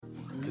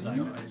because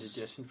I got an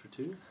indigestion for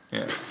 2.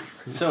 Yeah.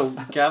 So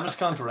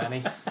Gaviscon to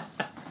Rennie.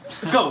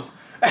 Go.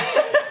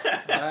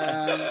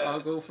 I'll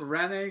go for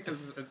Rennie because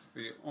it's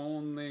the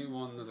only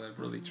one that I've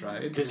really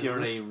tried. Because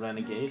you're a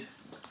renegade.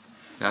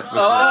 That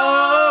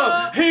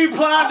was He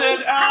planned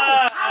it!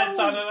 I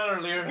thought of it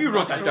earlier. you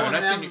wrote that down.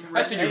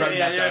 I seen you writing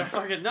that down.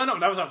 Fucking, no,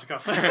 that was off the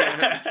cuff.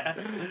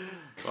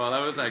 Well,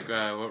 that was like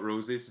what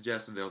Rosie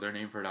suggested. The other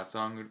name for that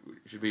song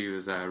should be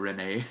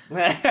Renee.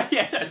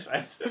 Yeah, that's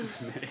right.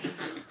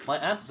 My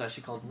aunt is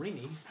actually called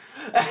Reenie.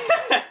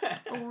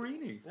 Oh,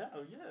 Renee.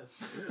 Oh, yes.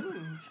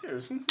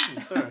 Cheers.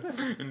 Sorry.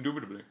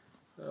 Indubitably.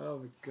 Oh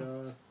my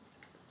god.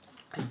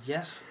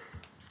 Yes.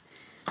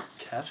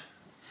 Cat.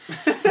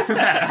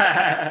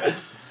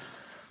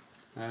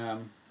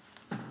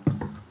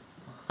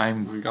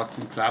 We got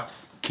some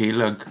claps.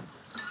 Kellogg.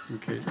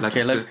 Okay. Like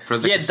Kellogg. for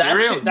the Yeah,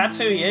 cereal. that's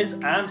who he is,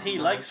 and he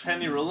likes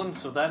Henry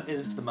Rollins, so that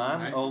is the man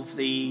Nice. of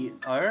the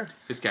hour.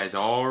 This guy's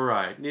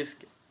alright. This.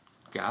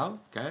 Guy?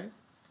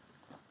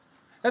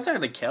 That's not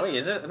really Kelly,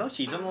 is it? I know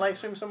she's on the live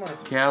stream somewhere.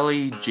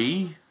 Kelly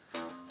G?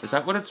 Is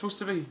that what it's supposed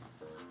to be?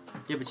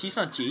 Yeah, but she's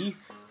not G.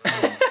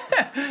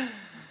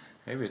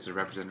 Maybe it's a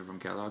representative from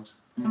Kellogg's.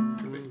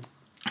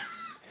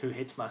 Who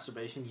hates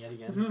masturbation yet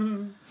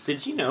again.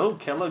 Did you know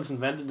Kellogg's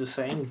invented the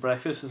saying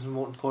breakfast is the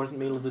most important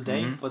meal of the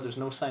day, but there's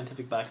no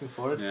scientific backing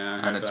for it Yeah, I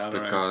And heard it's that,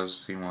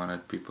 because he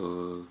wanted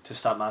people... to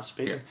stop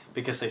masturbating? Yeah.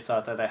 Because they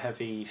thought that a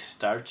heavy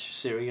starch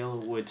cereal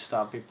would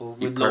stop people,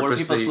 He would lower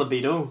people's purposely-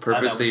 libido, and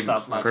that would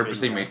stop masturbating.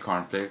 Purposely made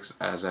cornflakes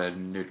as a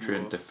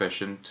nutrient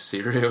deficient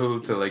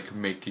cereal to like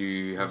make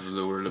you have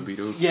lower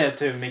libido. Yeah,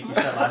 to make you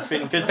stop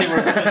masturbating, because they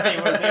were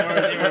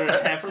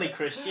heavily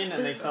Christian,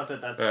 and they thought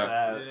that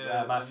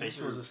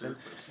masturbation was a sin.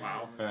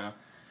 Wow. Yeah.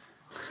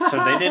 So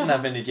they didn't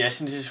have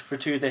indigestion for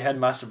 2; they had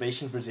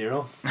masturbation for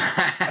 0.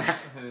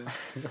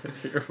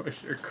 Here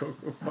was your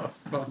Cocoa Puff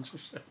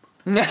sponsorship.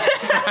 Hey,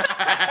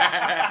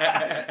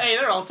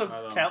 they're also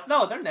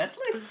no, they're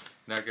Nestle.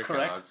 Not good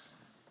Correct. Kellogg's.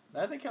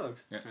 I think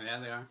Kellogg's. Yeah,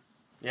 they are.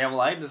 Yeah, well,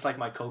 I just like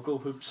my Cocoa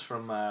Hoops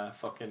from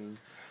fucking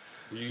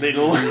You-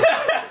 Lidl.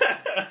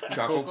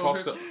 Choco Cocoa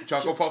Puffs. Hoops.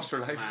 Choco Puffs for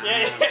life.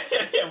 yeah.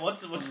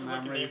 What's the fucking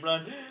Memories. name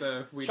brand?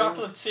 The Weedos.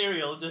 Chocolate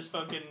cereal, just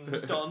fucking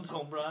Don's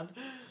home brand.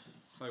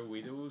 Like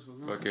Weedos,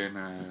 wasn't it? Fucking.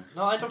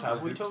 No, I don't have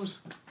Weetos.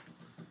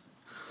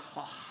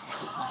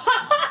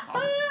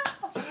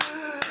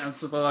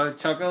 Sensible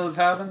chuckles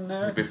having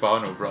there. You'd be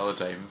falling over all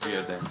the time if you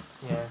had them.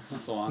 Yeah.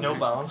 That's the one. No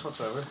balance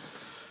whatsoever.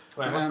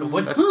 Right,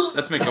 let's go.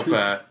 Let's make up.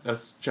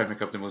 Let's try and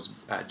make up the most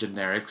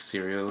generic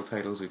cereal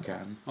titles we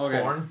can.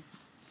 Okay. Corn.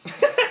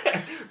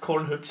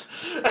 Corn hoops.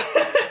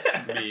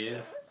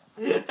 Maize.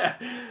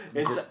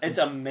 It's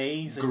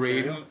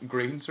amazing.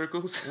 Grain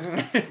circles.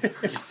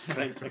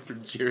 Right. For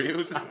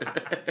Cheerios.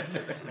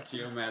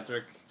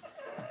 Geometric.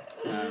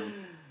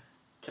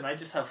 Can I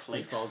just have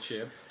flakes? Default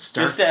shape.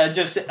 Just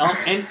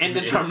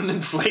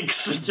indeterminate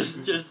flakes.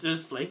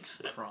 just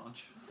flakes.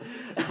 Crunch.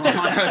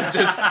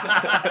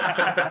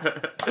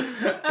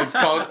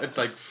 It's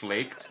like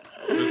flaked.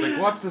 It's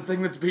like, what's the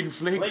thing that's been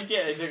flaked? Like,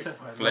 yeah,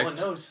 no one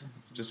knows.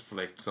 Just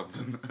flaked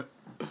something.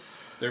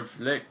 They're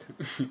flaked.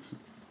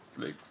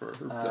 Flaked for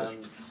her pleasure.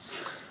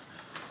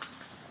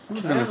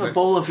 Can I have a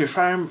bowl of your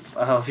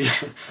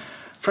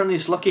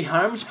friendly's Lucky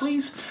Harms,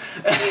 please?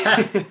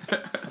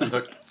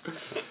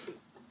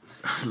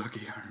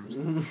 Lucky Arms.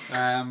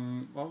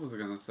 What was I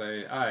gonna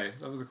say?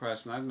 That was a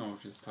question. I don't know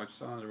if you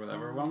touched on it or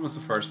whatever. When was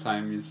the first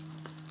time you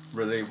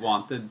really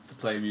wanted to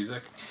play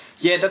music?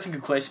 Yeah, that's a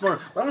good question.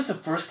 When was the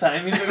first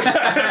time you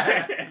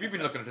Have you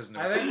been looking at his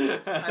notes?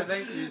 I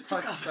think you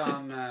touched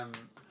on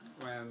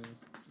when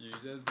you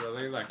did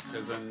really like,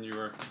 because then you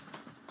were.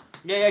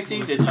 Yeah, actually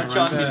you did touch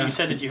on, because you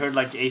said that you heard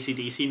like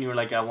AC/DC and you were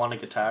like, I want a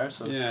guitar.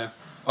 So Yeah.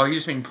 Oh, you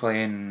just mean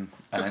playing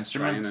an Just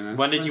instrument? playing an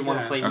when did you want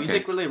to instrument, play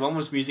music? Okay. Really, when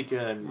was music?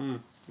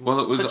 Well,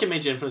 it was such a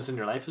major influence in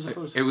your life, I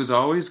suppose. It was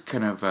always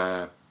kind of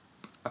a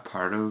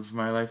part of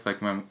my life.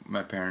 Like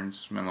my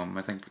parents, my mum,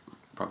 I think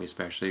probably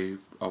especially,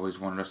 always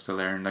wanted us to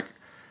learn like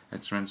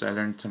instruments. I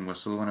learned to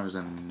whistle when I was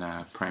in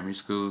primary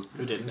school.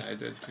 Who didn't? I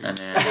did too. And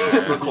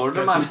then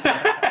Recorder man.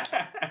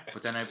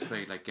 but then I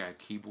played like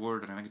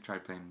keyboard, and I think I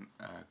tried playing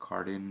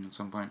accordion at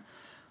some point.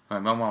 My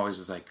mum always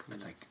was like,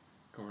 it's like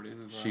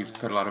Accordion as well. she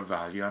put a lot of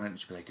value on it, and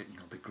she'd be like,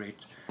 it'd be great.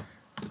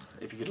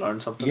 If you could learn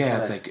something. Yeah,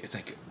 it's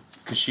like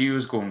because she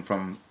was going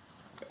from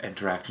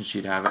interactions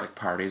she'd have at like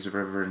parties or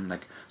whatever, and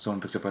like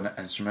someone picks up an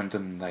instrument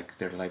and like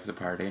they're the life of the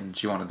party, and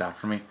she wanted that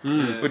for me,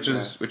 which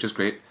is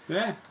great.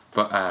 Yeah.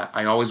 But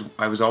I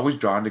was always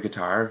drawn to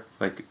guitar,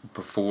 like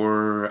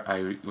before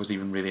I was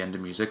even really into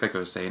music. Like I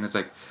was saying, it's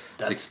like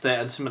that's the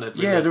instrument.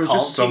 yeah, there was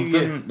just called to you.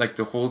 something like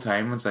the whole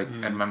time. It's like,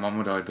 and my mum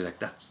would always be like,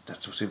 "That's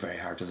supposed to be very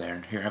hard to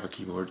learn. Here, have a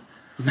keyboard."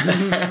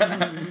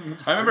 I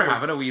remember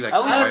having a wee like. I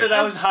always thought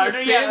that was That's harder.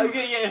 the Yeah, same-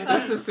 okay, yeah.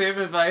 That's the same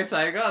advice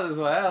I got as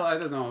well. I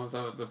don't know,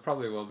 there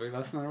probably will be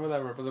listening or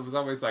whatever, but it was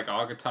always like,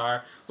 oh,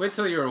 guitar, wait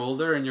till you're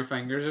older and your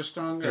fingers are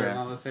stronger and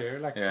all this here.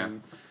 Like, Yeah. and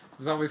it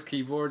was always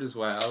keyboard as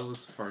well,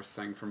 was the first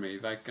thing for me.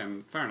 Like,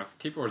 and fair enough,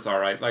 keyboard's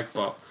alright, like,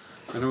 but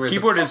I know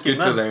Keyboard is good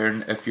to man.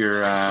 learn if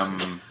you're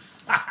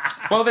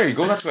Well, there you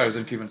go. That's why I was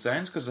in Cuban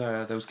Science, because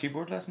those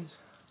keyboard lessons.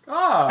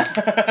 Oh,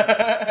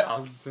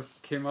 it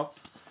just came up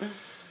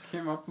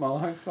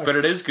Mulhouse. Like. But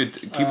it is good.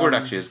 Keyboard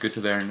actually is good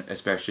to learn,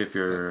 especially if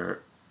you're,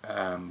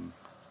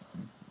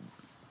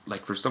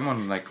 like for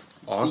someone like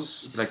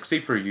us, like say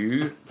for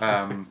you,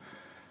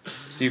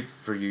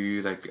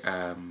 like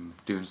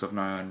doing stuff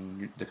now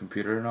on the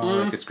computer and all.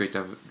 Like it's great to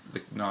have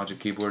the knowledge of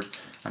keyboard,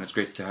 and it's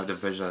great to have the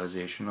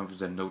visualization of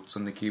the notes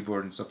on the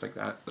keyboard and stuff like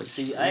that. Like,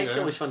 see, I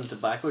actually always found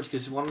it backwards,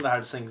 because one of the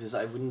hardest things is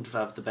I wouldn't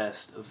have the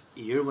best of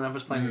ear whenever I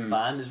was playing in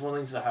band. Is one of the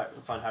things that I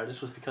found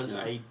hardest was because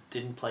I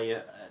didn't play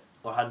it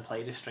or hadn't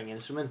played a string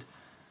instrument.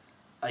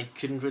 I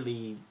couldn't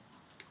really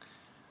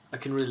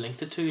link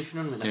the two, if you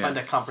know what I mean. I find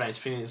that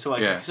comprehension. So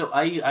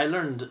I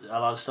learned a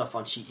lot of stuff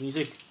on sheet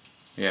music.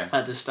 Yeah.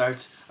 At the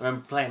start, I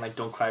remember playing like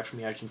 "Don't Cry for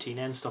Me,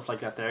 Argentina" and stuff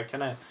like that. There,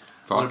 kind of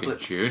fucking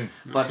tune.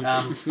 But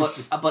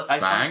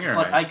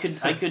I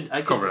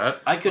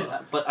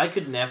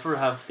could never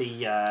have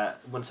the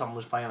when someone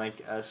was playing like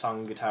a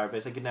song guitar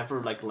bass. I could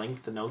never like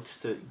link the notes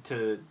to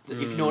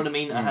if you know what I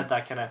mean. I had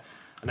that kind of.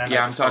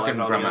 Yeah, I'm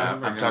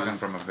talking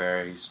from a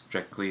very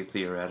strictly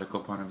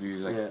theoretical point of view.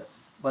 Like, yeah.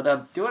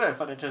 But the one I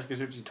found interesting,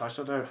 because what you touched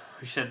on there,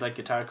 you said like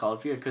guitar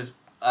called for you, because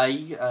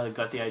I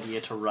got the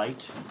idea to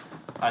write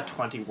at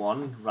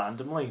 21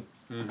 randomly.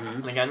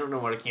 Like I don't know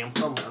where it came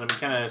from, and I've been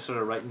kind of sort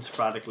of writing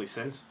sporadically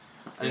since.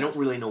 And I don't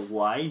really know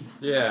why.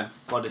 Yeah.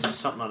 But it's just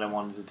something that I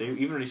wanted to do.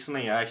 Even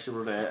recently, I actually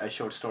wrote a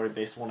short story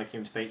based on when I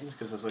came to Peyton's,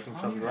 because I was looking for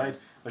something to write.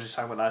 I was just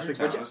talking about last week,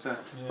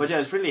 which I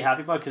was really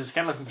happy about, because it's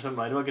kind of looking for something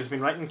to write about. Because I've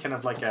been writing kind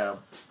of like a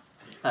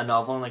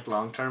novel, like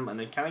long term,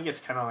 and it kind of gets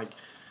kind of like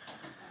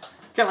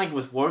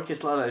with work,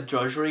 it's a lot of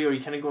drudgery, or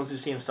you kind of going through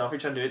the same stuff, you're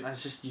trying to do it, and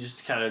it's just, you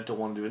just kind of don't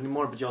want to do it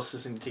anymore, but you also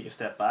just need to take a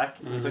step back.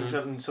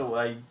 So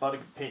I bought a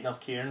painting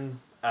of Kieran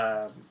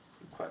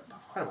quite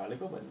a while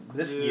ago, but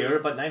this year,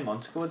 about 9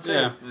 months ago, I'd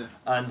say.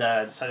 And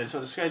decided to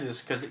describe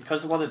this,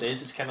 because what it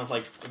is, it's kind of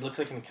like, it looks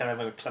like a kind of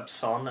an eclipsed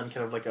sun and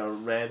kind of like a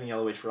red and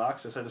yellowish rock,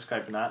 so I started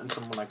describing that, and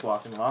someone like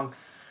walking along,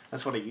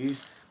 that's what I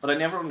used. But I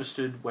never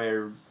understood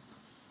where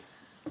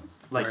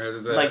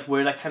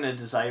where that kind of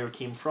desire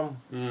came from,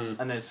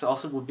 and it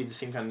also would be the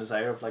same kind of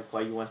desire of like why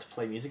you want to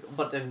play music,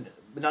 but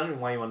not even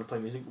why you want to play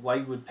music, why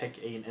you would pick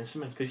an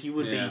instrument, because you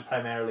would be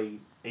primarily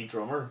a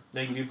drummer.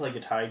 Now you do play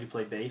guitar, you do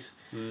play bass.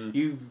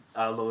 You,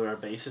 although you're a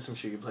bassist, I'm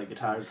sure you play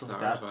guitar and stuff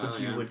like that, but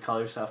you would call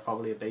yourself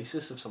probably a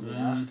bassist if somebody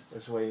asked.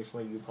 That's why you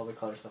would probably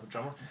call yourself a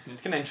drummer.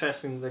 It's kind of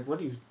interesting. Like, what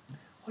do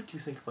you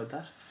think about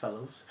that,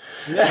 fellows?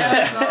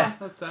 Yeah,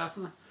 no,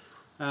 definitely.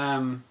 I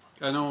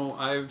know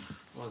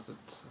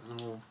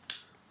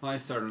when I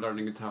started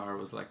learning guitar,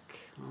 was like,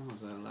 what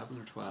was it,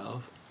 11 or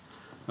 12?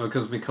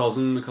 Because my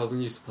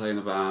cousin used to play in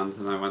a band,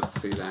 and I went to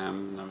see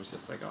them, and I was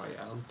just like, oh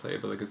yeah, I'll play a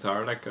bit of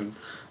guitar, like. And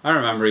I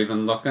remember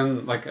even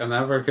looking, like, I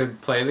never could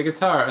play the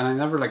guitar, and I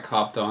never like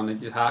copped on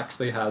it. You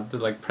actually had to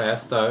like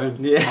press down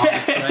on the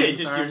string.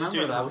 You're just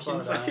doing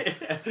motions.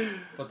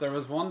 But there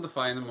was one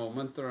defining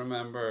moment I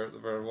remember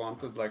where I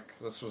wanted, like,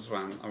 this was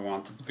when I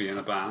wanted to be in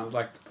a band,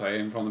 like to play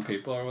in front of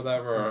people or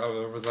whatever.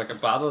 There was like a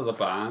battle of the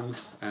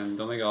bands in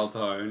Donegal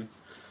Town.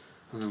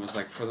 And it was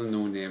like for the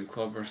No Name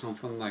Club or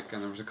something, like,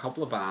 and there was a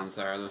couple of bands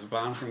there. There was a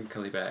band from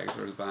Killybegs,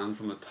 there was a band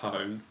from the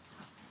town,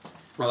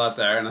 all that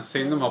there, and I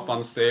seen them up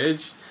on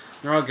stage.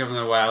 They're all giving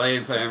a welly,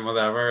 playing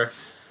whatever.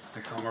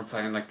 Like some were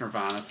playing like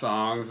Nirvana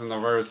songs, and it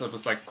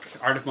was like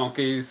Arctic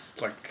Monkeys,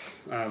 like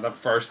that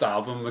first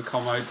album that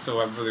come out, so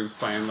everybody was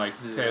playing like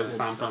Tales of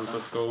San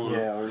Francisco.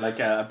 Or like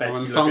a Bet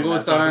When the sun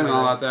goes down and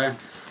all that there.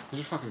 It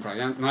was fucking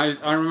brilliant. And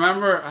I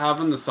remember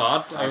having the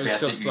thought, I was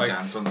bet just that you like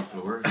dance on the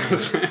floor. That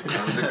was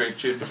a great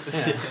tune.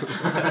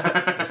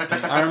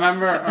 I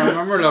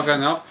remember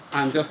looking up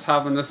and just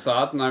having this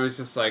thought, and I was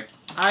just like,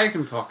 I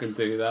can fucking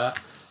do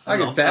that. I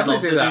could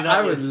definitely do that.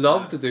 I would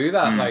love to do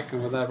that, like,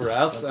 and whatever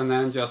else. And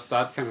then just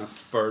that kind of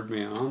spurred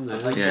me on.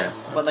 But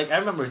like I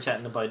remember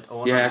chatting about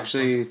Owen. Yeah,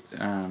 actually,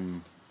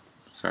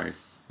 sorry.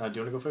 No, do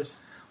you want to go first?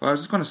 Well, I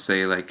was just going to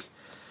say, like,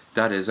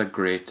 that is a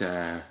great.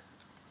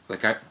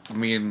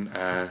 Me and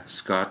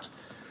Scott.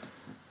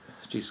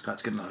 Geez,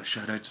 Scott's getting a lot of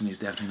shout outs and he's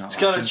definitely not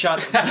watching. Scott and shout.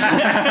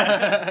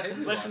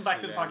 Listen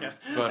back to the podcast.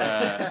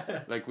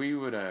 But like we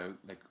would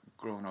like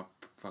growing up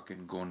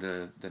fucking going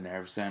to the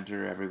Nerve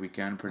Centre every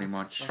weekend pretty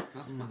much.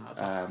 That's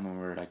mad. When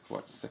we were like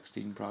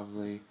 16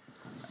 probably.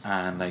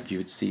 And like you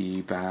would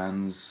see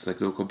bands, like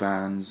local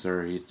bands,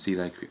 or you'd see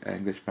like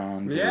English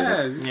bands.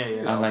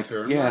 And like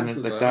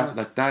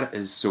that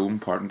is so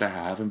important to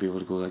have and be able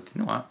to go like, you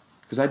know what?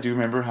 Because I do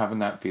remember having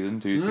that feeling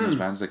too, seeing these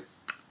bands like,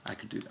 I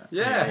could do that.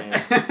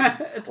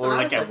 Yeah. Or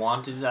like I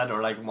want to do that,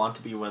 or like want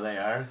to be where they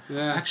are.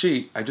 Yeah.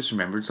 Actually, I just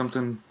remembered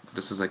something.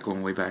 This is like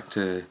going way back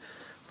to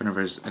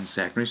whenever I was in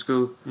secondary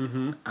school,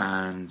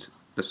 and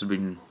this would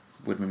be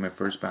my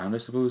first band, I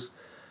suppose.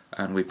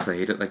 And we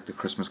played at like the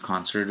Christmas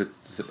concert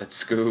at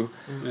school.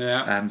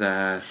 Yeah. And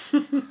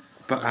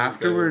but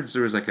afterwards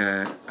there was like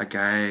a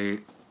guy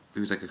who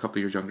was like a couple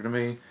of years younger than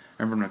me.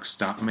 I remember him like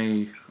stopping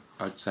me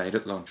outside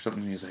at lunch or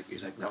something, and he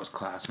was like, that was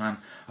class, man.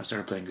 I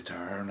started playing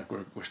guitar and like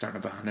we're starting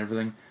a band and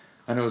everything.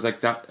 And it was like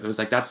that. It was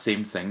like that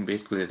same thing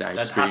basically that I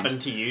That experienced.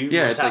 happened to you.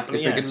 Yeah, was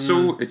happening,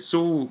 it's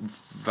so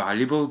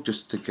valuable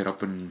just to get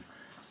up and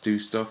do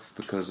stuff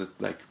because it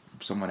like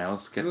someone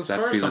else gets It's that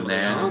for feeling somebody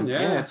then. else, And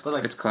yeah. it's But,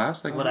 like, it's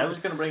class. Like What I was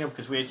going to bring up,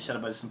 because we actually said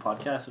about this in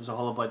podcast, it was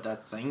all about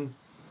that thing.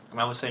 And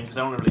I was saying, because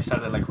I only really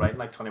started like writing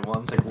like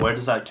 21, it's like where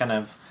does that kind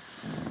of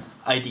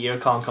idea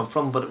come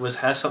from? But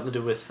has something to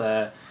do with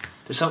there's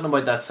something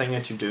about that thing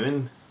that you're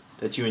doing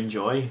that you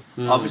enjoy.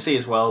 Obviously,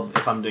 as well,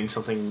 if I'm doing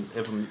something,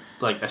 if I'm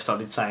like I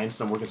studied science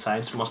and I'm working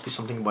science, there must be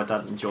something about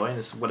that enjoying.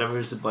 It's whatever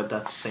is about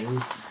that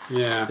thing.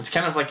 Yeah. It's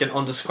kind of like an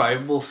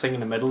undescribable thing in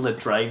the middle that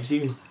drives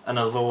you. And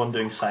although I'm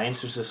doing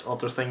science, there's this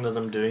other thing that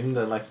I'm doing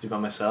that I like to do by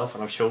myself.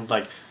 And I've showed,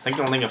 like, I think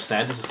the only thing I've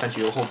sent is I sent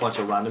you a whole bunch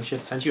of random shit.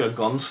 I sent you a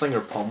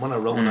gunslinger poem when I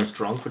wrote when I was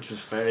drunk, which was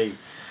very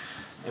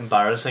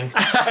embarrassing.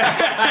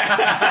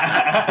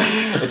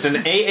 It's an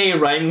AA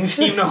rhyming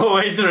scheme the whole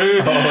way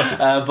through.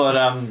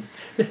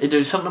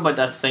 There's something about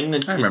that thing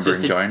that I remember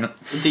enjoying it.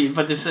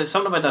 but there's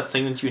something about that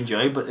thing that you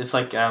enjoy. But it's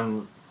like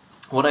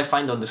what I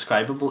find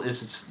undescribable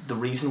is it's the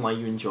reason why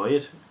you enjoy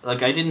it.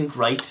 Like I didn't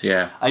write.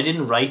 Yeah.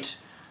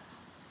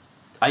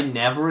 I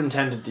never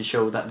intended to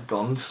show that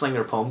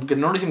gunslinger poem. Because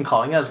not even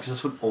calling it as, because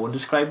that's what Owen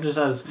described it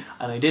as.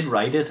 And I did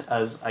write it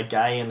as a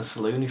guy in a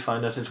saloon who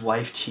found out his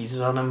wife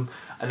cheated on him,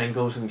 and then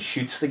goes and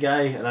shoots the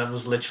guy. And I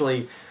was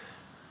literally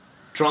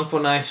drunk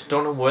one night,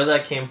 don't know where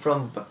that came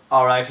from, but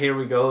alright, here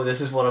we go, this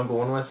is what I'm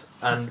going with.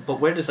 But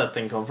where does that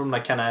thing come from?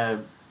 Like, kind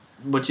of,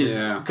 which is,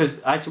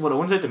 because actually what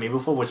Owen said to me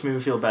before, which made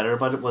me feel better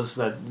about it, was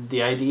that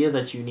the idea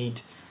that you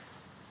need,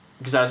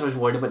 because I was always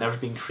worried about never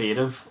being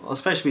creative,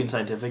 especially being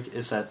scientific,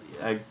 is that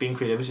being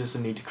creative is just a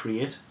need to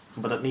create,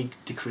 but that need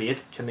to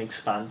create can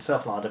expand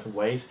itself in a lot of different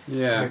ways.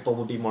 Some people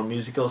will be more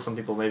musical, some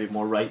people may be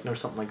more writing or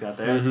something like that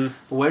there.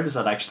 But where does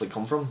that actually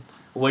come from?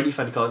 Where do you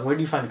find the calling? Where do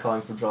you find the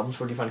calling for drums?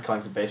 Where do you find the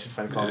calling for bass? Where do you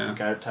find the calling for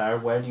guitar?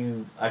 Where do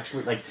you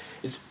actually, like,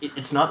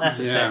 it's not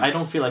necessary. I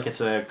don't feel like it's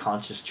a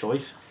conscious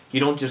choice. You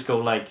don't just go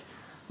like,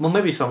 well,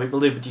 maybe some people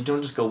do, but you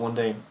don't just go one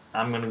day,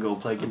 I'm going to go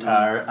play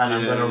guitar and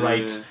I'm going to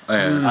write.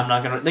 I'm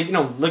not going to, like, you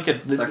know, look at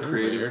it's that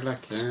creative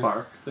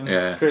spark thing.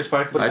 Yeah. Creative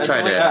spark. But I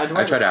try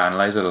to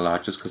analyze it a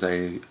lot just because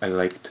I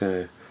like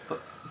to.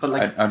 But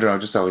like, I don't know,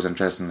 just always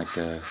interested in like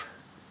the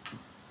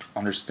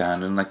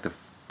understanding like the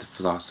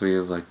philosophy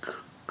of like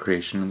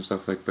creation and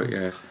stuff like. But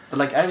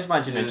like I was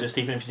imagining just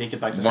even if you take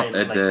it back to saying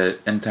the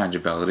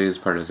intangibility is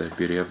part of the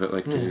beauty of it,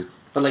 like too.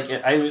 But like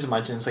I always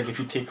imagine it's like if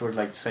you take word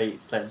like say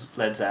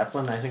Led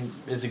Zeppelin, I think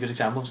is a good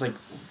example. It's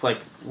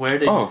like where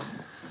did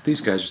these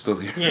guys are still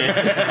here.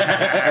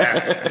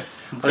 Yeah.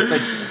 But it's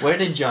like where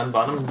did John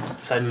Bonham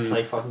decide to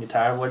play fucking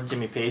guitar? Where did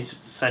Jimmy Page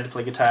decide to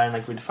play guitar? And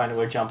like we defined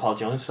where John Paul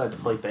Jones decided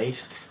to play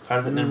bass. Part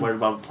of it, and then where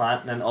Robert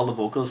Plant, and then all the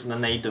vocals, and then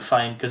they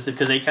defined because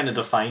they kind of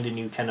defined a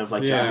new kind of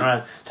like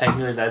genre.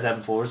 Technically, Led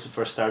Zeppelin 4 is the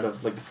first start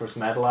of like the first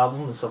metal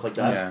album and stuff like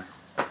that. Yeah.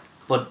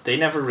 But they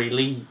never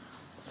really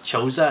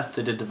chose that.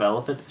 They did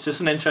develop it. It's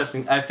just an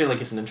interesting. I feel like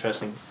it's an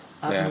interesting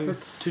avenue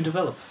to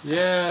develop.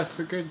 Yeah, it's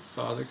a good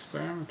thought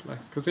experiment.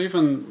 Like, because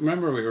even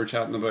remember we were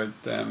chatting about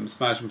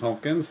Smashing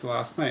Pumpkins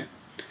last night.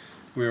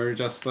 We were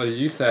just like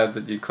you said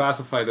that you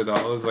classified it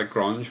all as like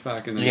grunge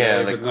back in the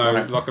day, like, but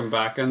now looking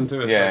back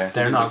into it, like,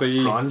 they're not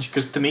grunge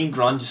because to me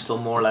grunge is still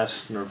more or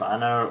less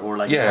Nirvana or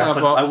like but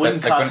well, I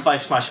wouldn't classify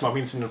Smashing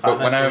Pumpkins in Nirvana.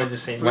 But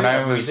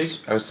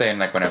I was saying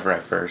like whenever I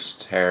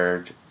first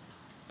heard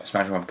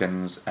Smashing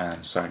Pumpkins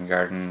and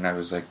Soundgarden, I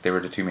was like they were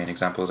the two main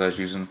examples I was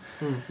using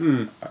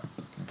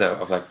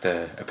of like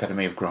the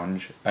epitome of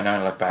grunge. And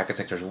now I look back, it's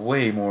like there's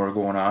way more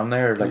going on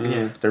there.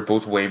 Like they're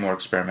both way more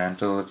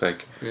experimental. It's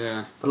like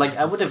but like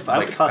I would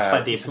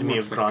classify the epitome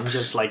of grunge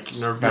as like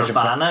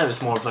Nirvana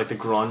is more of like the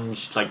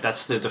grunge, like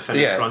that's the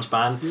definitive grunge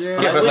band.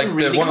 But I wouldn't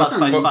really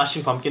classify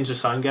Smashing Pumpkins or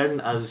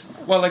Soundgarden as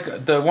like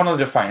one of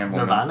the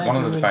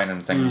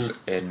defining things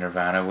in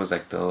Nirvana was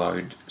like the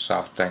loud,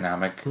 soft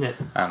dynamic,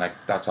 and like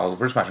that's all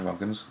over Smashing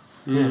Pumpkins.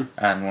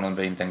 And one of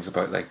the main things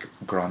about like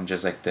grunge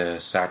is like the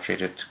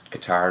saturated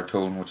guitar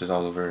tone, which is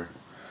all over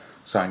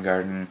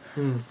Soundgarden.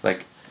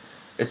 Like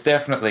it's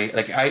definitely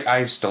like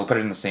I still put it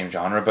in the same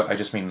genre, but I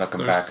just mean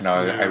looking back now,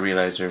 I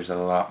realise there's a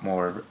lot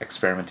more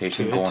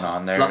experimentation going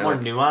on there. A lot more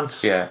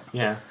nuance. Yeah.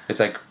 It's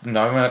like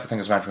now when I think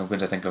of Smashing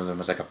Pumpkins, I think of them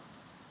as like a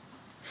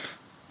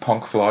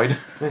Punk Floyd.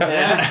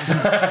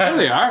 Yeah,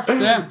 they are.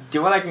 Yeah. Do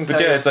you want I can? But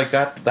it's like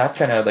that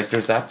kind of like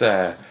there's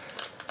that.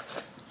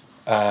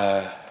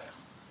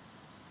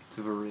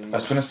 I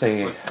was gonna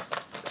say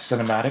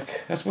cinematic.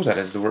 I suppose that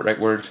is the right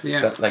word.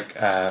 Yeah. That like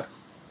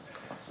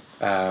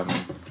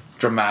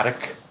dramatic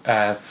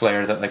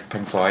flair that like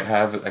Pink Floyd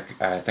have.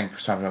 Like I think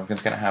Smashing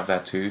Pumpkins gonna have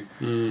that too.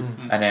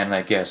 And then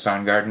like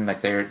Soundgarden,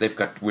 like they've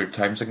got weird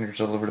time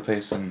signatures all over the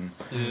place and.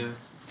 Do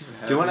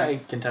you want I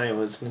can tell you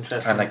what's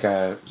interesting? And like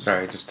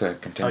sorry, just to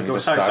continue.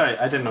 Sorry,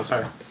 I didn't know.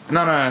 Sorry.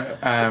 No.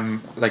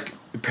 Like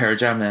Pearl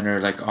Jam then are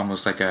like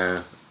almost like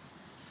a.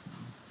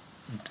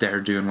 They're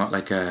doing what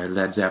like a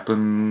Led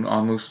Zeppelin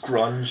almost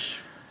grunge.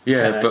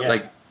 Yeah,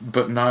 kinda,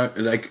 but now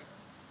like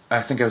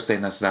I think I was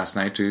saying this last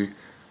night too,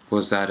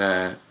 was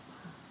that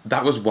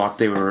that was what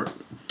they were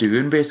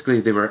doing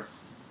basically. They were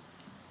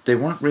they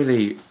weren't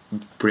really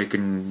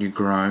breaking new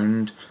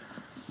ground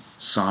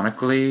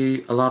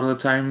sonically a lot of the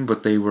time,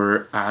 but they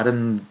were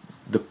adding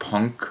the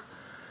punk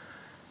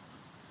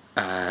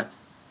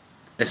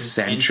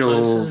essential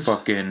influences.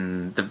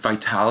 fucking the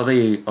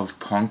vitality of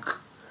punk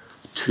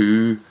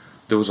to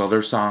those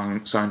other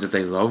sounds that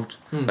they loved.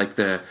 Like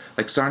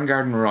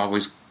Soundgarden were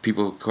always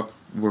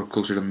were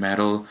closer to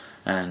metal,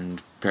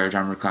 and Pearl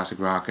Jam were classic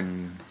rock,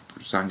 and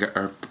Spanish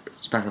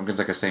Pumpkins,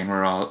 like I was saying,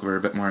 were a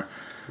bit more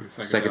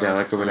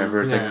psychedelic or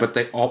whatever. It's Yeah.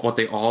 like, but what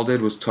they all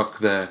did was took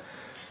the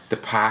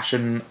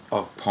passion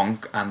of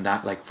punk and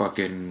that like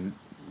fucking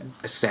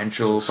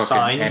essential fucking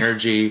Sound.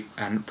 energy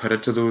and put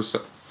it to those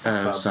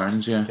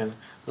sounds. Yeah.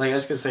 Like I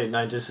was gonna say,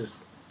 now this is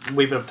a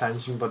wee bit of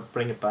tangent, but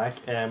bring it back.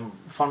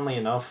 Funnily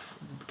enough,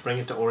 to bring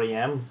it to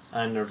REM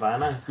and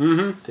Nirvana.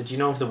 Did you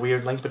know of the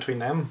weird link between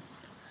them?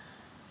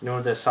 You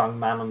know the song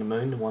 "Man on the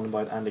Moon," the one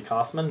about Andy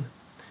Kaufman.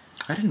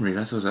 I didn't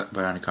realise it was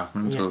by Andy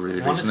Kaufman until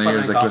really One is recently. I about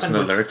was like Andy listening to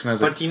the Kaufman, lyrics and I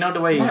was but like, do you know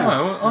the way?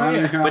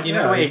 yeah. But you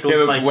know the way it goes Yeah,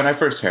 but like. when I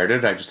first heard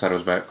it, I just thought it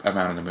was about a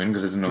man on the moon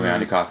because I didn't know who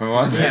Andy Kaufman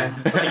was. Yeah,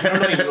 but like, you know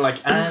the way,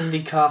 like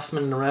Andy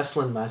Kaufman in a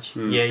wrestling match.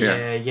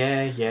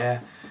 Yeah.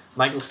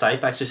 Michael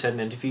Stipe actually said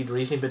in an interview the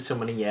reason he put so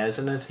many yeahs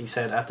in it. He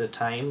said at the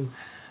time,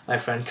 my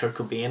friend Kurt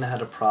Cobain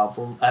had a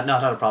problem.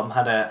 Not had a problem.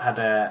 Had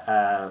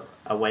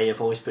a way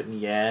of always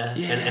putting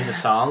in the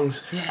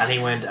songs, and he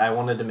went, I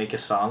wanted to make a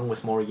song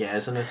with more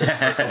yeahs in it than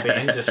Kurt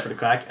Cobain just for the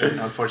crack. And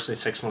unfortunately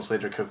 6 months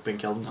later Kurt Cobain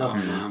killed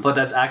himself. But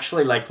that's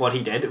actually like what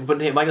he did. But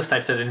Michael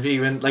Stipe said in an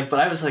interview, and like,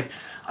 but I was like,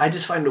 I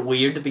just find it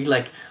weird to be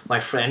like, my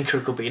friend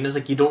Kurt Cobain is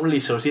like, you don't really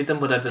associate them,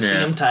 but at the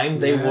same time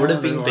they would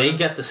have been big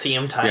at the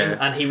same time.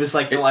 And he was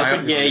like, no, I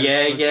put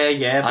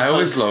yeah. I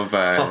always love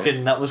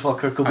fucking that was what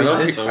Kurt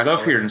Cobain did. I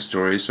love hearing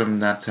stories from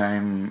that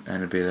time, and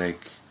it'd be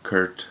like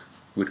Kurt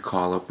would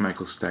call up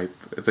Michael Stipe.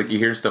 It's like you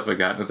hear stuff like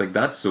that, and it's like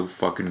that's so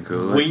fucking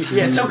cool. Like,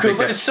 Yeah, it's so cool, like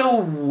but it's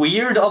so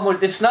weird.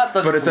 Almost, it's not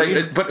that. But it's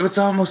weird. like, but it's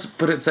almost,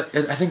 but it's.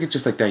 I think it's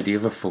just like the idea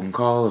of a phone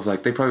call of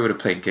like they probably would have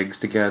played gigs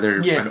together,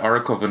 and our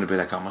equivalent would be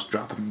like almost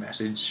drop a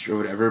message or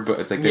whatever. But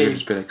it's like they would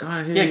just be like,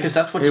 oh, hey, because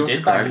that's what you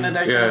did back in the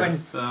day. Yeah.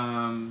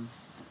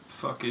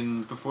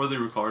 Fucking before they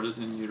recorded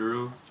In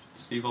Utero,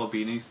 Steve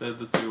Albini said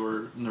that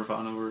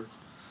Nirvana were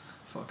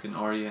fucking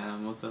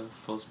REM with a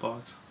fuzz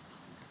box.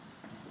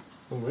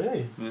 Oh,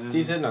 really? Yeah. You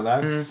didn't know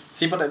that?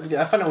 See, but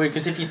I find it weird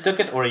because if you look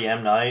at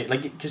REM now,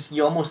 like, because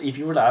you almost, if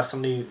you were to ask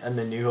somebody and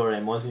they knew who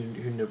REM was, who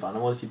Nirvana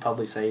was, you'd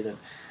probably say that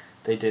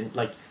they didn't,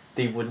 like,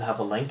 they wouldn't have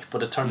a link,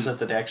 but it turns out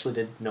that they actually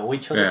did know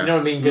each other. Yeah. You know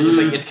what I mean? Because it's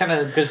like, it's kind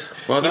of, because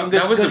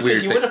that was a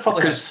weird you would have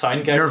probably had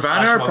thing. Soundgarden,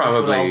 Nirvana are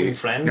probably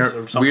friends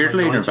or something.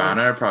 weirdly like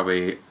Nirvana are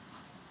probably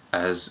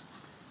as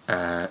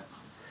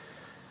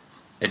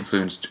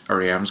influenced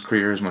REM's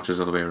career as much as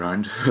the other way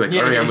around. Like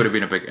REM would have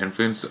been a big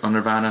influence on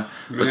Nirvana,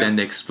 but then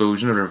the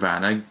explosion of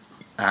Nirvana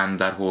and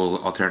that whole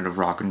alternative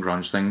rock and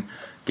grunge thing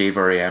gave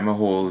REM a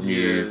whole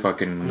new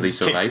fucking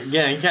lease of life.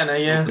 Yeah, kind of,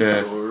 yeah.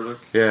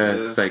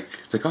 It's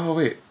like oh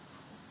wait,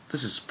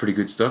 this is pretty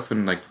good stuff,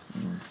 and like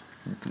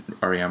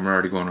REM were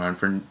already going around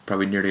for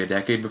probably nearly a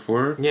decade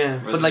before.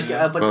 Yeah, but like,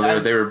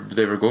 they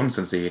were going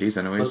since the 80s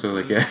anyway. So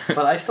like, yeah.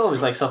 But I still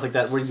always like stuff like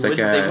that where you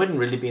they wouldn't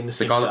really be in the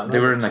same genre. They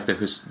were in like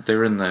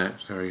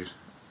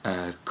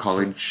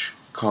college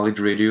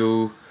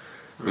radio.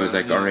 It was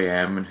like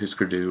REM and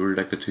Husker Du were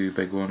like the two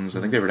big ones. I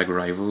think they were like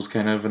rivals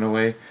kind of in a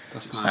way.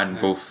 And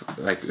both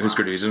like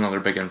Husker Du is another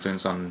big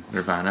influence on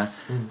Nirvana,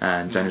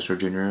 and Dinosaur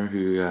Jr.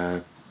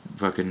 who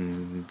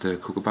fucking the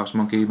Cocoa Pops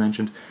monkey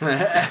mentioned. Like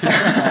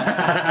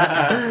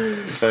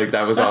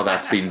that was all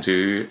that scene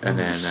too. And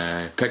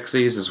then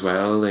Pixies as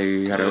well.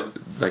 They had a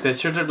like they're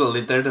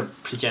the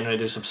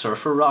progenitors of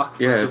surfer rock.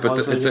 Yeah, but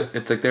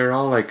it's like they're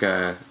all like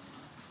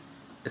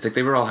it's like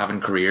they were all having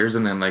careers,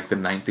 and then like the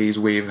 90s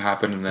wave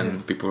happened, and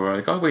then people were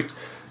like, oh wait,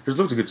 there's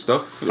loads of good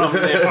stuff. From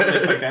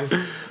back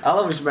then. I'll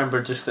always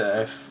remember just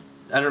I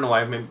don't know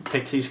why I mean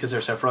Pixies because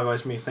they're surfer rock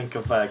always made me think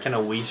of kind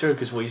of Weezer,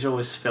 because Weezer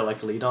always felt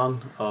like a lead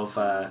on of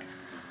the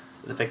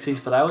Pixies,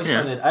 but I always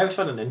found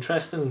it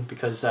interesting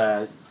because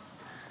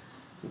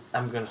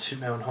I'm going to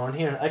shoot my own horn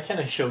here. I kind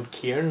of showed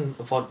Kieran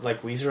of what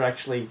like Weezer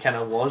actually kind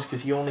of was,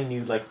 because he only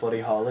knew like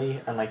Buddy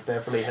Holly and like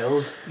Beverly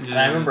Hills, and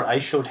I remember I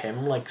showed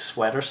him like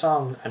Sweater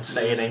Song and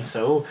Say It Ain't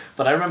So,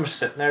 but I remember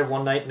sitting there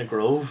one night in the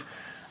Grove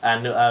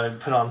and I would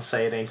put on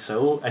Say It Ain't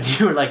So, and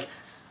you were like,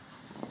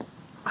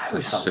 I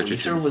always thought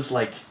Weezer was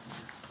like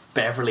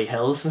Beverly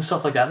Hills and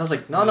stuff like that, and I was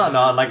like, no,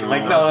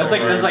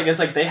 it's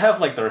like they have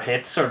like their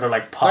hits or their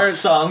like pop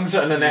songs,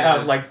 and then they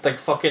have like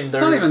fucking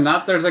their. Not even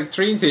that. There's like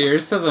 3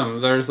 tiers to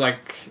them. There's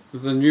like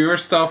the newer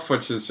stuff,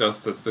 which is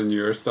just it's the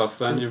newer stuff.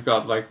 Then you've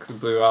got like the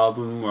Blue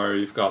Album, where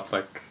you've got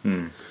like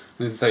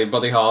let's say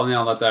Buddy Holly and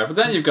all that there. But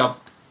then you've got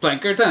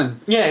Blinkerton,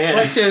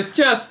 which is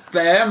just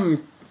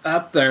them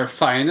at their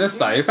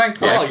finest, I think.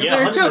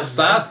 They're just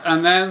that,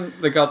 and then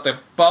they got the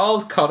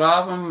balls cut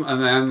off them,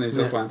 and then they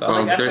just went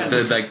well,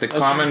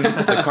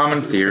 the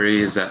common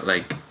theory is that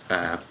like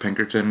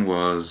Pinkerton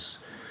was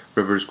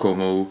Rivers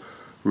Cuomo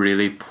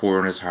really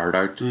pouring his heart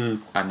out,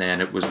 and then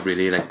it was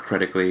really like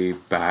critically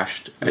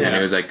bashed, and then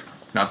it was like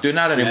not doing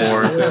that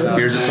anymore.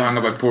 Here's a song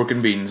about pork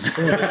and beans.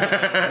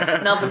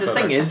 No, but the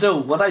thing is, though,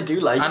 what I do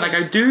like, And like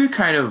I do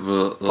kind of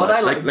What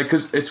I like-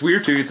 because it's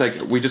weird too. It's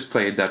like we just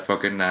played that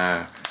fucking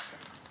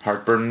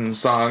Heartburn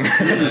song.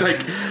 It's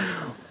like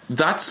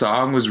that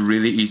song was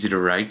really easy to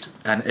write,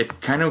 and it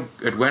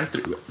went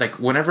through. Like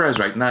whenever I was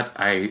writing that,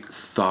 I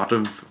thought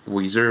of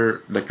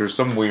Weezer. Like there's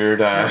some weird.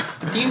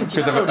 do you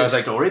know the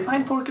story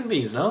behind Pork and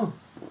Beans? No.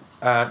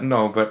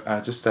 No, but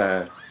just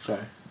Sorry.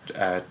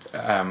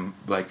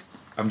 like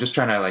I'm just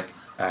trying to like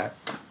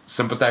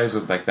sympathize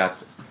with like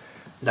that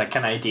That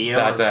kind of idea.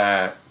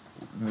 that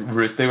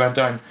route they went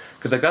down,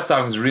 because like that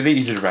song was really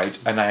easy to write,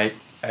 and I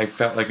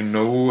felt like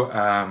no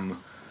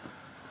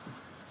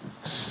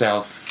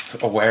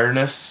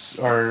self-awareness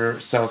or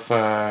self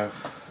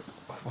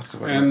what's the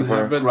word I'm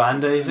looking for?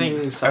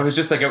 Grandizing. I was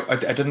just like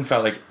I didn't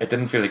feel like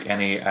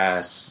any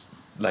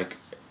like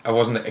I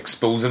wasn't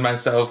exposing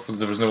myself.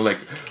 There was no like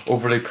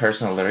overly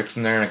personal lyrics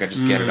in there. Like I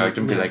just get it out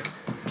and be like,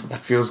 that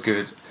feels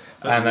good.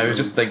 And I was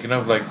just thinking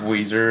of like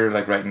Weezer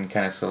like writing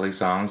kind of silly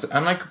songs,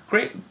 and like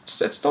great,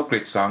 it's still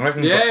great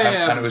songwriting.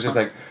 And it was just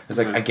like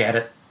I get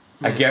it.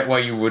 I get why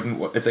you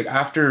wouldn't. It's like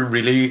after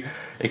really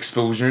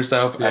exposing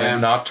yourself and it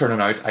not turning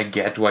out, I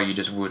get why you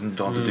just wouldn't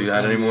want to do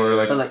that anymore.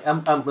 Like, But like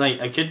I'm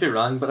like I could be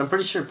wrong, but I'm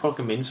pretty sure Pork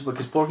and Beans,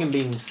 because Pork and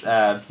Beans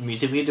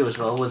music video as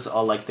well was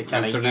all like the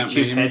kind of Internet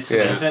YouTube memes. hits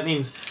and internet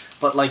memes.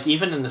 But like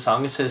even in the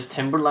song it says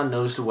Timberland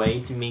knows the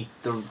way to meet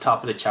the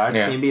top of the charts.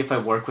 Yeah. Maybe if I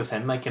work with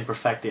him I can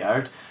perfect the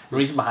art. The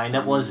reason behind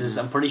it is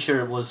I'm pretty sure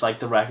it was like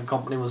the record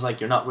company was like,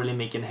 you're not really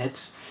making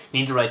hits. You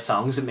need to write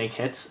songs that make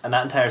hits. And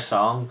that entire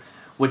song,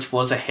 which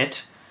was a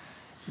hit,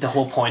 the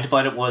whole point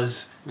about it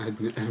was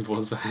It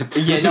was that.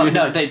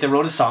 they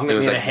wrote a song that It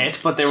was made like a hit,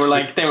 but they were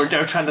like they were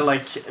trying to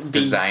like be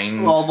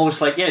Designed.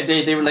 almost like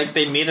they were like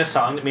they made a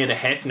song that made a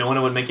hit, knowing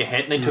it would make a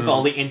hit, and they took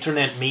all the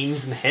internet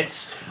memes and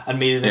hits and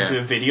made it into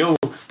a video.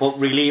 But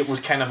really, it was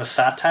kind of a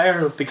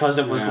satire, because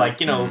it was like,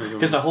 you know,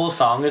 because the whole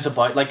song is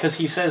about like, because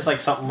he says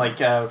like something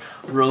like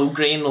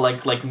Rogreen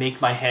like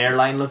make my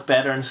hairline look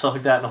better and stuff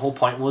like that, and the whole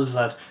point was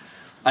that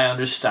I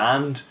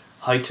understand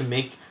how to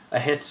make a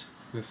hit.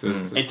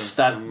 It's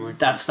that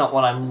that's not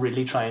what I'm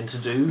really trying to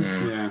do.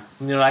 Yeah.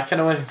 You know, that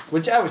kind of way,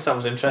 which I always thought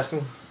was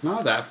interesting.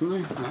 No,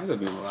 definitely. I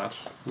didn't know that.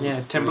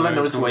 Yeah, Timberland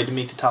knows the way to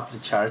make the top of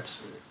the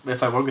charts.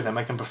 If I work with him,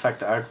 I can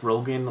perfect the art.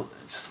 Rogan,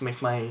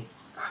 make my, I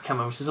can't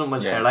remember, it's not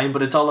much hairline,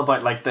 but it's all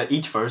about like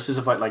each verse is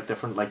about like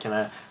different like kind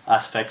of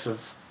aspects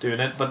of doing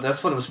it. But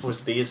that's what it was supposed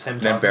to be. It's him.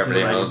 and then talking to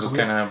Beverly the Hills is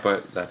writers. kind of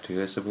about that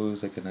too, I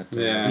suppose. Like in that.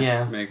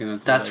 Yeah. Making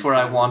it. That's like, where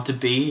I want to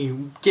be.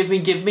 Give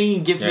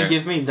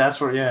me.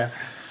 That's where, yeah.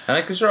 And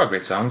like, 'cause they're all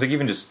great songs. Like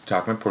even just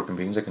talking about Pork and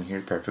Beans, I can hear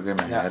it perfectly in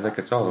my head. Like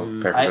it's all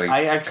perfectly,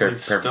 I actually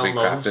perfectly still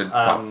love,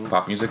 crafted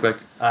pop music.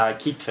 Like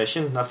Keep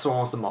Fishing. That's the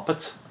one with the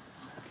Muppets.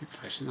 Keep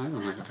Fishing. I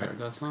don't think I've heard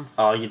that song.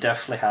 Oh, you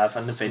definitely have.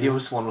 And the video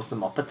is the one with the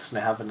Muppets, and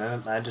they have it in it.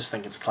 And I just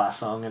think it's a class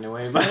song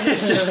anyway. But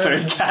it's just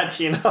very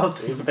catchy and all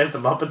too. But there's the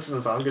Muppets in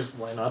the song, because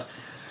why not?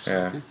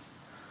 yeah,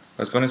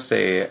 I was gonna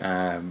say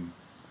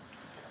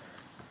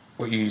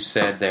what you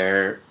said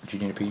there. Do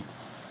you need a pee?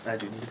 I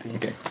do need to pee.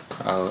 Okay,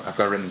 I've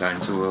got it written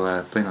down, so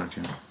we'll play another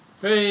tune.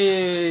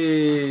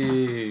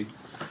 Hey!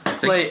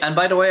 Wait, and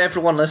by the way,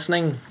 everyone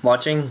listening,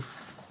 watching,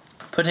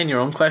 put in your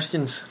own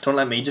questions. Don't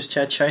let me just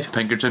chat shite.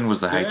 Pinkerton was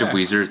the height of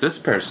Weezer. This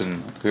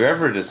person,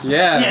 whoever this,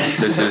 Yeah.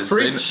 this is,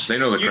 Preach. they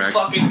know the You crack.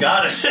 fucking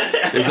got it.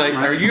 It's like,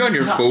 are you on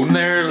your phone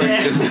there, like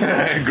just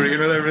agreeing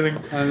with everything?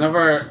 I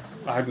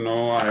don't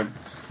know,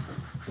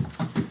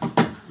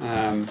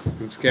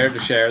 I'm scared to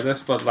share this,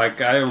 but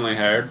like I only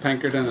heard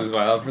Pinkerton as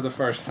well for the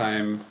first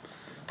time,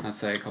 I'd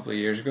say a couple of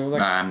years ago.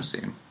 Like, Nah, I'm the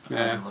same.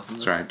 yeah.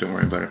 It's alright, don't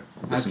worry about it.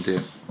 Listen to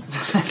it.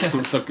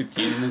 Don't look at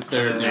you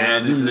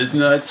and listen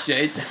to that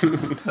shit.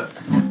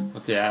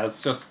 But yeah,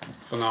 it's just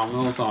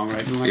phenomenal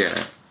songwriting. Like, Yeah.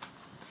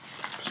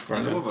 just I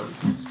know brilliant. about it.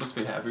 It's supposed to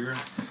be heavier.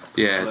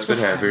 Yeah, it's a bit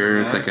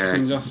heavier. It's like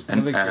and just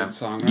really good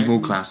songwriting. emo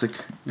classic.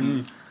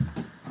 Mm.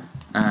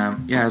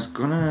 Yeah, I was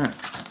gonna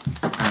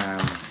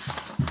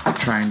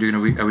try and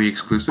do a wee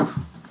exclusive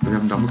that we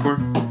haven't done before,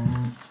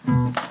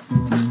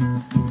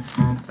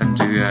 and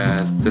do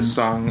this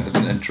song as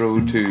an intro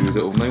to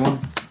the only one.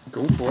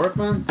 Go for it,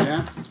 man.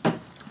 Yeah.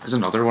 It's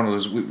another one of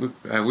those. We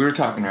were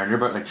talking earlier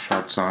about like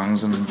short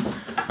songs, and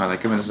I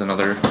like him. And it's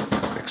another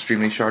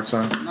extremely short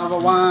song. Another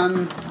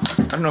one.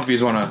 I don't know if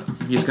you wanna.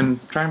 You can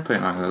try and play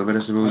it now a little bit, I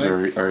suppose,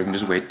 or you can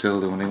just wait till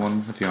the only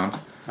one if you want.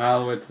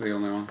 I'll wait till the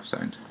only one.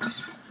 Sound.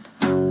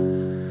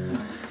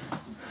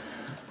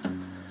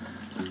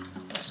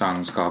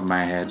 Song's called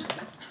My Head.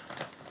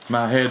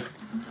 My head.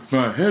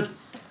 My head.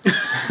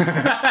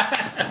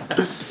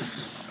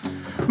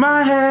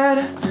 My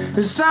head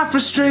is a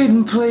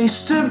frustrating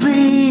place to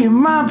be.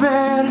 My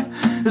bed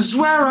is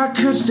where I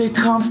could stay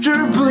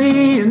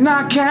comfortably, and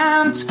I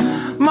can't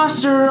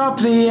muster up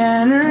the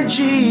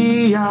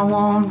energy. I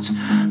won't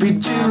be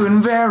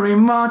doing very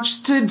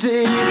much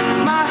today.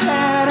 My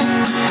head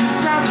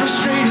is a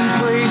frustrating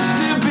place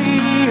to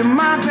be.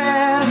 My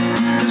bed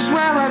is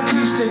where I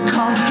could stay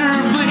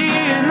comfortably,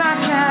 and I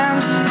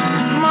can't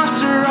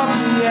muster up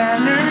the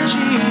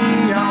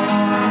energy. I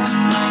won't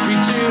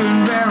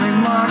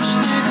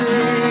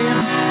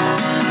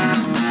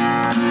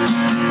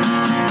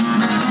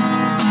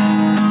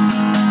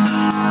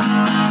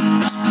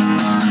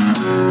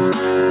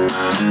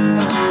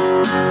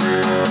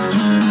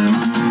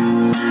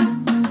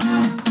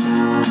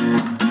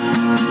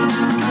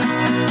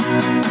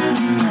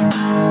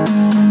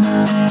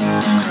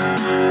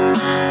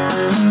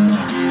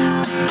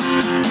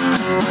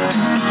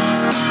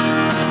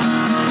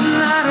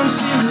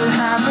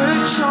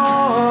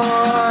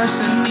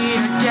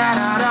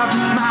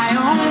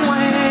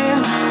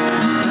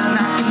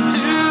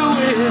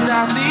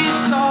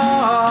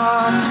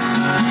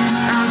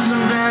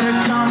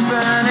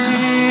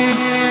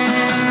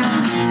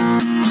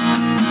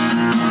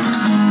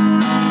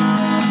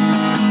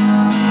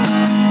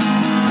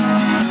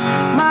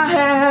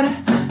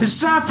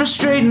It's a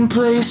frustrating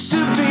place to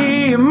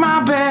be.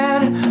 My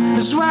bed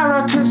is where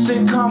I could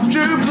stay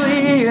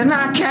comfortably, and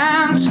I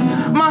can't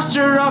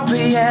muster up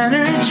the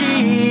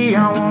energy.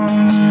 I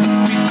won't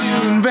be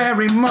doing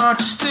very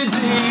much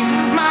today.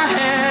 My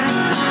head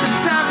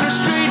is a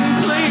frustrating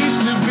place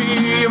to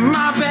be.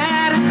 My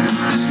bed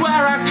is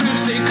where I could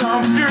stay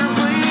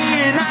comfortably,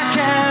 and I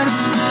can't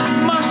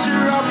muster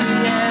up the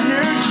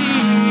energy.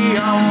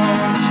 I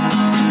won't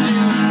be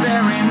doing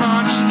very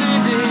much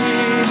today.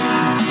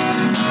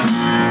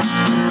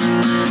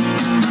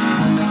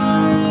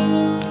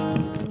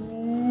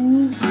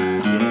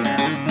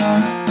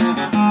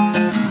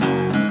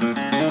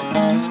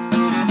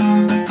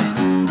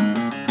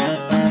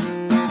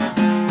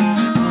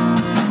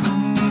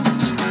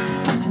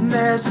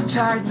 There's a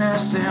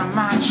tightness in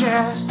my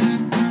chest.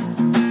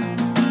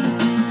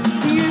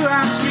 You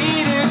asked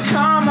me to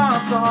come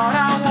up, but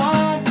I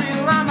won't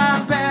feel at my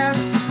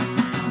best.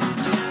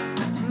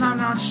 And I'm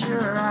not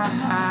sure I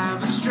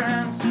have the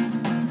strength to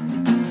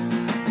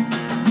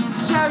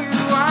tell you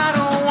I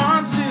don't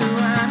want to,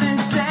 and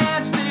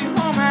instead stay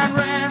home and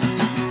rest.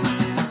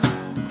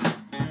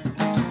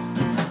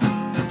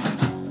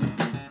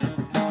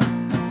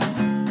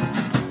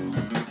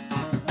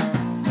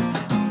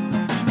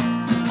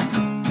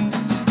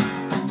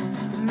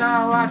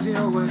 Now I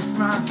deal with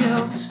my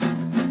guilt.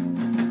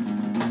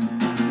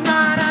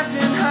 Not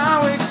acting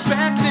how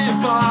expected,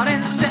 but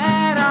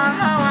instead on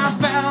how I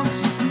felt.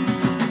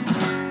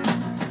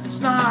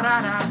 It's not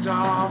an act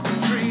of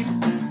retreat.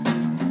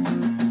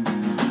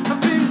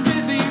 I've been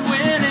busy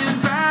winning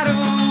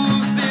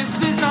battles.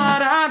 This is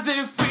not a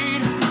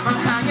defeat. I'm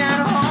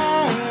hanging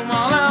home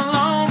all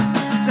alone.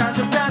 Time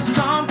to best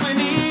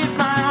company's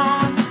my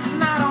own.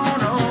 And I don't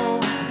know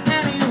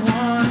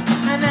anyone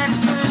an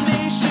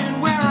explanation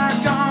where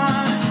I've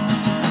gone.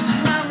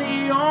 I'm the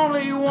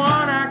only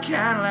one I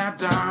can let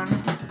down.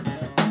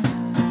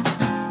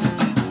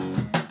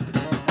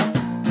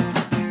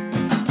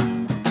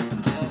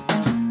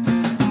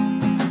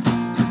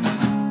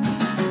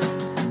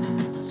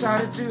 It's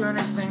hard to do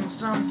anything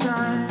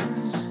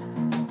sometimes.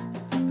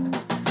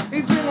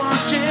 Even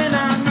watching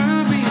a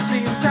movie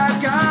seems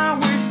like a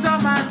waste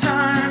of my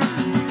time.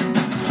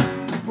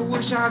 I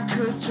wish I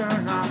could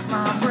turn off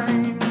my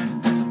brain.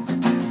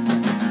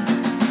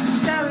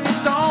 Still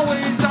it's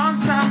always on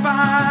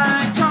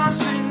standby,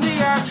 constantly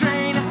a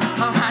train.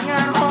 I'm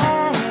hanging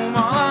home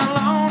all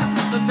alone.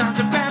 The time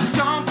to best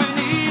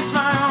company's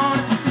my own.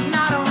 And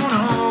I don't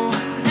know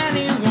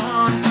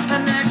anyone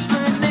an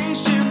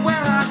explanation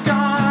where I've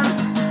gone.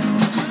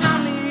 And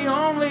I'm the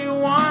only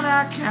one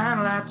I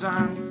can let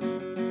down.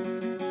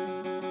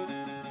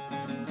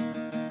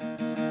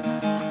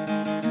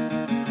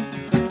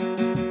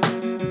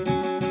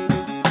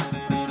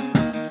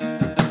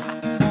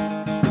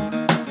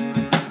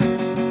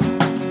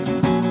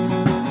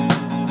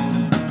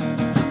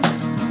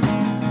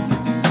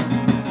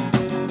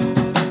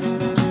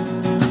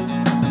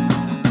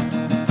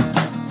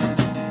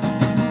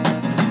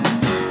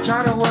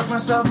 Try to work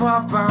myself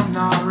up, I'm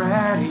not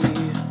ready.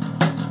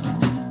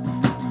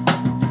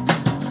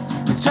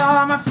 Tell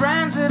all my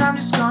friends that I'm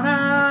just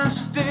gonna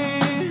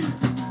stay.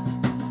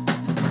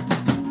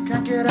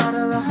 Can't get out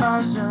of the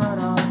house out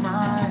of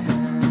my head.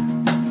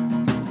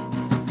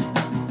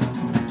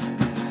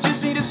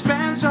 Just need to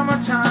spend some more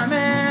time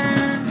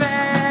in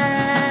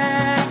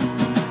bed.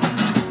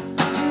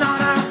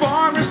 Not a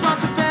born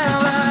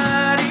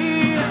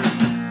responsibility.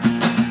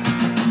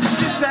 It's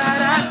just that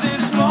at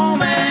this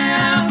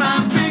moment my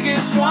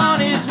biggest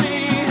one is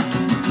me.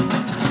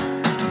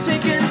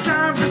 Taking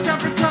time for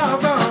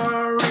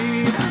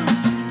self-recovery.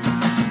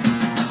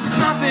 There's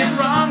nothing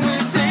wrong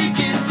with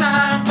taking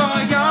time for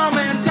your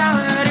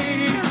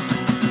mentality.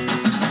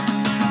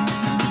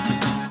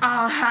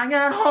 I'll hang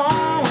at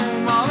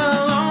home all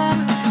alone.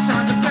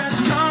 Time to best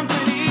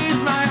company's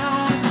my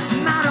own.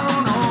 And I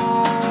don't know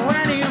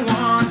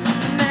anyone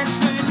an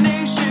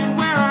explanation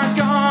where I've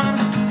gone.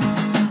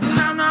 And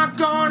I'm not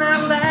gonna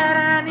let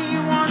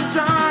anyone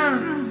down.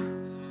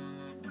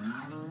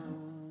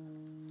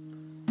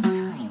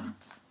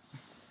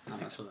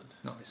 Excellent.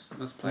 Nice.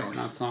 Let's play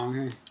that song,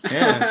 hey?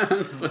 Yeah,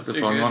 That's that's a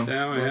fun one.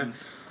 Demo, yeah.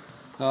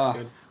 Oh,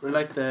 Good. We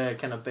like the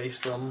kind of bass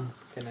drum,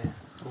 kind of,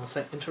 what's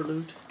that,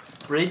 interlude?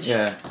 Bridge?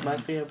 Yeah.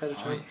 Might be a better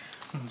term.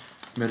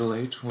 Middle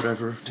eight,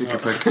 whatever. Take your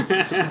pick. You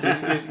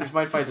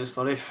might find this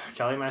funny.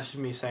 Kelly messaged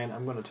me saying,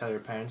 I'm going to tell your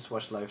parents to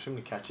watch the live stream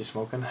to catch you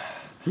smoking.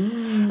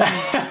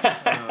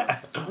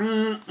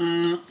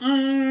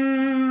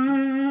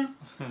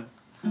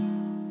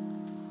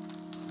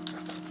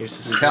 Here's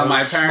the Tell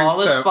my parents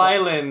smallest to-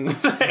 violin.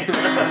 tell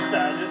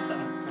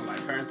my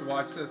parents to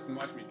watch this and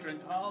watch me drink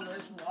all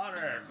this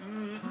water.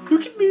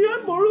 Look at me,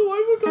 I'm Morrow,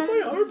 I got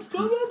my arms,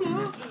 blah blah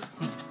blah.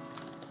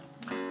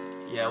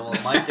 Yeah, well,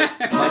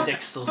 my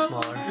dick's still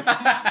smaller.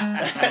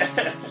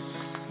 I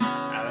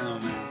don't know,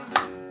 man.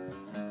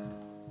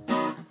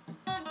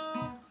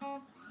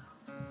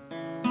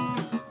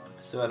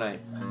 So anyway,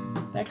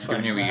 next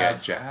Giving one. you a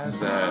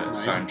jazz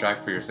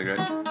soundtrack for your cigarette.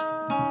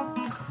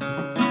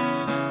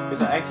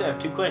 Because I actually have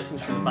two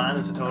questions for the band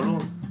as a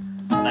total.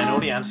 and I know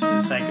the answer to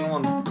the second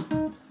one.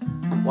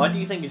 What do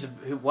you think is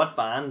what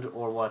band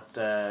or what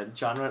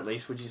genre at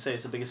least would you say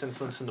is the biggest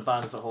influence in the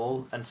band as a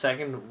whole? And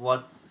second,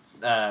 what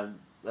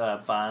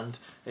band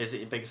is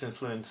the biggest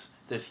influence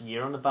this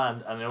year on the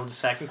band? And I know the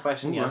second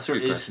question. Ooh, The that's a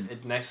answer good is question.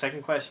 the next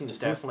second question is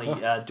definitely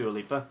Dua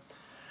Lipa.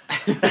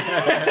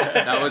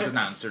 That was an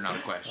answer, not a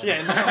question.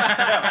 Yeah, no,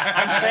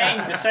 I'm saying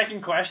the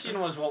second question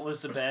was what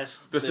was the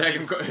best. The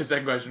second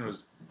question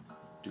was,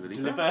 Dua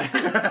Lipa?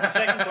 The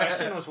second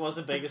question was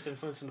the biggest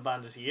influence in the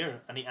band this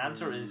year, and the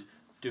answer is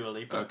Dua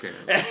Lipa. Okay.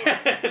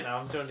 Now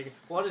I'm trying to think,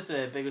 what is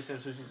the biggest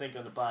influence you think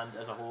on the band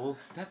as a whole?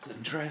 That's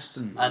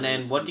interesting. And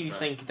then what do you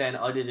think then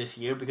out of this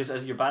year? Because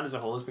as your band as a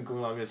whole has been going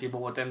along this year, but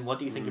what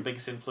do you think your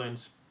biggest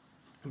influence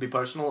could be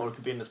personal or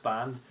could be in this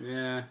band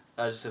Yeah.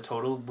 as the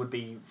total would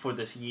be for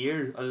this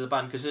year out of the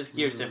band? Because this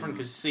year is different.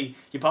 Because see,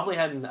 you probably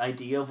had an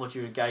idea of what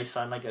your guys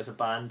sound like as a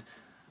band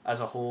as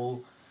a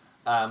whole.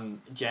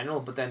 General,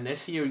 but then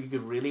this year you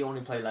could really only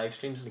play live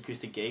streams and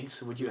acoustic gigs.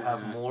 So would you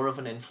have more of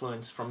an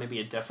influence from maybe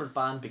a different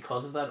band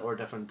because of that, or a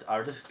different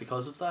artist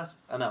because of that?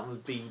 And that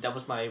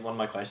was one of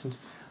my questions.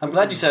 I'm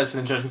glad you said it's an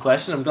interesting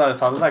question. I'm glad I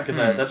thought of that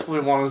because that's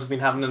what one has been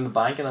having in the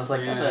bank, and I was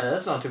like,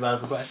 that's not too bad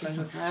of a question.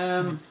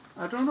 Actually.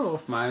 I don't know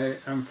if my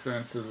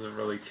influences have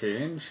really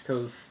changed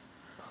because.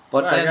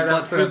 But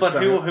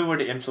who were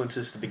the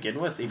influences to begin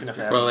with, even if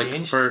they haven't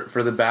changed?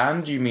 For the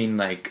band, you mean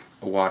like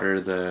what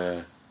are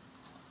the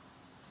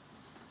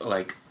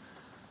like?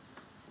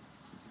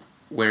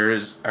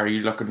 Are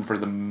you looking for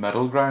the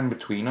middle ground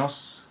between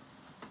us?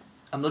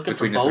 I'm looking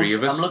between for both. The three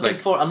of us?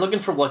 I'm looking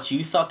for what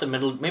you thought the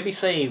middle. Maybe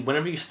say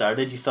whenever you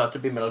started, you thought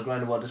there'd be middle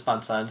ground of what this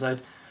band sounds like,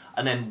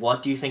 and then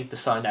what do you think the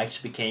sound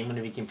actually became when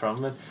it became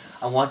from it,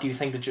 and what do you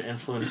think that your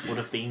influence would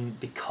have been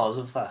because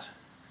of that,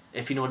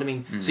 if you know what I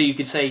mean. So you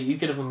could say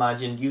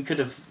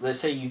let's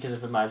say you could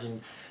have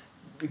imagined.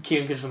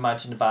 Kieran could have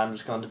imagined the band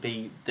was going to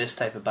be this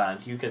type of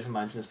band. You could have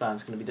imagined this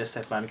band's going to be this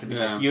type of band. It could be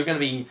like, you're going to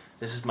be,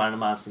 this is Marilyn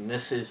Manson,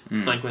 this is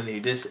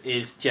Blink-182, this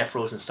is Jeff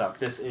Rosenstock,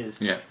 this is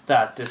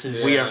that, this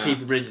is we are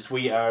Phoebe Bridgers,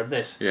 we are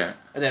this. Yeah.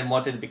 And then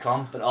what did it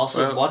become? But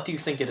also, what do you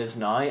think it is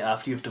now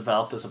after you've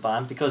developed as a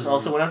band? Because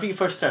also, whenever you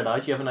first start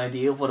out, you have an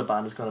idea of what a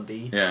band is going to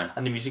be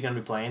and the music you're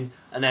going to be playing,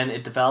 and then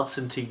it develops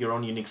into your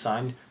own unique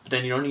sound. But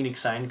then your own unique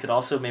sound could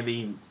also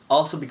maybe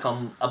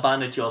become a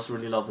band that you also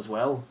really love as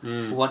well.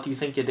 But what do you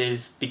think it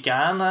is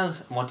began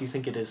as, and what do you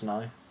think it is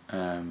now?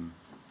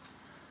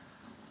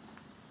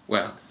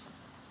 Well,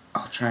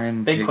 I'll try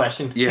and big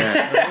question.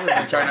 Yeah,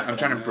 I'm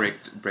trying to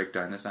break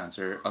down this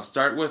answer. I'll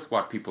start with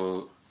what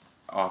people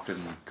often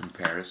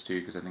compare us to,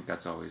 because I think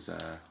that's always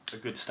a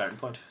good starting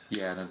point.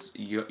 Yeah, and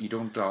you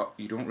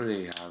don't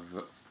really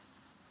have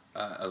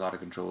a lot of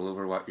control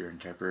over what you're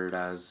interpreted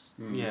as.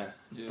 Yeah.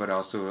 But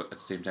also at the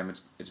same time,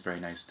 it's very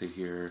nice to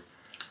hear.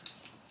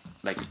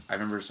 Like, I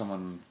remember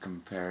someone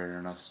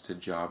comparing us to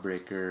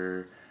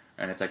Jawbreaker,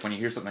 and it's like when you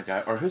hear something like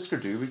that, or Husker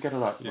Du, we get a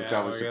lot, which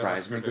always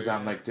surprised me, because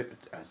I'm like,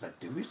 I was like,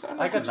 do we sound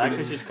like I got that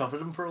because he's covered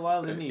them for a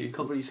while, didn't he? He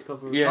used to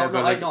cover. Yeah,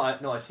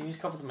 I seen he's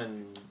covered them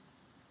in.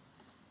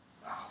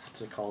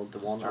 What's it called? The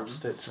one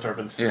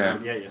Disturbance.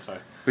 Yeah. Sorry.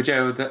 But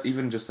yeah, it's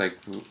even just like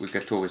we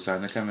get to always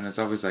sound like him, and it's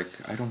always like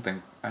I don't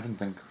think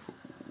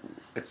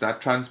it's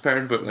that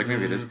transparent, but like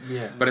maybe it is.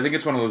 Yeah. But I think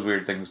it's one of those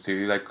weird things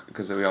too, like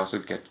because we also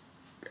get.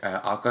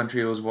 Alkaline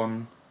Trio is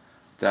one,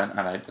 it's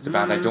a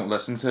band I don't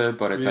listen to,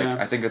 but it's like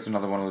I think it's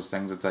another one of those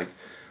things. It's like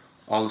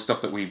all the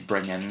stuff that we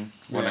bring in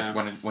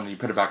when you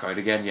put it back out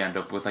again, you end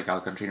up with like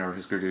Alkaline Trio or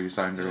Husker Du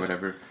sound or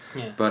whatever.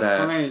 Yeah. But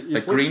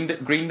like Green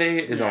Day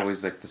is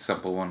always like the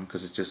simple one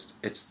because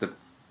it's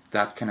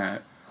that kind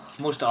of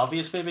most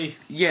obvious maybe.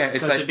 Yeah,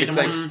 it's like the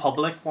most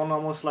public one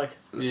almost like.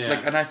 Yeah.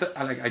 Like, and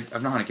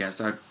I'm not against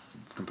that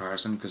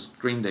comparison because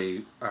Green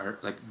Day are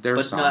like their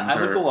songs. But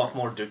I would go off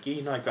more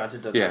Dookie. No,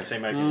 granted that like say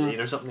American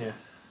Idiot or something. Yeah.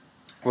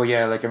 Well,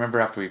 yeah, like I remember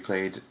after we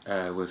played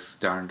with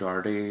Darren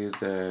Doherty,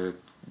 the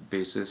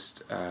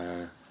bassist.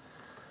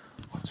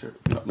 What's her?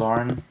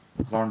 Lauren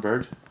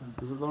Bird.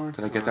 Is it Lauren?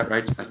 Did I get that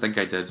right? I think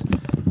I did.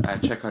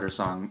 Check out her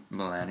song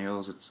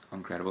Millennials. It's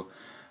incredible.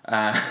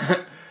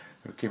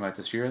 It came out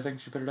this year, I think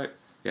she put it out.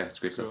 Yeah, it's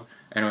great stuff.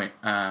 Anyway,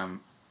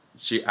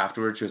 she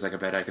was like, I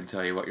bet I can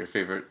tell you what your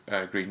favourite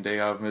Green Day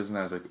album is, and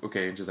I was like,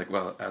 okay, and she's like,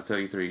 well, I'll tell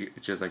you three.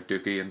 She was like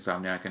Dookie,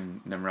 Insomniac,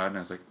 and Nimrod, and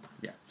I was like,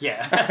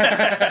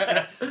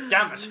 yeah.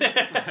 Damn it.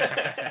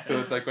 So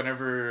it's like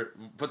whenever,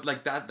 but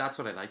like that's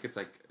what I like. It's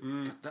like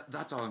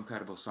that's all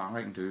incredible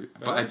songwriting too.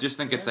 But I just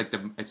think it's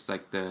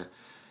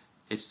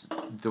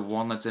the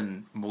one that's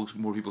in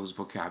more people's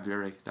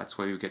vocabulary. That's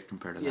why you get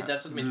compared to that. Yeah,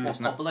 that's what I mean.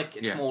 It's more public.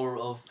 It's more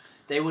of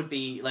they would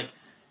be like.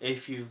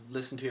 If you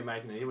listen to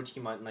American Idiot, which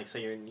you might like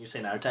say you're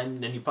saying our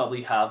time, then you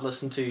probably have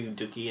listened to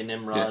Dookie and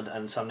Nimrod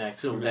and Insomniac,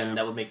 so then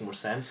that would make more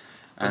sense.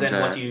 But then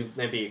what do you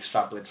maybe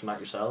extrapolate from that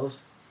yourselves?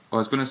 Well,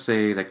 I was going to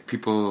say, like,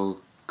 people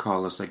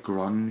call us, like,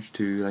 grunge,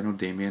 too. I know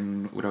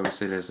Damien would always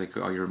say this, like,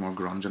 oh, you're more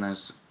grunge than I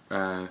was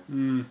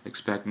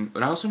expecting.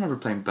 But I also remember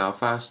playing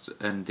Belfast,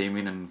 and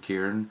Damien and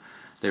Kieran,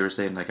 they were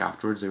saying, like,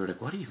 afterwards, they were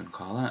like, what do you even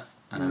call it?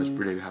 And I was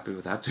pretty happy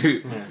with that,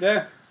 too.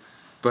 Yeah.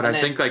 But And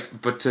I think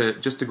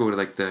just to go to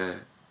like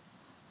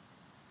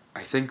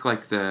I think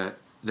like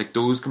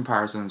those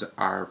comparisons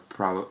are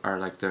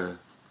like the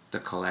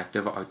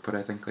collective output.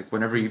 I think like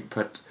whenever you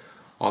put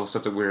all the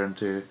stuff that we're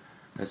into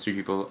as three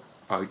people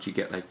out, you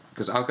get like,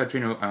 because Al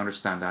Catrino, I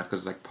understand that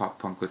because like pop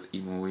punk with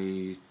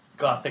emo-y.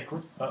 Gothic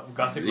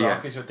Yeah.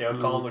 rock is what they would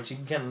call it, which you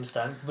can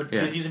understand. But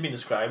Yeah. this used to be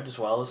described as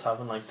well as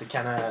having like the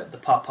kind of the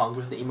pop punk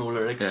with the emo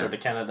lyrics, Yeah. or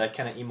that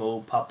kind of emo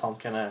pop punk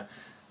kind of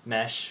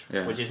mesh,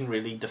 Yeah. which isn't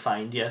really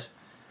defined yet.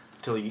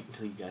 Till you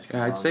guys come Yeah,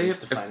 along I'd say and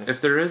if define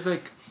if there is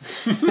like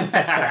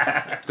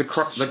the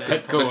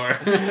Headcore.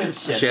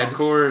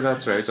 Shedcore,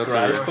 that's right. That's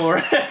garage right. core.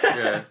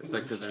 Yeah, it's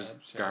like because there's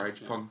Shed,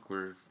 garage yeah. punk,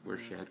 we're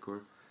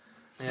Shedcore.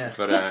 Yeah,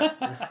 But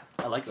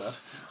I like that.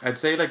 I'd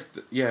say like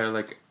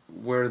like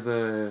where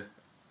the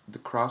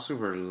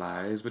crossover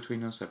lies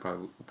between us, I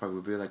probably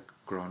would be like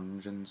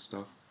grunge and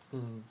stuff.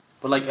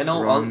 But like I know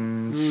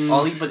Grunge.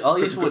 all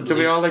these would. Do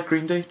we all like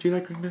Green Day? Do you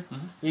like Green Day?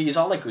 Yeah, he's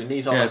all like Green Day.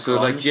 He's all Yeah, like so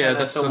grunge like yeah,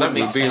 kinda, so it that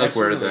make would be like sense.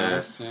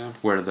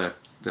 where Yeah.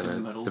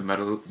 the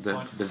middle the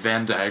point.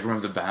 Venn diagram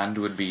of the band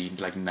would be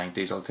like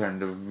 90s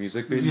alternative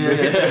music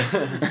basically.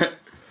 Yeah.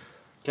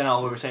 Kind of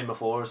all we were saying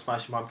before: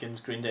 Smashing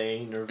Pumpkins, Green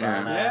Day,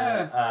 Nirvana.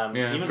 Yeah,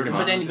 Even, pretty but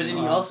much. then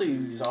he also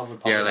uses all the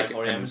pop Yeah, like like,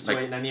 R.E.M. and, to it,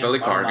 like, and then you Billy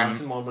have Marilyn Corgan.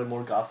 Manson,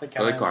 more gothic.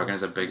 Billy kinda, Corgan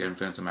is a big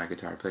influence on my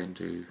guitar playing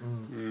too,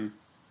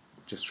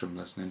 just from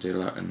listening to it a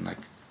lot, and like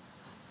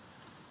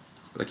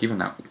even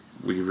that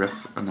wee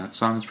riff on that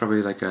song is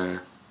probably like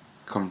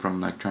come from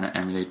like trying to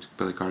emulate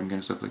Billy Corgan kind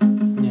of stuff like.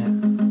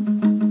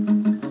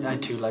 Yeah, I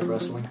too like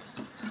wrestling.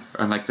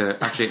 And like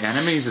actually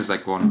Enemies is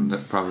like one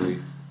that probably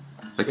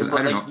like 'cause But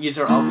I don't know. you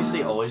are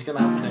obviously always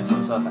gonna have an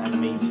influence of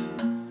enemies.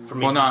 For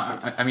me, Well, no,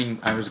 I mean,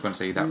 I was going to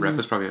say that riff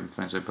is probably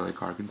influenced by Billy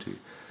Corgan too.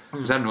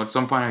 Because I don't know, at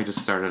some point I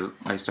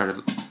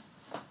started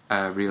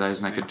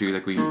realizing I could do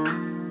like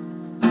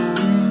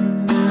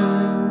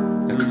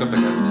stuff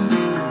like that.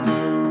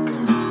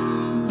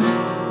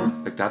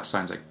 Like that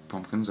sounds like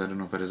Pumpkins. I don't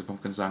know if it is a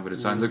Pumpkin song, but it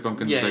sounds like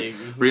Pumpkins. Yeah, like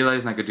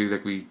realizing I could do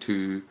like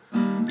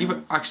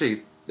even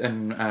actually,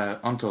 and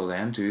Until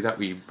Then too, that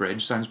wee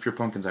bridge sounds pure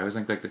Pumpkins. I always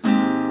think like the.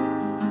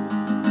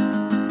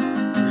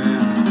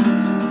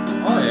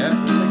 Oh yeah.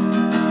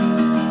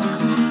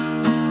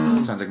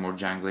 Sounds like more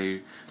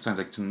jangly. Sounds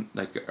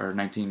like or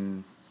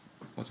 19.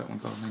 What's that one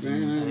called?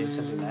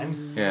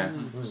 1979. Yeah,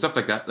 stuff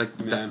like that. Like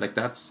Yeah.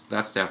 that's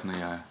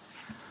definitely a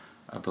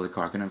Billy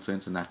Corgan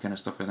influence and that kind of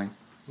stuff. I think.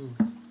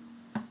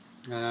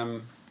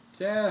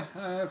 Yeah.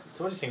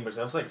 So what do you think about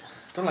yourself? Like,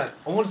 don't let.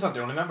 Owen's not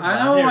the only member.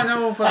 I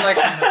know, but like,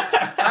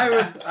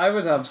 I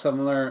would have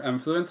similar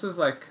influences.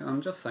 Like,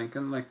 I'm just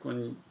thinking, like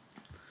when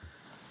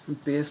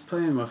bass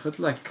playing with it,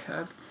 like,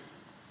 what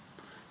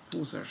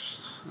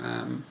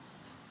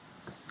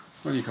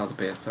do you call the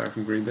bass player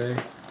from Green Day?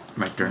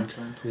 Mike Dirnt.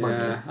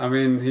 Yeah, I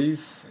mean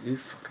he's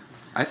fucking.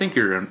 I think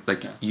you're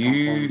like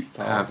you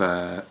have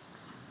a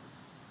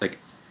like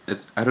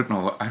it's. I don't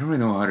really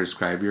know how to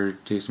describe your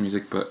taste in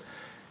music, but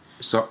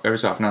so every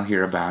so often I'll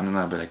hear a band and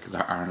I'll be like,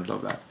 "Aaron, I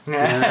love that."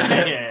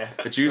 Yeah.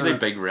 It's usually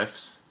big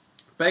riffs.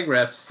 Big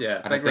riffs,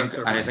 yeah. And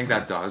I think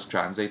that does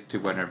translate to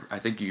whenever I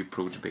think you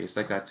approach bass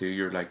like that too.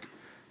 You're like,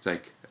 it's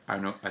like I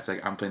know it's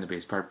like I'm playing the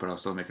bass part, but I'll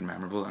still make it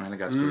memorable, and I think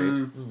that's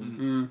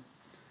great.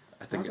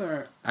 I think,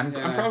 and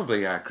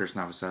probably Chris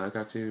Novoselic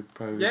actually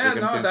probably. Yeah, a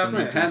big no, influence on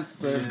me, definitely. too. Hence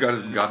He's got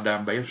his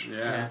goddamn bass.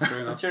 Yeah, true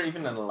enough. But sure,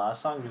 even in the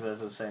last song, because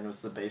as I was saying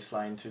with the bass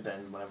line too,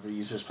 then whenever the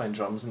user's playing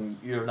drums and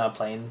you're not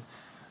playing,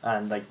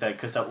 and like that,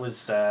 because that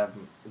was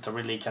it's a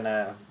really kind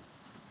of,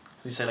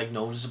 you say like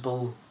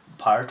noticeable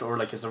part, or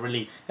like it's a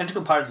really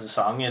integral part of the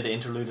song. Yeah, the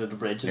interlude of the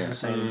bridge is the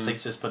same. It's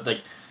like just, but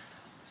like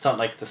it's not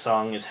like the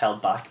song is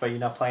held back by you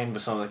not playing,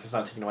 but something like it's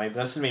not taken away. But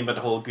that's what I mean about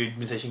the whole great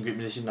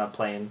musician not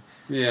playing.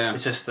 Yeah,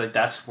 It's just like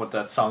that's what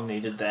that song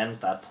needed then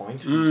at that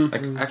point.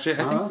 Like actually,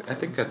 I that's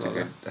think that's a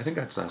good. I think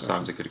that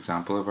song's a good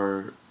example of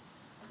our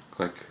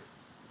like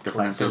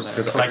different Collective- influences.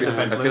 'Cause collective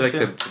I feel influence,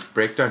 like the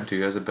breakdown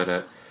too has a bit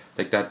of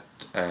like that.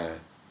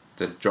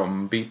 The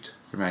drum beat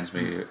reminds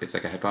me. It's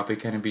like a hip hoppy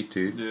kind of beat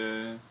too.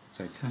 Yeah. It's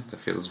like it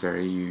feels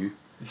very you.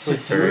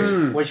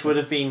 Which would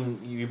have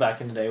been you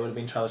back in the day would have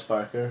been Travis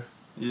Barker.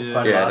 Yeah.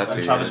 Quite a Yeah, lot. that And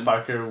too, Travis yeah.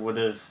 Barker would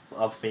have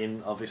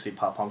been obviously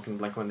pop punk and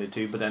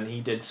Blink-182, but then he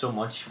did so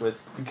much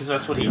with because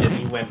that's what he did.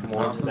 He went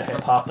more into the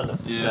hip hop and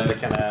the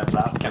kind of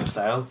rap kind of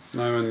style.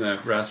 now in the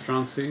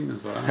restaurant scene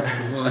as well.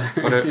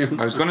 But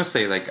I was gonna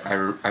say like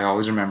I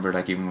always remember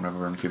like even whenever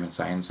we're in Human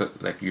Science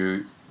that like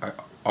I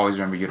always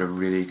remember you had a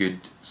really good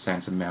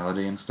sense of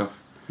melody and stuff.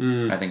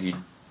 I think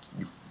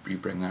you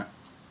bring that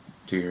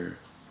to your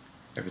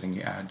everything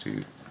you add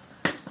to.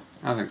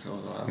 I think so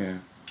as well.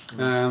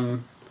 Yeah.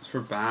 As for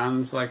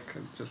bands, like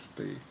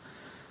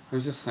I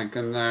was just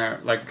thinking there,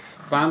 like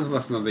bands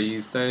listen to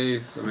these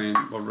days. I mean,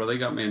 what really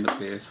got me into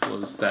bass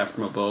was Death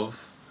from Above,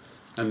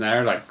 and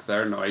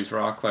they're noise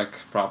rock, like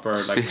proper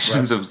like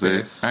Stations of the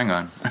bass. hang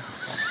on.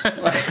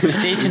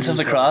 Stations of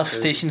the Cross,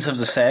 Stations of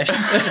the Sesh.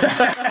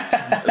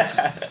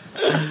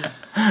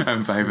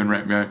 I'm vibing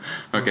right now.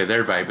 Okay,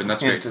 they're vibing.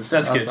 That's great.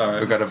 That's good. all right.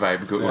 We've got a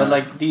vibe going. But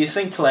like, do you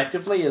think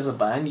collectively as a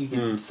band you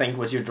can think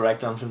what your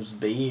direct influence would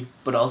be,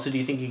 but also do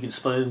you think you could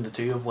split it into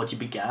two of what you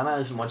began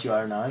as and what you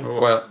are now?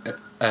 Well,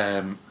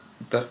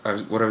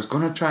 what I was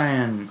going to try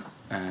and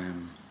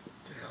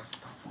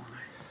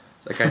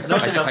like I don't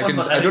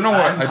know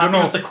what I don't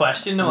know. With the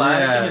question, no,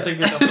 I think it's a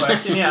good enough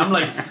question. Yeah,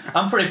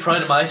 I'm pretty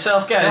proud of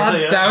myself, guys. God So,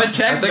 yeah. damn it,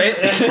 check, mate.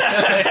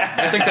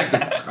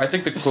 I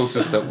think the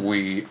closest that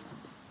we.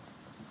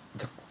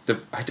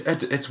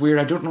 It's weird.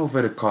 I don't know if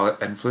I'd call it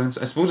influence.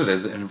 I suppose it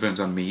is an influence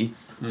on me,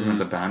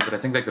 the band. But I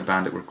think like the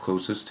band that we're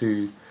closest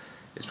to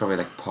is probably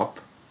like pop.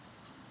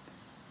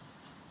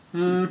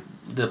 The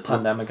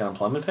pandemic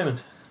unemployment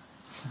payment.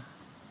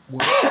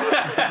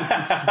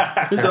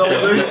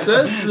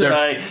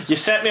 Sorry, you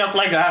set me up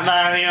like that,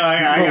 man. You know,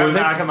 I gotta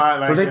knock him out.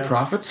 Like, Were they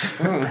prophets?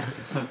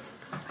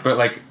 But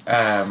like,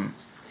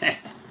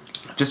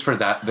 just for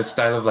that, the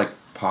style of like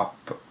pop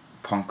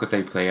punk that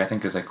they play, I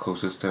think is like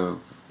closest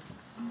to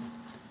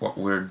what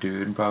we're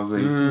doing.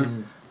 Probably.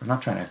 We're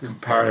not trying to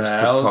compare us to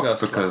pop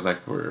because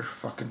like we're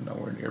fucking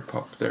nowhere near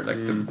pop. They're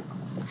like the.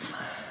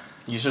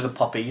 These are the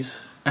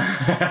puppies.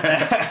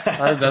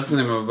 That's the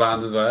name of a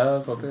band as well.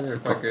 Puppy, they're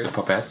quite good. The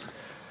Puppets.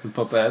 The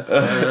Puppets.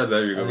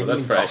 There you go.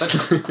 That's fresh.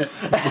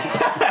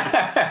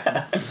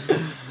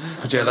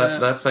 But yeah,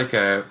 that's like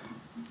a.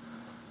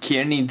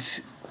 Kier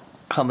needs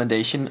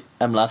commendation.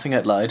 I'm laughing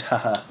out loud.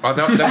 Haha. Oh,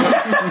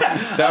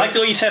 that I like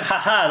the way you said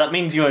haha. That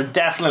means you are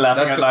definitely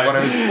laughing out loud.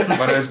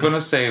 What I was gonna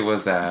say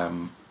was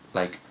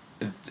like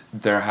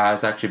there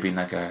has actually been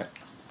like a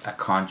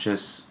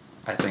conscious,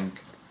 I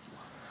think,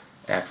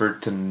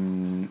 effort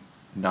to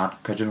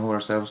not pigeonhole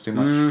ourselves too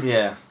much.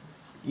 Yeah.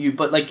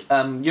 But like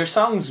your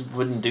songs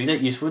wouldn't do that.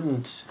 You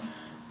wouldn't.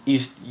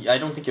 I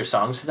don't think your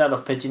songs do that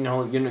of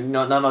pigeonhole. You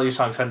know, not all your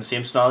songs sound the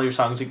same. So not all your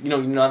songs.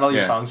 Not all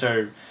your songs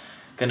are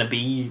gonna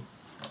be.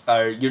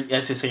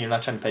 As I say, you're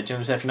not trying to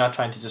pigeonhole yourself. You're not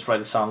trying to just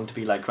write a song to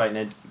be like writing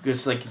it,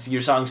 because like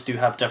your songs do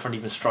have different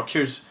even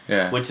structures.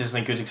 Yeah. Which is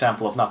a good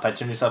example of not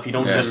pigeonholing yourself. You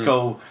don't just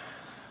go.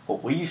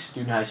 What we used to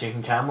do now,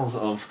 Shaking Camels,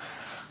 of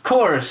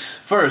chorus,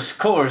 verse,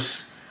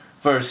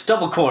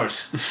 double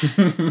chorus,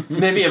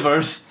 maybe a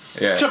verse.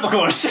 Yeah. Triple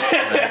chorus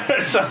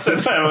or something.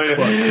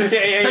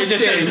 Yeah. You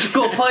just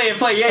go play.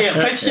 Yeah.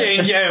 Pitch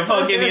change. Yeah.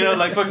 Fucking.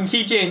 Like fucking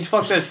key change.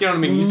 Fuck this. You know what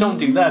I mean? You just don't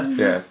do that.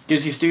 Yeah.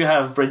 Because you do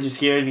have bridges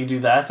here, and you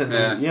do that, and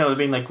you know what I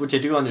mean. Like, which I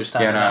do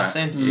understand in that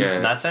sense. Yeah.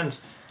 In that sense.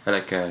 I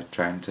like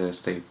trying to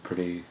stay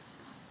pretty.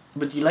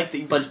 But you like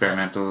the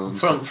experimental.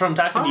 From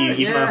talking to you,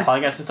 even on a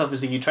podcast and stuff,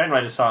 is that you try and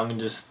write a song and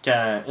just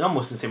in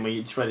almost the same way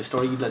you just write a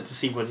story. You'd like to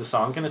see where the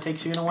song kind of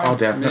takes you in a way. Oh,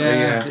 definitely,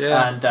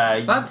 yeah. And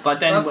but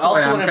then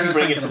also whenever you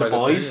bring it to the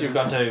boys, they're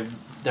going to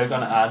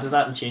add to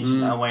that and change it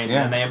that way,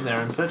 and they have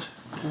their input.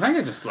 I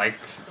think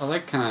I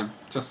like kind of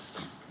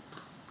just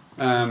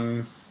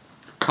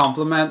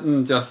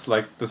complimenting just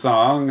like the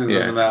song and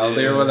the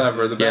melody or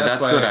whatever. The best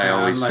that's way what I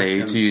always like,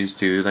 say to you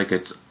too. Like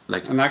it's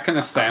like, and that kind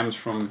of stems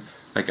from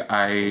like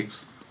I'd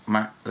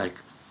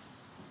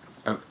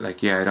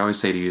always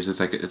say to you, it's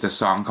like the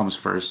song comes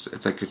first.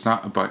 It's like it's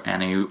not about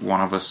any one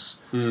of us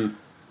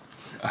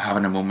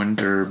having a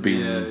moment or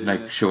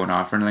being showing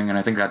off or anything, and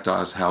I think that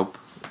does help.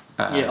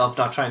 Of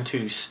not trying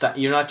to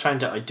you're not trying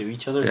to outdo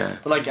each other. Yeah.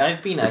 But like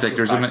I've been. It's like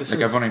there's only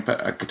I've only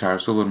put a guitar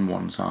solo in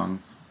one song,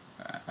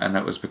 and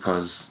it was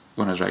because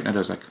when I was writing it, I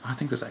was like, I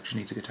think this actually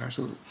needs a guitar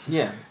solo.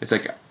 Yeah. It's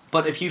like.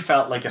 But if you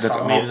felt like a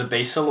song needed a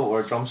bass solo or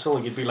a drum solo,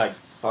 you'd be like,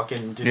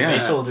 fucking do the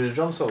bass solo, do the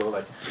drum solo,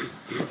 like.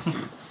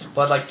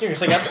 But like,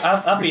 it's like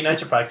I've been out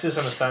to practice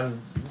and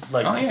understand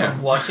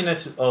like watching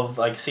it of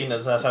like seeing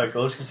that's how it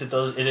goes, because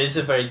it is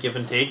a very give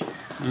and take,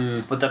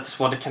 but that's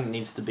what it kind of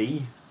needs to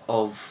be.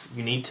 Of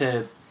you need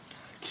to,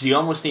 because you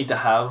almost need to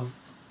have,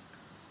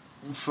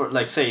 for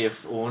like say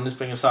if Owen is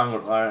bringing a song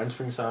or Aaron's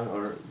bringing a song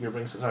or you're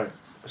bringing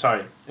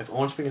sorry, if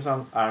Owen's bringing a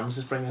song, Arms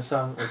is bringing a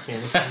song, or Kane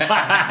is bringing a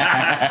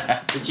song.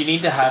 But you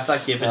need to have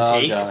that give and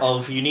take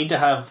of, you need to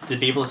have to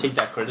be able to take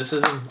that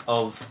criticism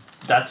of,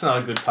 that's not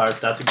a good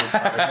part, that's a good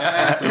part.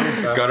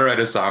 Gotta write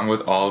a song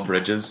with all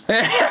bridges.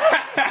 I'm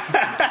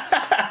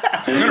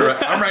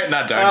writing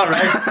that down.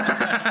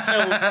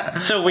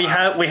 Alright. So we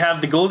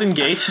have the Golden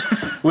Gate,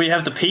 we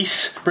have the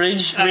Peace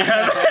Bridge, we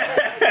have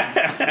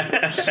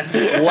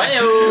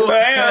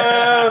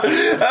wow.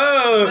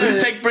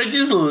 Take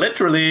bridges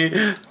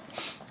literally.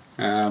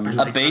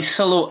 A bass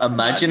solo,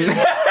 imagine.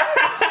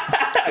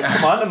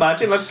 Come on,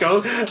 imagine, let's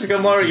go.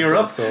 Mario, you're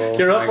up.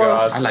 You're up, Mario.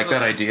 I like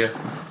that idea.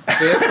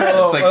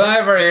 It's like,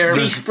 whatever here.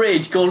 Peace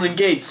Bridge, Golden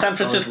Gate, San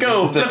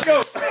Francisco. Let's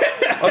go.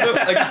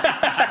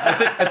 I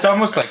think it's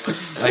almost like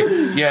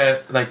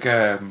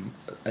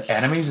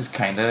Enemies is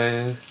kind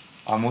of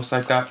almost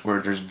like that,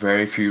 where there's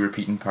very few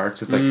repeating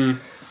parts. It's like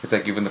it's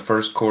like even the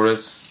first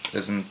chorus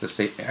isn't the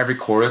same. Every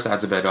chorus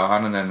adds a bit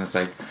on, and then it's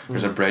like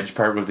there's a bridge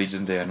part which leads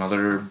into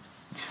another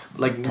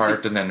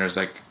part, and then there's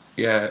like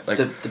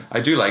I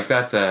do like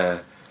that.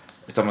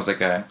 It's almost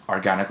like an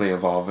organically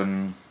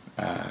evolving.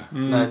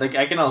 Like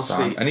I can also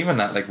song. And even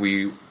that like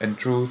wee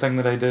intro thing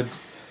that I did.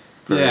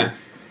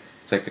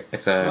 It's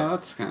it's a Well,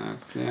 that's kind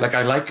of like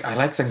I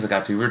like things like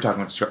that too. We were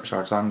talking about short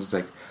songs. It's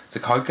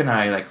like how can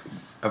I like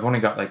I've only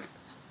got like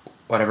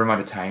whatever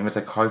amount of time. It's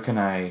like how can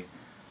I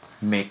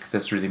make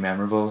this really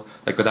memorable?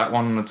 Like with that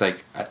one, it's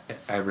like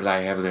I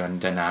rely heavily on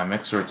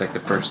dynamics, where it's like the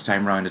first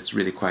time round it's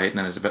really quiet and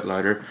then it's a bit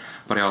louder,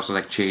 but I also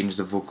like change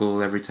the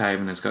vocal every time,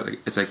 and it's got like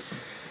it's like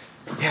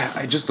yeah,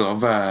 I just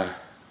love I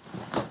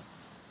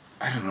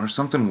don't know, there's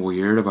something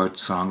weird about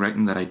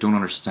songwriting that I don't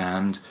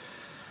understand.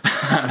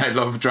 And I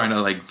love trying to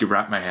like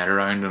wrap my head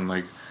around, and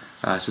like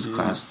it's just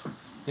class.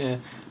 Yeah,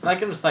 and I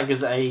can understand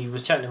because I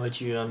was chatting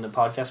about you on the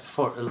podcast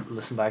before.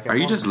 Listen back. Are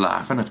you just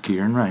laughing at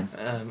Kieran, Ryan?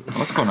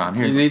 What's going on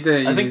here? You need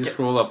to I think-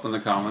 scroll up in the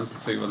comments to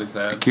see what he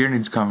said. Kieran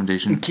needs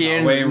commendation.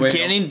 Kieran, wait,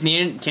 Kieran's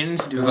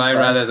to do Because I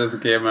read it as a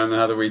game and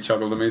had a wee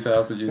chuckle to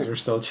myself, but you were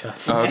still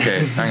chatting. Oh,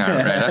 okay, hang on.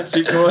 Right, that's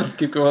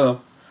Keep going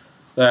up.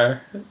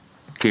 There.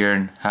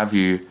 Kieran. Have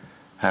you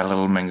had a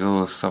little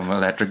mingle with some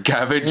electric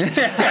cabbage?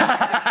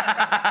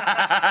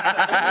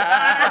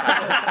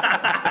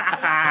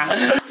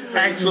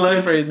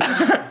 Excellent.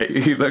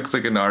 He looks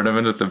like an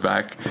ornament at the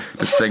back.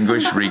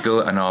 Distinguished,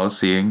 regal, and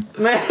all-seeing.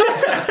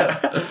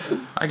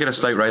 I get a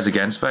slight rise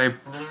against vibe.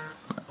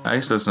 I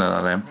used to listen to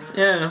that M.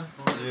 Yeah.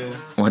 Yeah.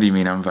 What do you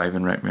mean I'm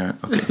vibing right now?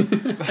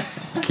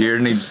 Okay.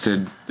 Kieran needs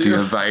to do a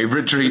vibe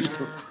retreat.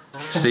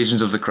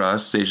 Stations of the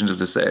Cross, Stations of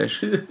the Sesh.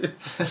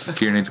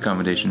 Kieran needs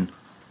accommodation.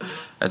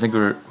 I think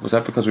was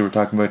that because we were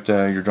talking about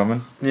your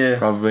drumming? Yeah.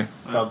 Probably.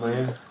 Probably.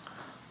 Yeah.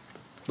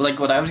 Like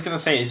what I was gonna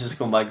say is just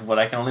going back. What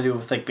I can only do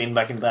with like being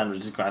back in the band,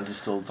 which is granted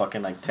still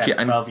fucking like 10, Yeah,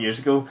 and 12 years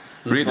ago.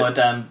 Read But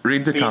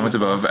read the being comments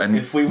with above, us, and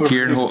if we were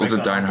Kieran to holds break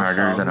it down all the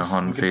harder than a songs,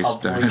 hun we could face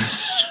probably down.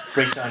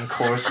 break down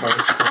chorus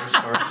verse.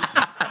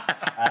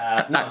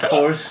 Not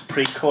chorus,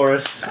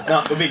 pre-chorus. No,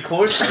 it would be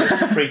chorus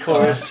first,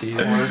 pre-chorus,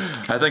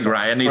 chorus. I think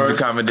Ryan needs First,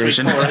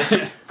 accommodation.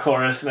 pre-chorus,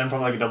 chorus, and then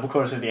probably like a double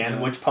chorus at the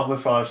end, which probably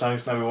for our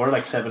songs now we were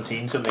like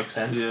 17, so it makes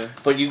sense. Yeah.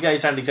 But you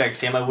guys aren't the exact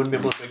same. I wouldn't be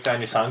able to break down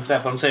your songs there.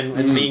 But I'm saying,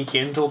 in me and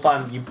Kieran told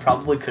band, you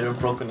probably could have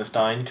broken this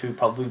down to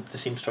probably the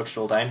same structure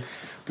all time,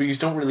 but you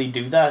just don't really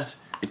do that.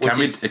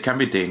 It can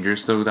be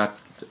dangerous though. That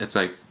it's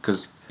like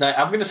because Now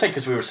I'm going to say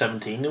because we were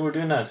 17 and we were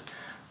doing that.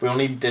 We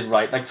only did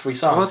write like 3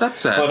 songs. well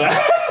that's But,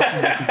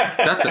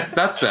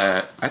 that's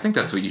I think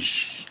that's what you.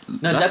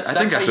 No, I think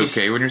that's how you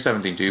okay when you're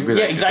 17 too.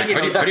 Yeah, exactly.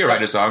 Like, how do you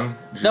write a song?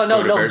 You No, just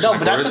go to no, verse but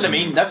and that's chorus what I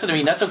mean. That's what I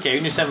mean. That's okay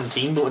when you're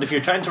 17, but if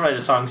you're trying to write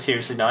a song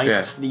seriously now,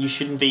 Yeah. you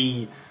shouldn't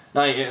be.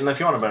 Now, and if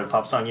you want to write a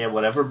pop song, yeah,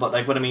 whatever. But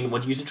like, what I mean,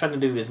 what you're trying to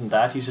do isn't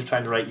that. You're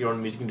trying to write your own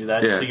music and do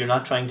that. Yeah. So you're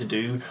not trying to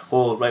do.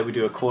 Oh, right, we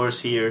do a chorus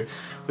here.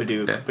 We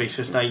do a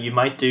pre-chorus. Now you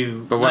might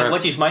do. But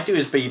what you might do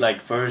is be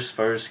like verse,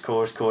 chorus,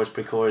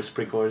 pre-chorus,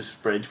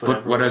 bridge,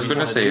 whatever. But what I was going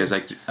to say is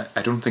like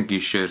I don't think you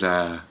should.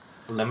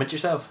 Limit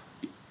yourself.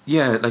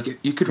 Yeah, like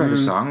you could write a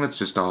song that's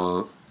just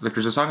all like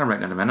there's a song I'm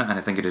writing in a minute, and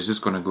I think it is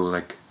just going to go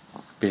like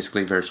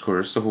basically verse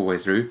chorus the whole way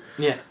through.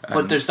 Yeah,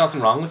 but there's nothing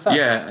wrong with that.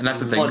 Yeah, and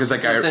that's the thing But because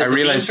like the I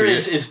realized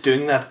danger too, is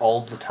doing that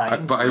all the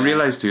time. but I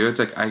realized too, it's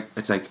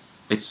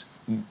it's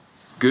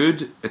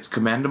good, it's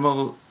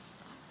commendable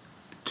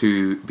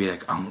to be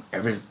like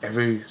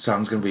every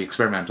song's going to be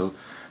experimental,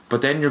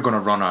 but then you're going to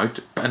run out,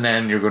 and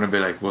then you're going to be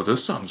like, well,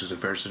 this song's just a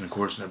verse and a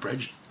chorus and a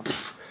bridge.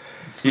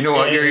 You know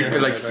what? You're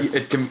like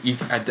it can.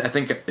 I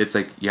think it's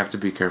like you have to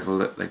be careful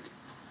that like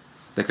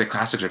the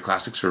classics are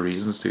classics for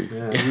reasons too.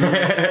 Yeah.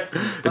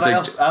 It's But like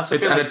I also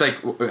feel it's like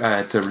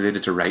to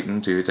related to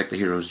writing too. It's like the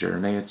hero's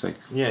journey. It's like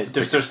yeah,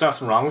 there's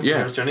nothing wrong with the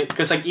hero's journey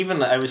because like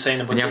even I was saying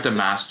about and you have to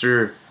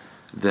master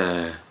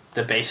the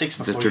basics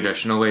before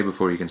traditional way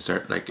before you can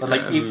start like, But,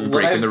 like, even-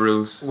 breaking the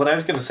rules. What I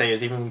was going to say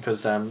is even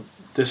because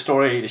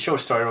the short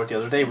story I wrote the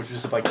other day, which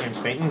was about James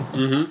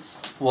Painting,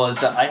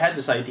 was I had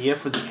this idea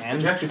for the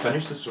end. actually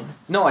finish the story?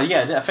 No,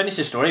 I finished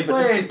the story, but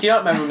Wait. do you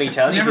not remember me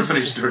telling you? Never this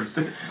is- finished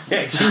stories. Yeah,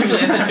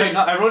 exactly. No,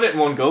 I wrote it in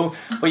one go.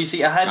 But you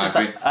see, I had this.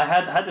 sweet. I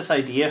had this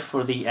idea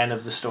for the end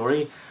of the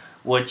story,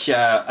 which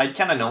I'd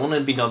kind of known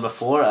had been done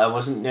before. I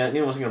wasn't going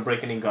to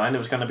break any ground. It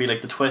was going to be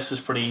like the twist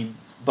was pretty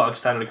bog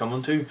standard to come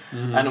into,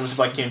 and it was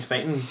about James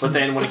Painting. But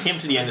then when it came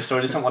to the end of the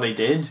story, that's not what I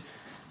did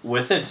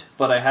with it.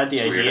 But I had the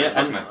It's weird, I idea, was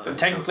looking and at the-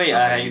 technically, the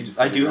I lead do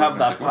video have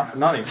and I that was like, part.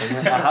 Not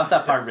even. I have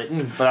that part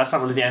written, but that's not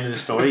really the end of the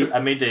story. I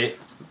made the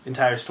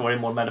entire story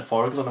more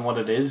metaphorical than what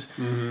it is.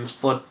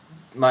 But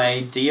my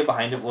idea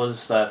behind it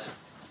was that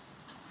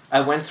I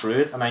went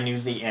through it and I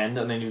knew the end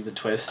and I knew the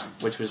twist,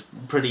 which was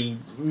pretty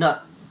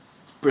not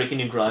breaking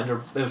new ground,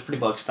 or it was pretty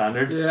bog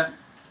standard. Yeah.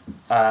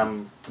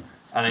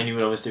 And I knew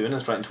what I was doing. I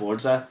was writing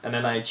towards that, and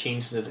then I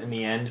changed it in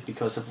the end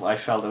because I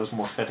felt it was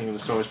more fitting in the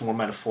story. It was more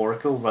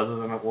metaphorical rather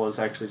than it was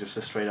actually just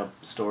a straight up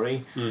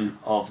story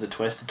of the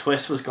twist. The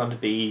twist was going to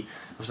be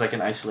it was like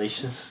an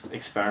isolationist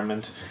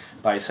experiment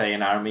by say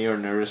an army or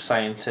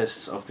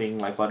neuroscientists of being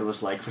like what it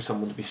was like for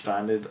someone to be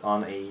stranded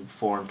on a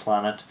foreign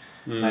planet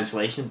in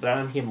isolation. But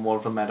then it became more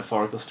of a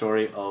metaphorical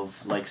story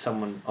of like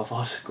someone of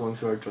us going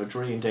through our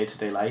drudgery in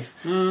day-to-day life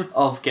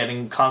of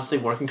getting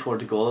constantly working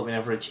toward a goal that we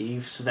never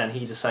achieve. So then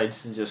he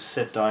decides to just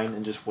sit down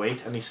and just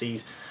wait, and he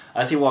sees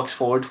as he walks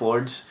forward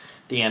towards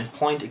the end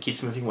point, it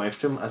keeps moving away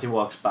from him. As he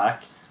walks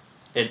back,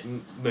 it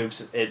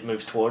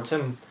moves towards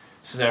him.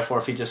 So therefore,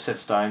 if he just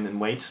sits down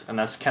and waits, and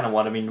that's kind of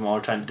what I've been more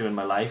trying to do in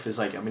my life, is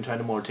like I've been trying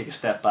to more take a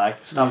step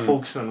back, stop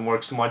focusing on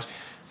work so much,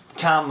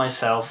 calm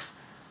myself,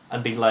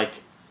 and be like,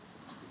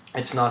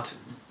 it's not,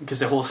 because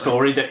the whole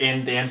story, the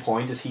end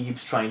point is he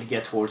keeps trying to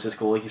get towards this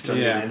goal, he keeps trying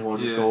to get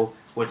towards his goal,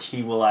 which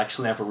he will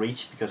actually never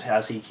reach, because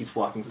as he keeps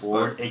walking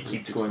forward, it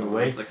keeps going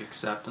away. It's like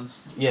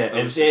acceptance. Yeah,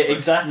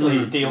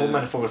 exactly. The old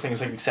metaphor thing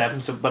is like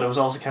acceptance, but it was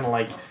also kind of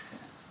like,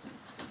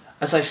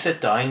 as I sit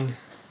down,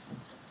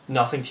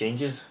 nothing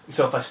changes.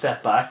 So if I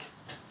step back,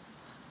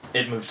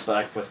 it moves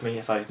back with me.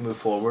 If I move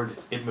forward,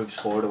 it moves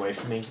forward away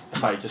from me.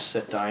 If I just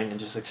sit down and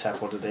just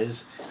accept what it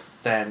is,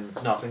 then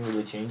nothing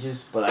really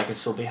changes, but I can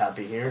still be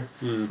happy here.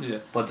 Yeah.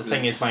 But the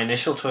thing is, my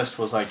initial twist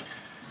was like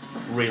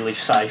really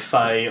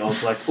sci-fi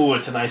of like, oh,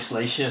 it's an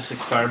isolationist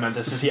experiment.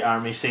 This is the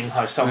army seeing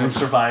how someone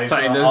survives of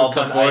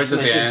an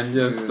isolation.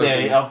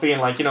 Of being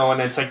like,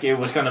 and it's like it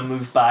was going to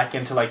move back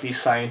into like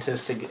these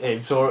scientists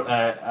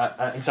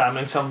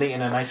examining somebody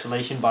in an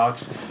isolation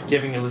box,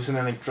 giving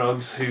hallucinogenic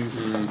drugs,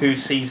 who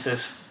sees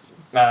this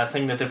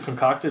thing that they've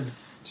concocted.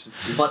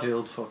 Just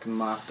detailed, fucking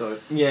mapped out.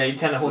 Yeah,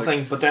 kind of whole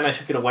thing. But then I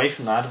took it away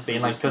from that of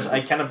being like, because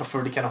I kind of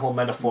prefer the kind of whole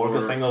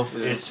metaphorical thing of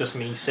it's just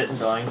me sitting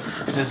down,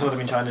 because this is what I've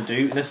been trying to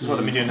do, and this is what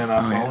I've been doing in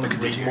our phone,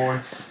 reading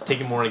more,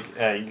 taking more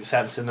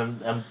sentences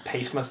and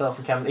pace myself,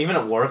 and kind of, even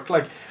at work,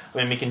 like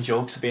making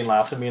jokes, being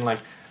laughing, being like,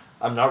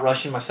 I'm not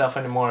rushing myself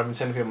anymore. I've been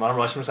saying to people, I'm not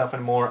rushing myself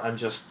anymore. I'm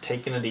just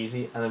taking it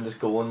easy, and I'm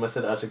just going with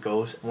it as it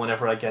goes.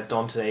 Whenever I get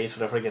done today, it's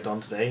whatever I get done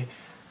today.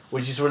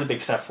 Which is a really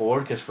big step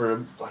forward, because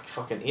for like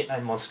fucking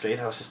 8-9 months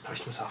straight I was just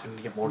pushing myself to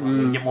get more done,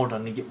 and get more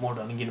done, and get more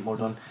done, and get more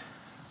done.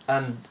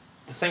 And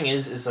the thing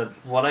is that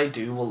what I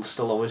do will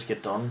still always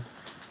get done.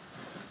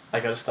 I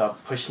gotta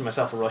stop pushing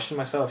myself or rushing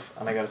myself,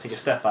 and I gotta take a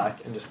step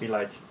back and just be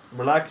like,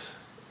 relax,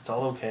 it's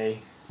all okay.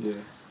 Yeah.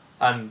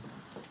 And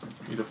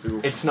You'd have to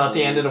go it's not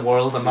the end of the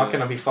world. I'm not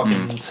gonna be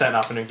fucking setting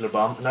off a nuclear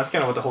bomb. And that's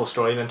kind of what the whole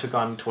story then took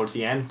on towards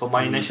the end. But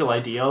my initial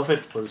idea of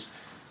it was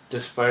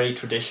this very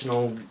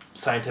traditional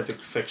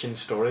scientific fiction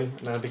story, and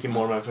then it became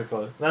more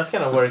mythical. And that's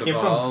kind of where it came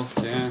from.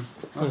 Yeah,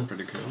 that's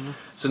pretty cool.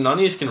 So none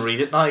of you can read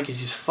it now,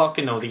 because you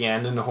fucking know the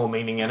end and the whole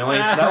meaning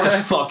anyway, so that was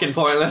fucking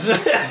pointless.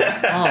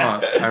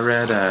 I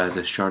read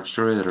the short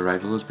story that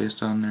Arrival was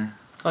based on there.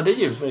 Oh, did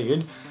you? It was very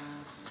good.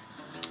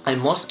 I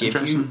must give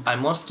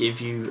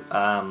you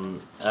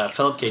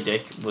Philip K.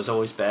 Dick was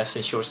always best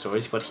in short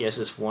stories, but he has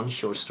this one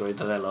short story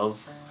that I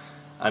love.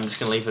 I'm just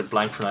going to leave it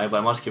blank for now, but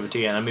I must give it to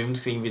you, and I'm even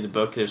just going to give you the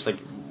book. There's like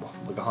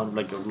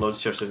loads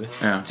of short stories.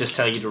 Yeah. Just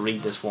tell you to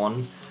read this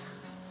one.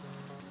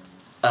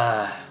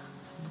 I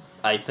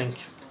think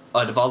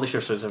out of all the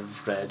short stories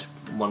I've read,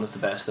 one of the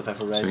best I've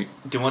ever read. Sweet.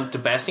 Do you want the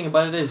best thing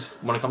about it is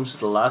when it comes to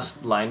the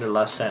last line or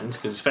last sentence,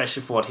 because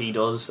especially for what he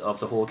does of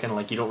the whole kind of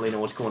like you don't really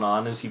know what's going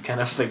on, is you kind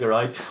of figure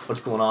out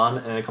what's going on,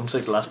 and it comes to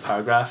like the last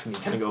paragraph, and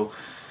you kind of go,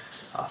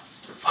 oh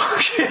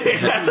fuck. You're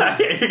kind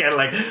of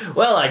like,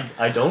 well,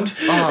 I don't.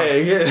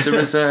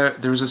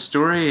 There was a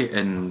story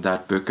in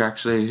that book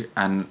actually,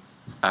 and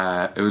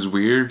it was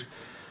weird.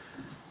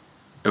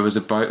 It was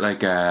about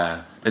like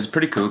it's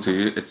pretty cool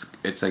too.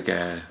 It's like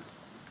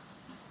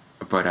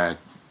about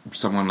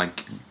someone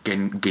like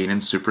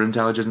gaining super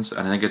intelligence,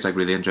 and I think it's like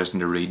really interesting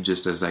to read,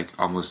 just as like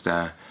almost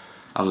a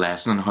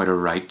lesson on how to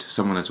write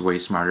someone that's way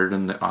smarter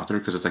than the author,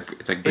 because it's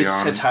like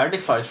beyond. It's hardly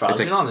Faust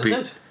Algernon, is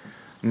it?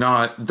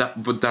 No,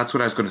 but that's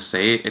what I was going to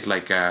say. It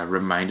like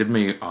reminded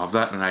me of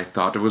that, and I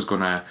thought it was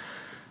gonna.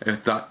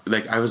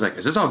 I was like,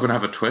 is this all going to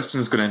have a twist, and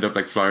it's going to end up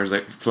like Flowers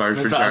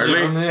for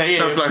Charlie?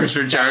 Not Flowers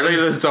for Charlie.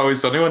 That's Always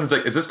Sunny one. It's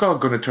like, is this all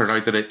going to turn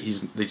out that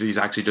he's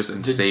actually just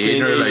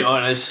insane or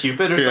like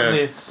stupid or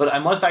something? But I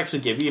must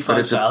actually give you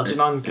Faust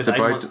Algernon, because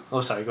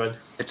sorry, go ahead.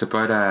 It's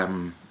about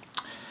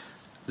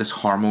this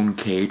hormone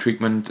K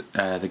treatment.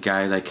 The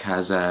guy like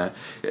has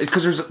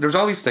because there's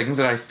all these things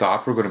that I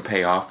thought were going to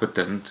pay off but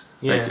didn't.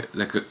 Yeah.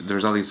 Like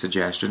there's all these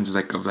suggestions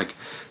like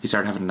he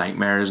started having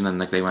nightmares, and then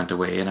like they went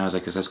away, and I was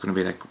like, is this going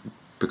to be like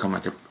become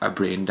like a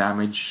brain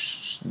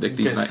damage like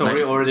these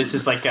story, or this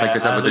is like a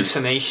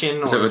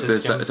hallucination, is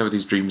that what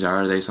these dreams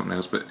are they something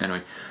else? But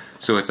anyway,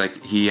 so it's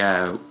like he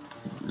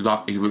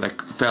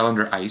like fell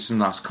under ice and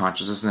lost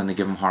consciousness, and then they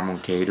give him hormone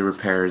K to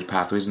repair his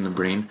pathways in the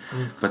brain.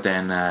 But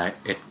then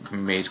it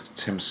made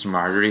him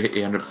smarter.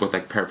 He ended up with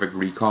like perfect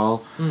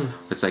recall.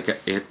 It's like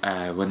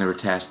when they were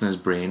testing his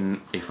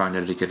brain, he found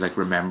out he could like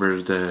remember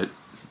the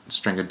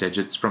string of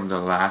digits from the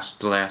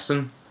last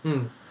lesson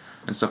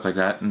and stuff like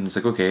that. And it's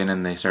like, okay, and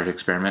then they started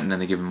experimenting, and then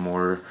they give him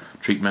more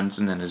treatments,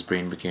 and then his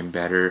brain became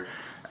better.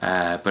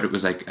 But it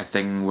was like a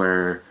thing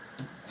where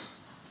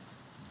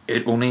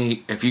it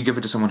only, if you give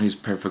it to someone who's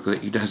perfectly,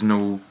 has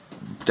no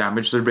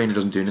damage to their brain, it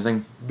doesn't do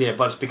anything. Yeah,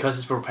 but it's because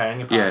it's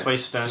repairing a pathway,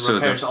 so then it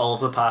repairs all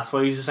of the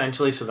pathways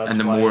essentially. So that's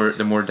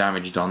the more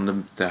damage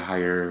done, the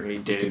higher you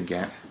can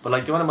get. But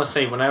like the one I must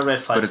say, when I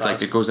read 5,000,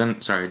 but it goes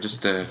in. Sorry,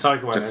 just to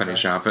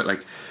finish off it.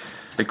 Like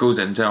it goes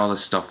into all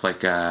this stuff.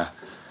 Like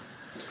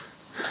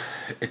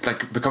it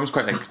like becomes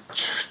quite like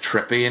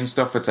trippy and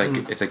stuff. It's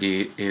like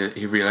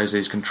he realizes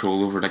he's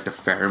control over like the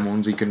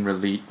pheromones he can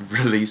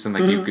release, and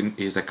like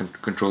he's like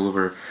control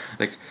over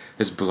like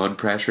his blood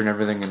pressure and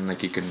everything, and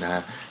like he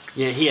can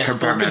he has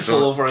full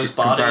control over his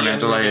body,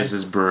 compartmentalize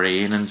his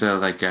brain into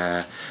like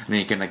and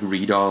he can like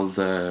read all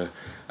the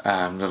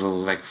little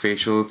like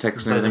facial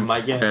tics and everything.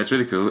 Yeah, it's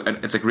really cool,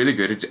 and it's like really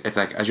good. It's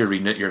like as you're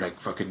reading it, you're like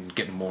fucking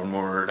getting more and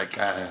more like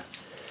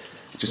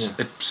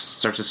it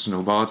starts to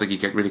snowball. It's like you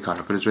get really caught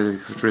up, but it's really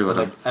well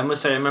done. I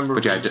must say, I remember.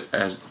 But yeah,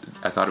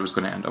 I thought it was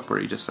going to end up where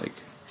he just like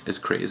is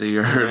crazy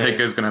or like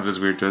is going to have this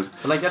weird twist.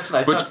 But like that's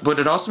what I thought. But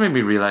it also made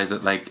me realize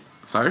that like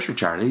Flowers for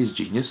Charlie is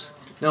genius.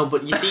 No,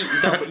 but you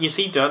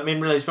see, that made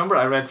me realize. Remember,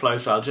 I read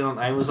Flowers for Algernon.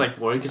 I was like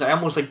worried because I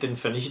almost like didn't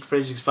finish it for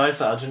ages. Because Flowers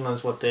for Algernon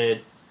is what the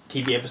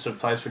TV episode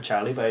Flowers for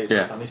Charlie by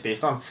Stanley's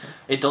based on.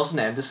 It doesn't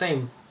end the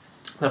same.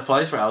 The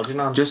Flowers for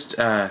Algernon. Just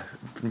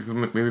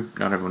maybe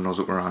not everyone knows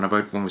what we're on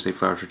about when we say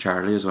Flowers for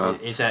Charlie as well.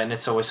 And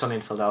It's Always Sunny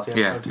in Philadelphia.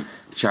 Yeah, episode.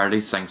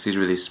 Charlie thinks he's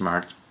really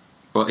smart.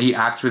 Well, he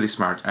acts really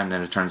smart, and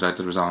then it turns out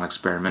that it was all an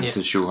experiment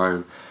to show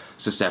how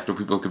susceptible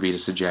people could be to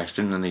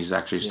suggestion, and he's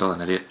actually still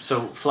an idiot.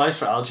 So Flowers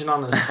for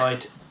Algernon is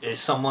about is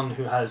someone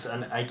who has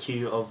an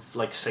IQ of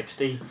like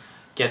 60,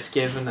 gets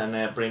given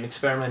a brain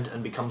experiment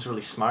and becomes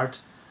really smart.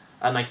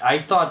 And like I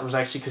thought it was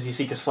actually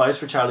because Flowers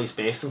for Charlie's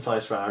based on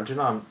Flowers for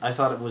Algernon. I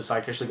thought it was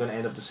like actually going to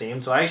end up the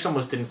same. So I actually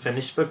almost didn't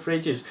finish the book for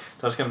ages.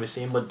 Thought it was going to be the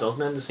same, but it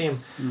doesn't end the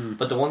same.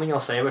 But the one thing I'll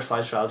say about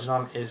Flowers for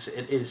Algernon is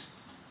it is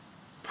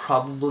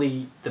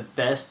probably the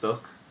best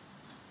book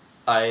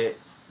that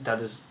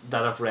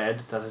I've read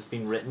that has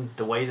been written.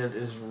 The way that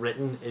it is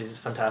written is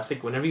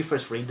fantastic. Whenever you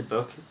first read the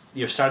book,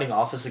 you're starting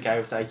off as a guy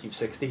with IQ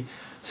 60,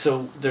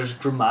 so there's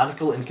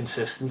grammatical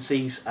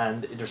inconsistencies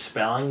and there's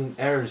spelling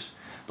errors,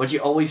 but you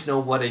always know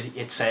what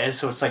it says.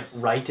 So it's like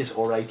right is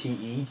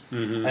R-I-T-E,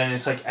 and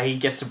it's like he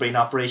gets the brain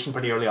operation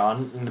pretty early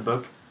on in the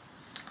book,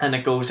 and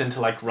it goes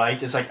into like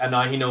right is like and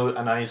now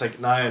he's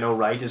like now I know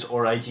right is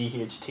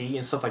R-I-G-H-T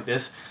and stuff like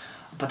this,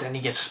 but then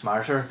he gets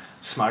smarter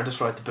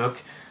throughout the book.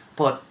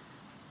 But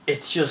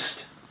it's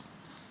just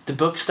the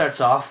book starts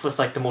off with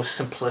like the most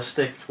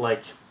simplistic,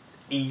 like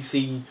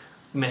easy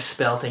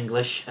misspelt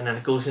English, and then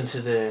it goes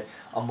into the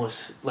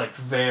almost like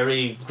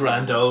very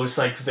grandiose,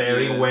 like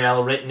very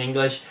well written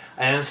English,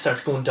 and then it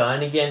starts going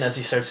down again as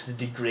he starts to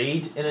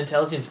degrade in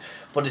intelligence.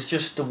 But it's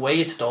just the way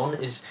it's done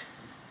is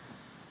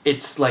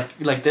it's like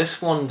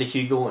this one, the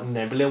Hugo and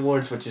Nebula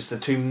Awards, which is the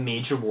two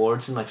major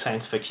awards in like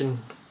science fiction,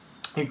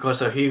 because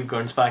Hugo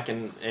Gernsback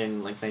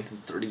in like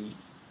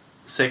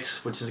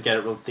 1936, which is the guy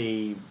that wrote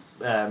the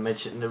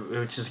which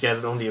is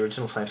again on the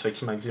original science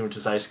fiction magazine, which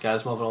is Isaac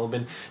Asimov, and all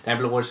been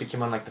Nebula Awards that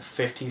came on like the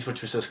 50s,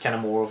 which was just kind of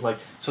more of like,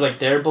 so like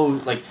they're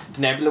both like the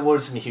Nebula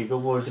Awards and the Hugo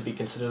Awards, if you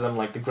consider them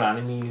like the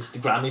Grammys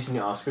and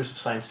the Oscars of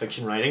science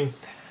fiction writing.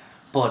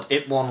 But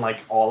it won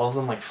like all of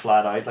them, like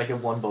flat out, like it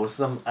won both of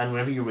them, and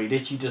whenever you read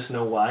it you just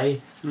know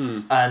why.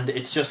 And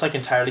it's just like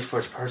entirely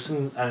first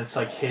person, and it's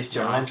like his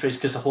journal entries,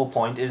 because the whole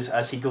point is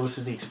as he goes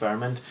through the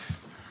experiment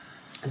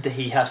that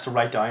he has to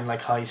write down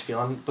like how he's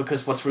feeling,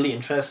 because what's really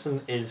interesting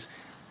is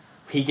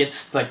he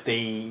gets like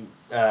the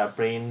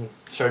brain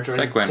surgery. It's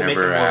like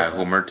whenever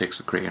Homer takes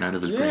the crayon out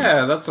of his brain.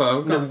 Yeah, that's what I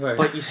was going to say.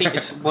 But you see,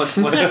 it's what's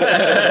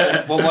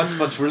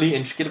really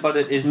intricate about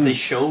it is they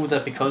show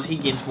that because he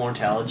gains more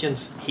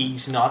intelligence,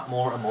 he's not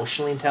more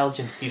emotionally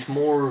intelligent. He's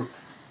more,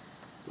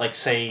 like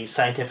say,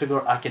 scientific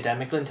or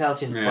academically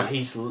intelligent, but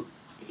he's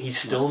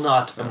still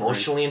not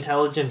emotionally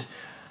intelligent.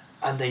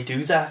 And they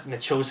do that, and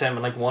it shows him.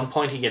 And like one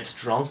point, he gets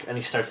drunk and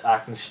he starts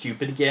acting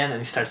stupid again, and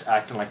he starts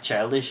acting like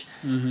childish,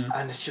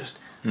 and it's just.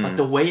 But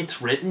the way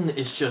it's written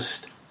is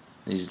just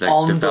he's like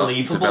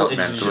unbelievable.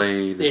 It's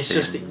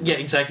just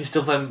exactly.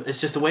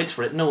 It's just the way it's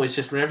written. No, it's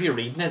just whenever you're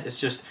reading it, it's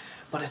just.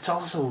 But it's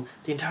also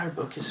the entire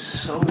book is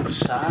so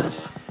sad.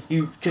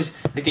 Because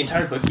like the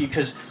entire book,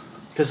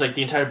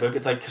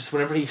 because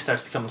whenever he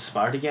starts becoming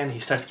smart again, he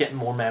starts getting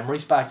more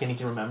memories back, and he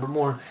can remember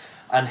more.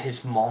 And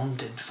his mom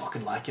didn't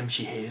fucking like him.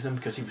 She hated him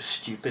because he was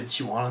stupid.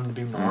 She wanted him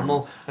to be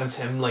normal, and it's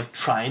him like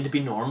trying to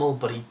be normal,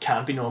 but he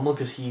can't be normal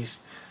because he's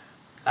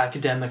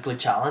academically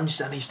challenged,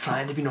 and he's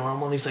trying to be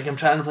normal, and he's like, I'm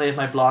trying to play with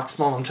my blocks,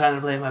 mom,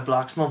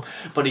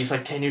 but he's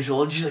like 10 years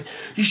old, and she's like,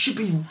 you should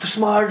be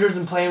smarter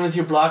than playing with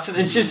your blocks, and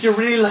it's just, you're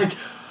really like,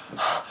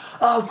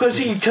 but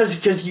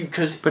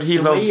he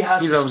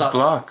loves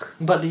block,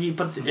 but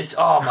it's,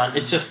 oh man,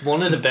 it's just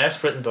one of the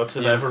best written books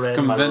I've ever read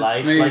in my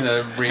life. Me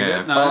to read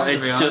it now,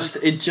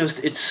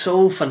 it's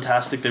so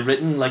fantastic. They're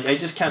written, like, I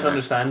just can't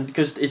understand,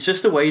 because it's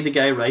just the way the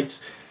guy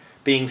writes.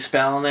 Being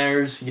spelling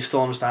errors, you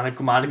still understand it.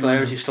 Grammatical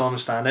errors, you still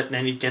understand it. And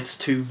then it gets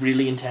to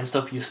really intense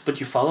stuff.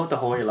 But you follow it the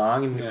whole way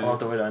along, and you follow it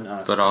the way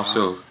down. But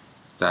also,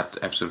 that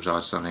episode of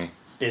Always Sunny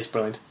is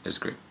brilliant. It's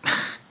great.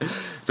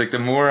 It's like the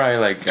more I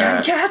like.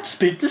 Can cats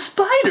speak the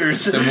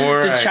spiders? The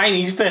more the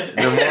Chinese bit.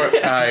 The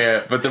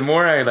more but the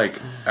more I like.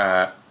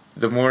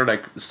 The more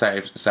like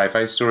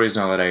sci-fi stories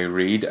now that I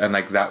read, and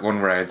like that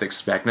one where I was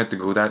expecting it to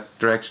go that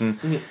direction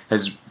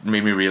has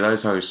made me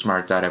realize how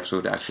smart that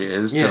episode actually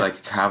is to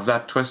like have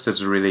that twist.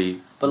 It's really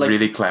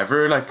really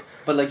clever. Like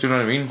But like, Do you know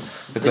what I mean?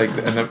 It's like,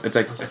 and it's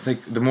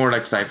like the more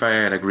like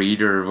sci-fi I like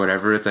read or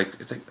whatever, it's like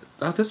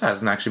oh, this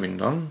hasn't actually been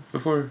done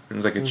before.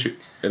 And it's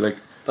like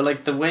but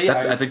like the way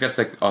I think that's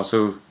like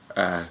also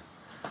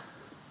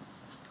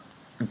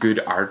good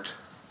art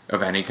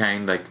of any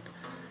kind. Like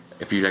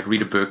if you like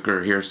read a book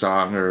or hear a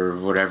song or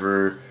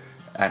whatever,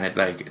 and it's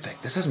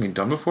like this hasn't been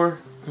done before.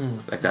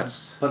 Like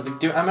that's. But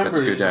I remember, that's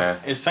good,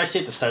 especially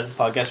at the start of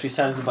the podcast, we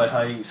started about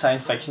how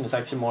science fiction is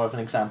actually more of an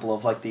example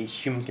of like the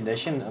human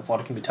condition of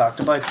what it can be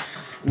talked about.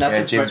 And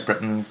that's James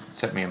Britton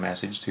sent me a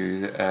message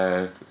too,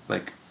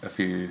 like a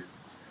few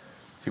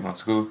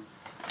months ago,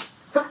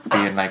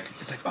 being like,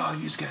 it's like, oh,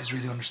 you guys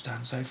really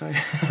understand sci-fi.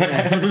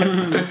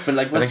 But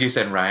like, I think you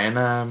said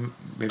Ryan,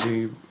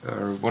 maybe,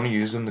 or one of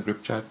you in the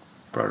group chat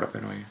brought it up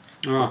anyway.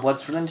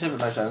 What's really interesting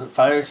about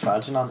Fires for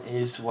Algernon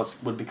is what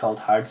would be called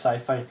hard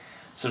sci-fi.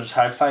 So there's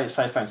hard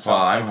sci-fi and soft Well,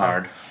 I'm sci-fi.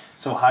 hard.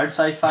 So hard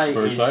sci-fi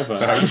is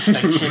science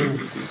fiction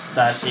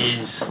that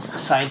is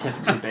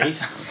scientifically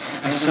based.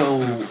 So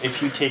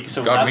if you take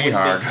Got that me would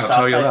hard, be, I'll soft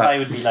tell you sci-fi that.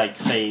 would be like,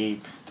 say,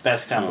 the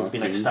best example would be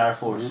like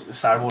that's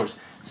Star Wars,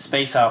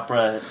 space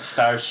opera,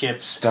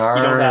 starships. You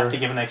don't have to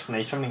give an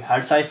explanation for anything.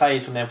 Hard sci-fi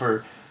is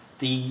whenever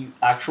the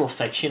actual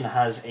fiction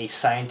has a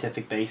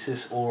scientific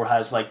basis or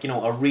has like, you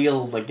know, a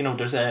real, like, you know,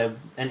 there's an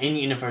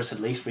in-universe at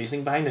least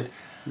reasoning behind it.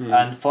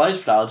 And Flies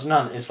for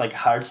Algernon is like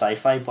hard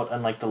sci-fi, but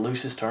in like the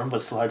loosest term,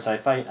 but still hard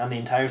sci-fi. And the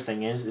entire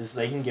thing is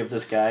they can give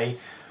this guy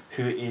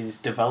who is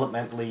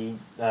developmentally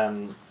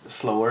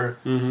slower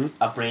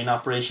a brain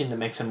operation that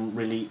makes him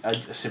really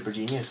a super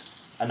genius.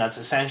 And that's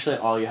essentially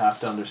all you have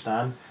to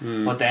understand.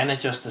 But then it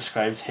just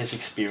describes his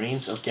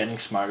experience of getting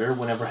smarter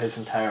whenever his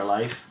entire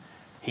life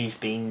he's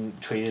been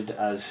treated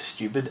as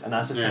stupid, and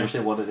that's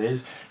essentially what it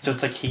is. So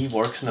it's like he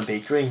works in a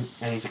bakery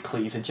and he's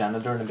a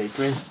janitor in a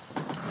bakery,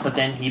 but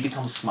then he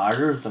becomes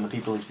smarter than the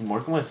people he's been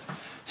working with.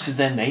 So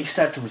then they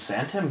start to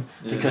resent him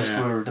because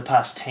for the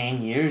past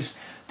 10 years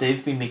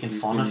they've been making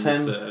fun of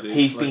him.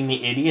 He's been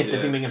the idiot.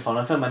 They've been making fun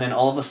of him, and then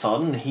all of a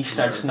sudden he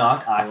starts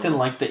not acting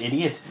like the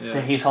idiot.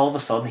 He's all of a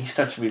sudden he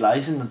starts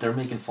realizing that they're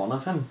making fun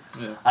of him,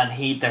 and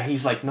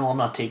he's like, no, I'm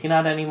not taking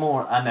that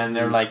anymore. And then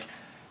they're like,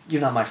 you're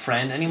not my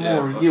friend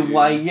anymore.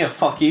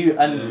 Fuck you.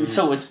 And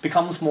so it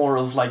becomes more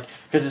of like,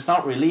 because it's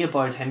not really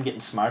about him getting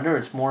smarter.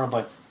 It's more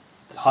about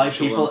how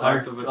people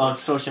are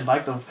social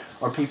impact of,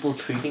 or people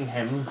treating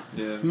him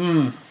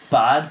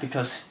bad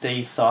because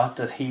they thought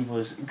that he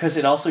was, because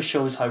it also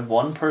shows how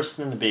one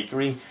person in the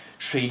bakery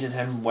treated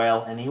him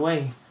well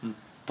anyway,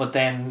 but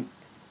then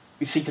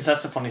you see, because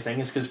that's the funny thing,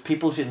 is because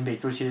people in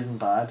bakeries treated him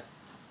bad,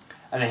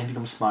 and then he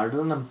becomes smarter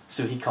than them,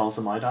 so he calls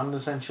them out on it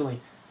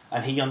essentially,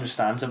 and he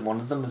understands that one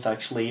of them is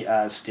actually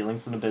stealing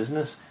from the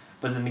business,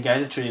 but then the guy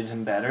that treated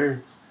him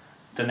better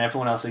than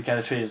everyone else, the guy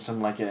that treated him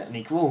like an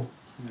equal,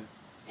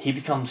 he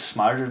becomes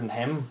smarter than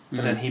him,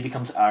 but then he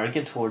becomes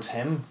arrogant towards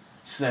him.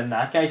 So then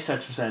that guy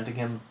starts resenting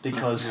him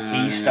because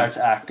he starts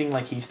acting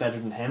like he's better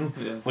than him,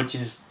 which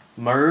is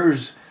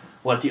mirrors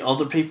what the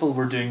other people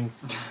were doing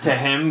to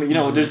him. You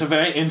know, there's a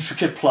very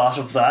intricate plot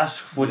of that,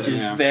 which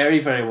is very,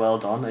 very well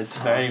done. It's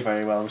very,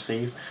 very well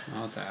received.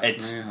 Oh,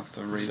 definitely. I have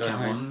to read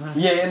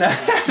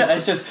it.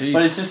 It's just,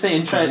 but it's just the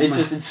intro.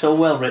 It's so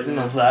well written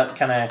of that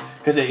kind of,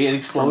 because it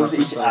explores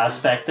each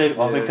aspect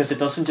of it, because it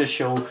doesn't just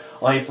show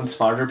he becomes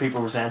smarter,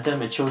 people resent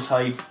him. It shows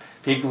how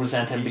people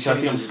resent him because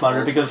he becomes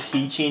smarter, because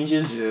he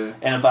changes in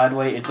a bad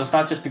way. It's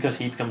not just because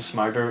he becomes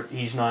smarter,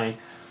 he's now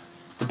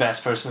the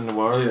best person in the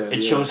world.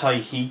 It shows how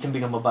he can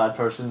become a bad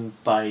person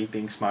by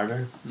being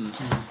smarter.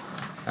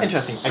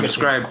 Interesting.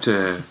 Subscribe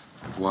to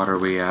What Are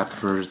We At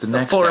for the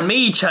next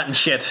me chatting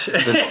shit.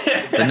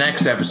 the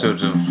next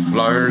episodes of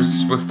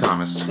Flowers with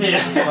Thomas. Are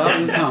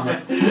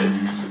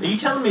you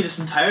telling me this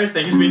entire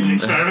thing has been an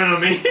experiment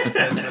on me?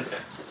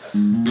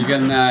 You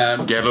can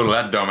get a little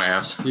of that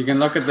dumbass. You can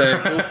look at the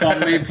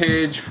GoFundMe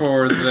page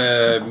for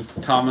the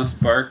Thomas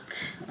Burke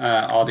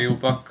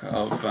audiobook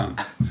of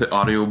the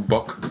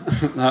audiobook.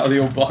 The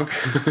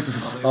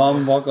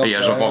audiobook. He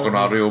has a fucking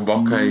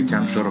audiobook. He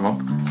can't shut him up.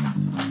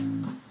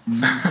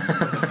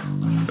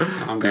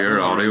 Dear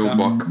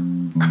audiobook.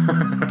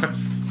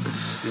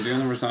 You doing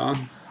number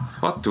song?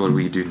 What do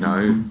we do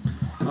now?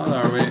 What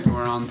are we?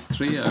 We're on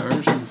 3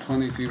 hours and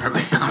 22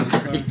 minutes. Are we on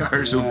 3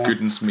 hours? Oh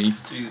goodness me.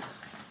 Jesus.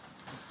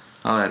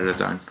 I'll edit it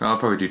down. I'll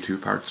probably do 2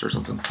 parts or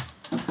something.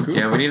 Cool.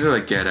 Yeah, we need to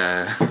like get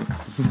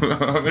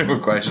how many more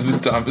questions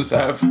does Thomas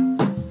have?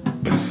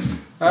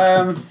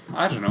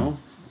 I don't know.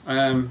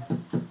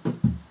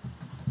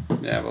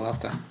 Yeah, we'll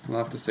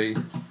have to see.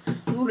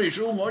 There's only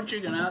so much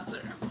you can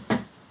answer.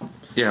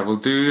 Yeah, we'll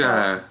do.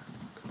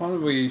 What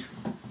did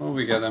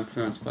we get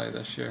influenced by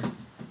this year?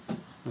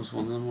 Was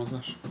one of them, was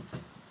it?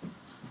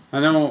 I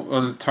know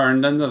what it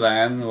turned into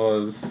then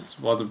was,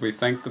 what did we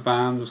think the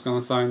band was going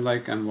to sound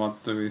like, and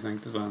what do we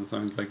think the band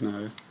sounds like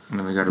now? And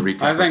then we got to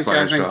recap. I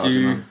Flowers think for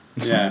you. Algernon.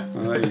 Yeah,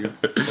 well, there you go.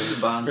 The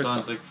band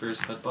sounds like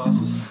First Pit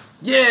Bosses.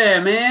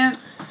 Yeah, man.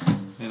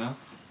 You know?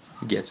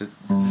 He gets it.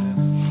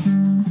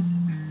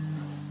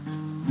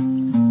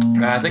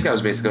 I think that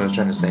was basically what I was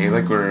trying to say.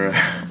 Like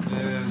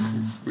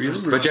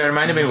But yeah, it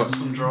reminded me of what,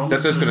 some drums,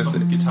 that's what I was there's gonna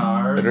some say.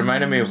 guitars. It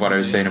reminded me of what I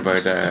was saying some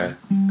about bass,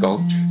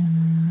 Gulch.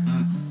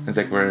 It's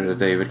like where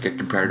they would get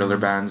compared to other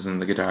bands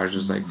and the guitars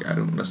was like, I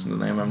don't listen to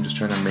them, I'm just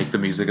trying to make the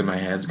music in my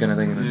head kind of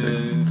thing.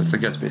 And it's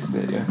like, that's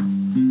basically it, yeah.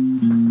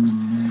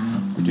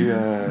 We do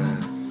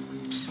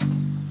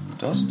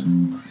Dust?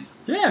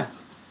 Yeah.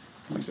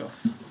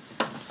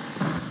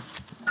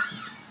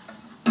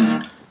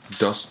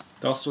 Dust.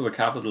 Dust with a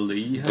capital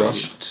D.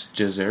 Dust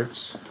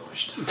Desserts.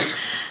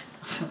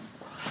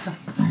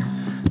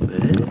 We'll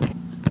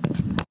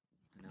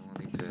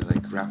need to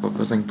like wrap up,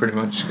 I think, pretty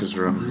much because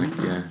we're on like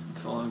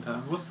It's a long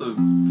time. What's the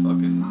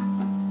fucking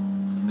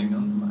thing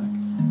on the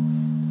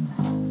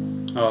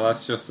Mac? Oh,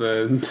 that's just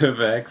the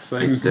Vex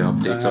thing. It's the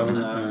updates on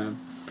it.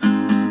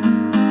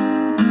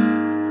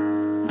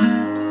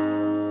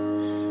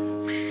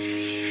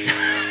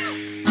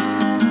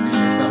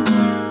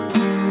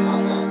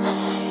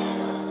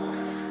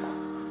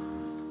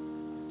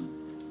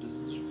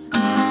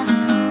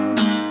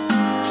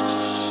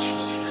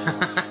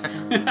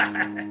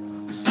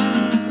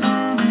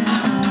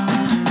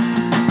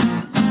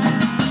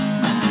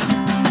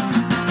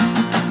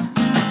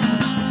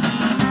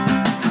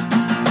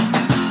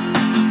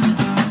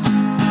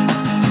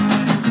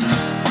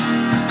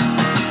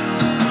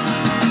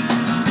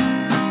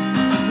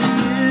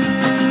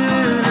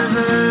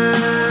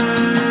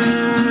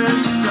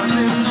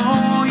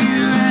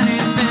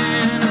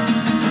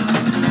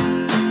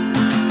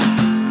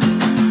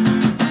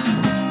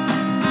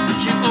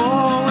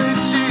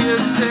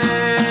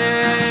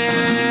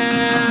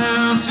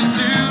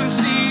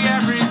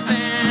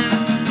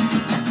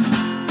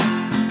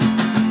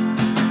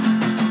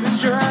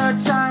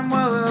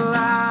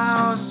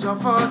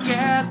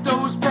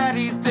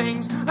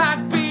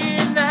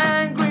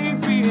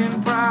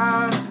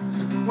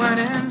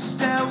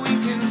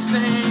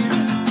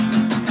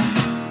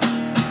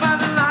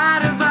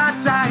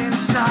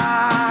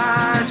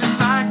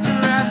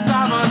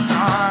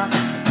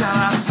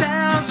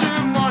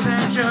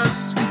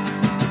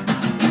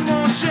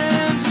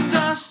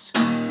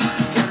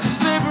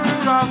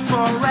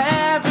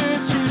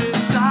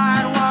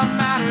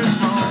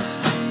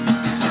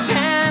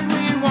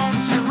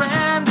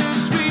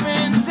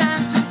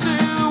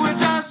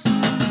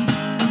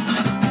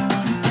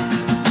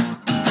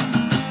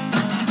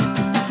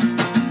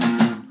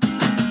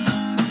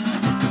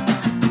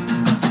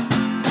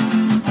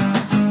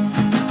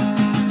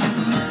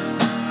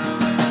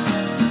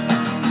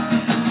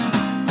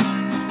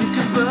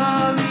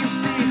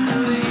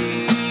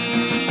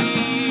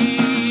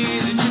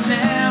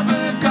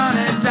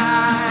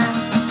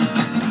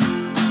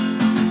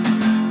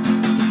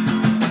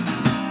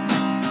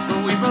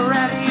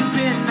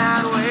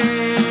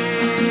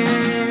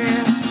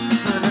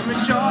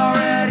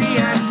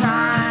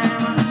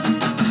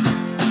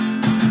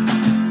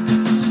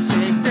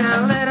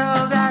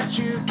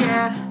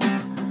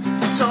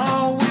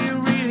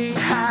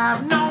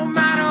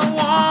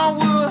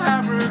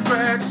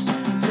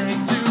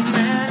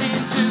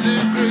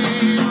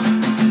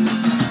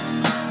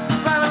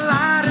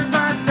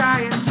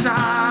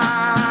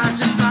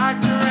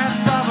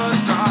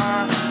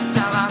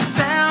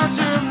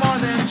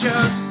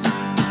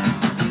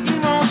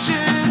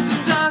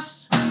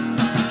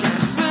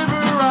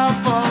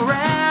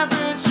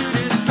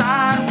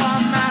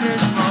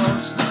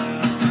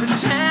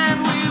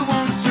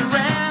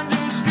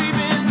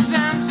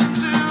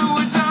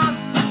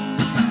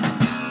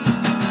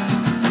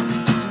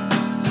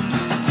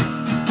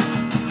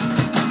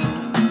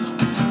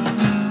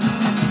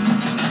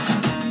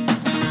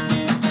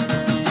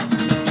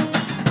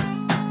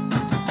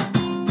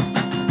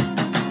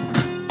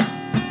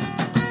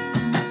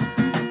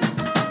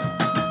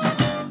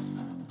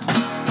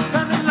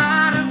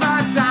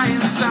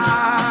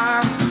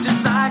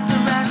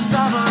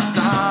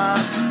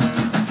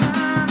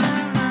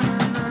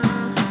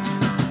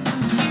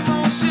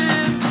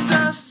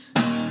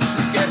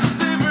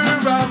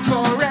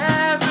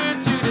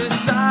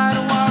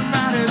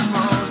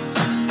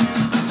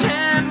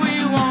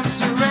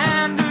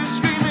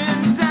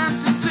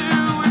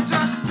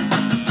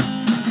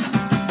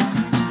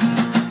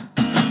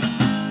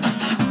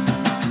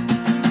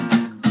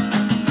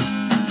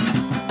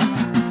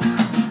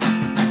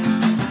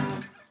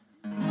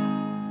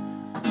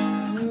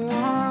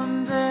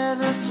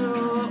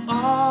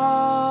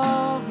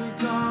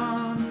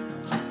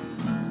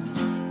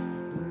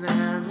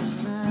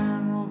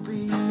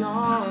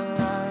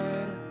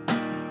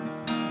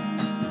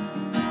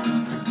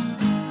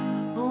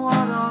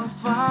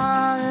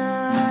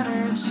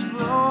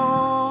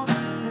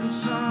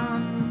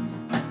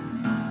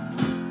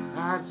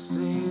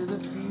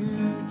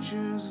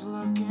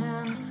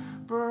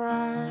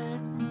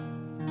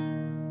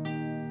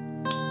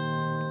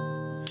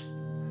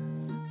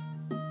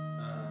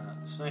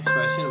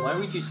 Why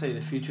would you say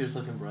the future is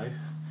looking bright?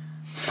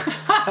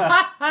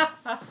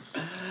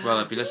 Well,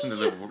 if you listen to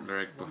the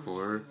lyric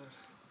before,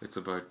 it's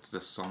about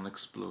the sun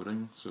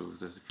exploding, so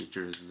the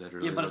future is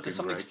literally yeah, but if the looking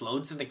sun bright.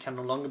 explodes, then it can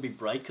no longer be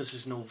bright because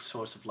there's no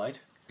source of light.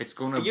 It's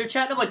gonna. You're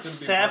chatting about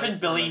It's gonna be 7 bright,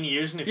 billion yeah.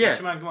 years in the Yeah,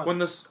 future, man. Come on.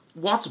 when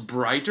what's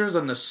brighter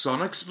than the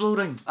sun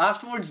exploding?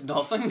 Afterwards,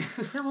 nothing.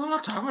 Yeah, well, I'm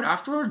not talking about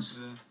afterwards.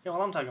 Yeah,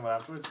 well, I'm talking about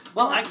afterwards.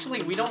 Well,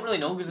 actually, we don't really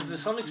know because if the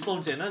sun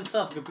explodes in and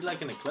stuff, it could be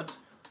like an eclipse.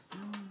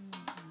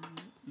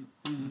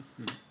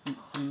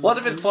 What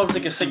if it forms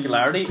like a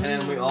singularity and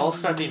then we all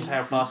start the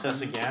entire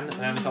process again, and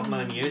then a couple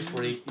million years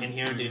we're in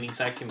here doing the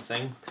exact same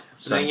thing?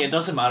 But then it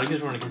doesn't matter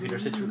because we're in a computer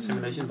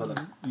simulation. But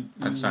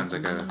That sounds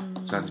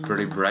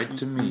pretty bright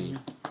to me.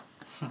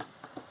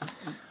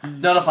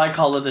 not if I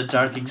call it a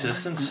dark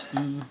existence,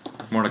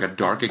 More like a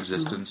dark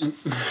existence.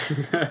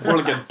 more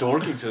like a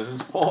dork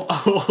existence.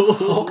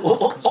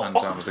 Sounds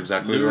almost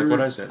exactly like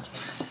what I said.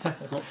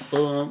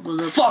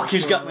 Fuck,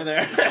 who's got me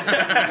there?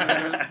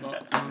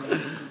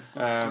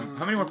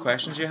 How many more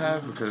questions do you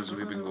have? Because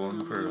we've been going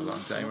for a long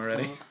time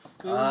already.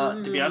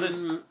 To be honest,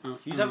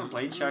 you haven't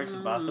played Sharks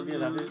in Bathtub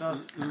yet, have you? Not?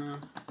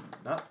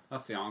 No.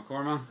 That's the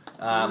encore, man.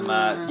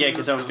 Yeah,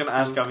 because I was going to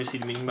ask, obviously,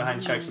 the meaning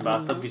behind Sharks in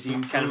Bathtub, because you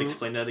kind of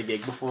explained it at a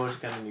gig before, so I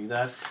kind of knew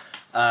that.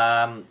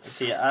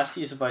 See, I asked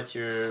you about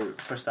your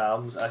first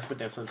albums, asked about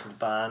the influence of the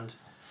band.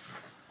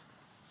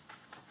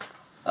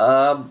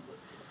 I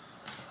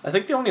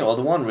think the only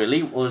other one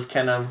really was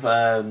kind of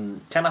how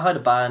the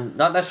band,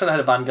 not necessarily how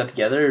the band got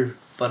together,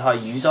 but how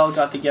you all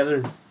got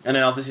together. And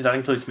then obviously that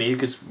includes me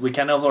because we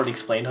kind of already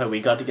explained how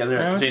we got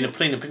together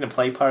between the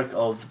play park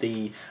of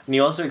the. And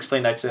you also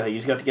explained actually how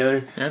you got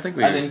together. Yeah, I think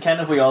we. And then kind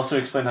of we also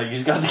explained how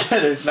you got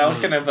together. So that was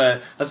kind of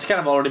that's kind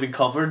of already been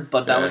covered,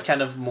 but that was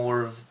kind of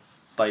more of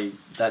by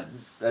that.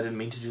 I didn't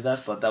mean to do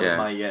that, but that was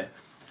my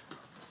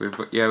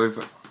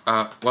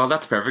Well,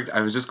 that's perfect. I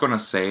was just gonna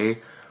say.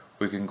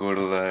 We can go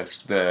to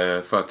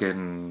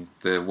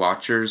the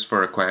watchers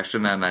for a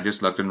question, and I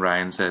just looked and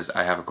Ryan says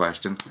I have a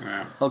question.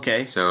 Yeah.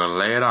 Okay. So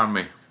lay it on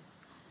me.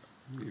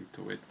 You have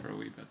to wait for a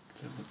wee bit.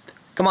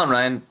 Come on,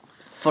 Ryan.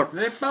 Because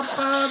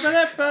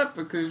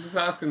he was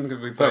asking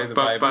could we play the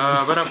Bible.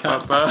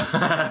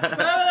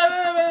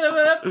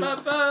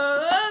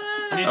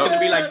 And he's going to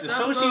be like the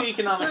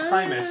socio-economic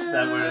climate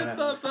that we're in.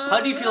 How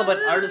do you feel about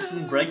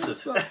artisan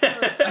Brexit?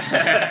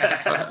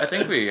 I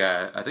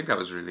think that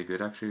was really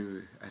good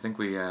actually. I think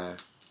we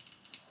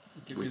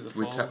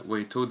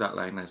told that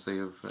line nicely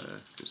of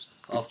just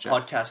of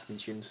podcasting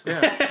tunes.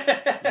 Yeah.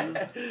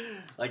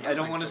 Like I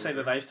don't want to say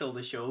that I stole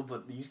the show,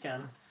 but these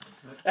can.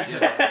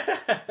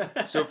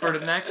 So for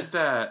the next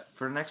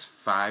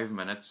 5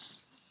 minutes,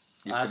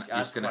 you're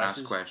just gonna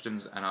ask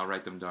questions, and I'll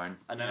write them down.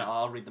 And then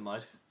I'll read them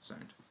out.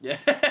 Sound. Yeah.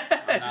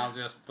 And I'll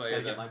just play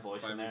Gotta get my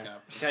voice in there.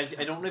 Guys,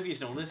 I don't know if you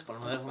know this, but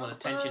I'm an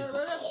attention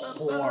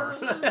whore.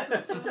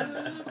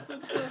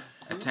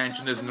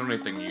 Attention isn't the only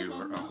thing you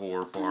are a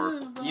whore for.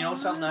 You know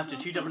something, after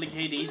 2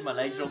 WKDs, my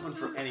legs are open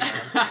for any man.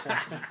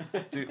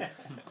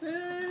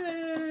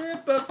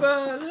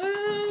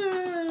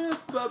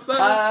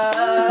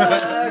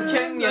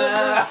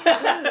 Kenya.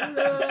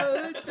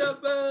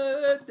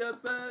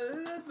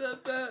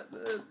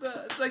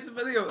 It's like the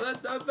video.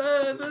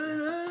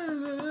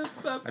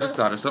 I just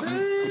thought of something.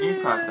 Can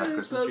you pass that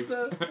Christmas tree?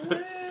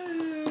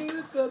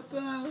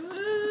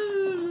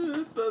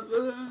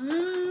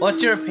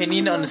 What's your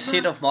opinion on the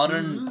state of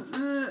modern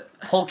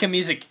polka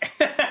music?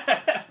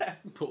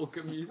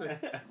 Polka music.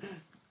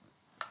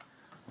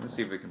 Let's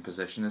see if we can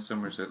position this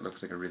somewhere so it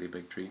looks like a really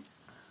big tree.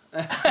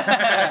 Look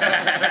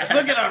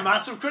at our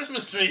massive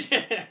Christmas tree.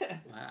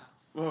 Wow.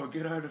 Oh,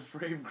 get out of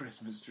frame,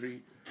 Christmas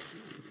tree.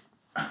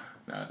 No,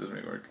 it doesn't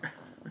really work.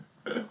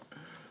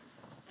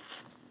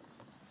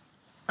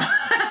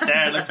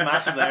 There, it looks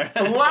massive there.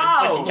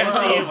 Wow! But you can't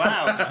see it.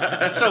 Wow.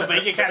 It's so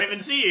big you can't even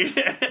see you.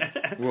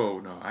 Whoa,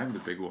 no, I'm the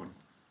big one.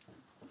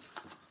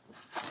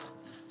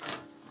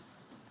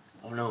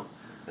 Oh no.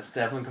 It's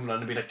definitely coming down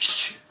to be like,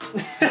 shh.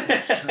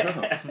 Shut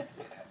up.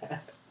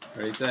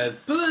 Where he said,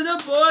 "Pull it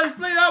up, boys,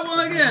 play that one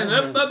again."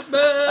 And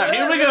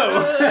here we go.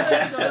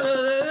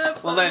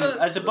 Well then,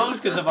 I suppose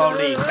because I've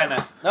already kind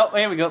of... Oh,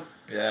 here we go.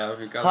 Yeah,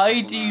 we got. How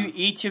do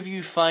each of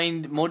you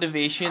find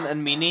motivation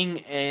and meaning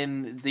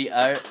in the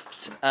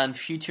art and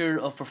future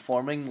of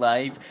performing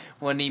live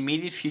when the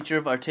immediate future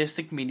of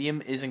artistic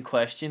medium is in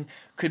question?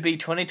 Could be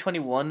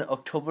 2021,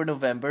 October,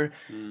 November,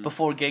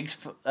 before gigs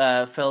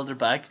fell their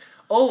back.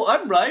 Oh,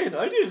 I'm Ryan.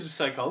 I did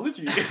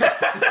psychology.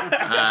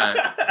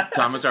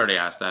 Thomas already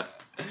asked that.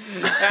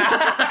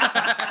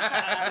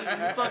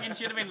 Fucking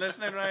should have been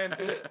listening, Ryan.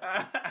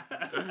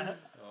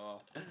 Oh,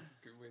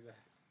 good way there.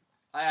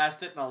 I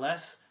asked it in a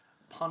less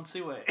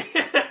poncy way.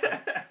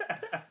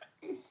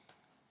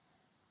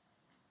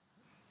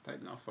 Tight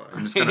enough for I'm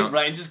it. just gonna.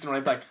 Ryan's just gonna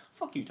write back,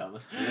 fuck you,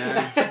 Thomas.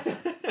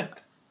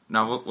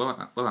 No,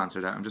 we'll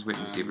answer that. I'm just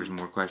waiting to see if there's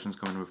more questions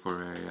coming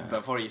before I.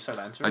 Before you start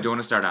answering. I don't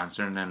want to start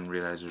answering and then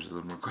realize there's a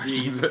little more You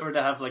questions. prefer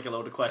to have like a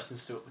load of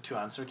questions to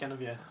answer, kind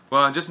of, yeah.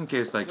 Well, just in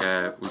case we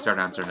start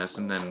answering this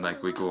and then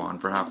we go on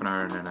for half an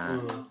hour and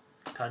then.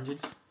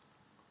 Tangents.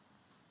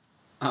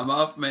 I'm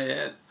off my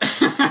head.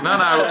 No.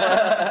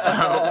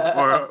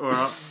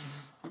 Or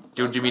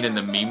don't you mean in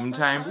the meme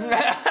time?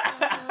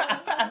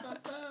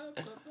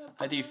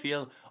 How do you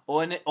feel?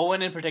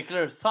 Owen in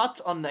particular,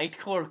 thoughts on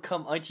Nightcore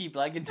come Archie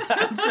Black and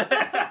Dance.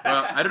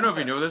 Well, I don't know if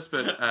you know this,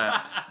 but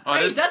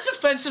Hey, that's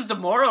offensive to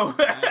Morrow.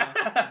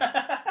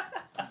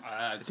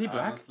 Is he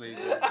black? Honestly,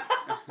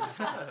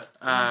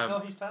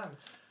 No, he's pan.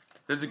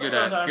 This is a good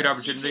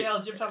opportunity.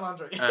 GTL, Jim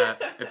Tallandry.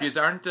 If you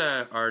aren't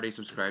already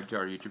subscribed to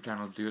our YouTube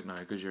channel, do it now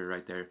because you're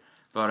right there.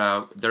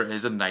 But there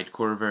is a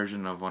Nightcore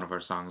version of one of our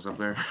songs up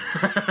there.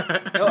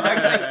 No,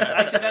 actually,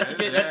 that's a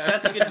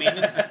good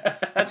meaning.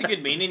 That's a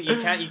good meaning. You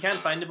can't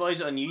find the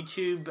boys on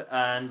YouTube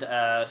and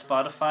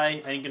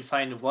Spotify, and you can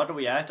find What Are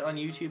We At on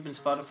YouTube and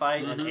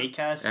Spotify and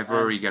Acast.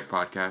 Everywhere you get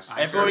podcasts.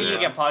 Everywhere you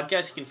get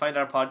podcasts, you can find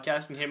our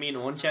podcast and hear me and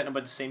Owen chatting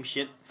about the same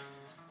shit.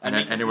 And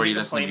anywhere you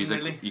listen to music,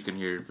 really. you can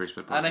hear First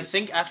Bit. And I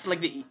think after like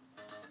the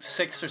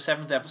 6th or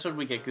 7th episode,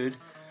 we get good.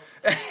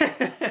 he's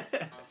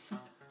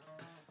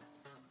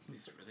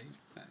really.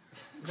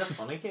 Is that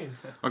funny, Kane?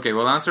 Okay,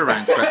 we'll answer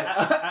Ryan's question.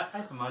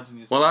 I imagine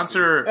you. We'll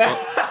answer.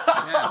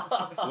 Yeah.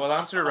 We'll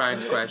answer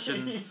Ryan's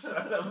question. You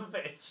son of a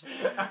bitch.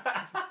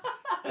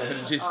 What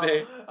did you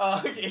say?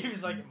 Okay, he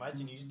was like,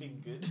 imagine you just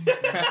being good.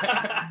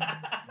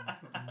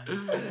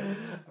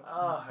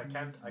 Oh, I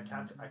can't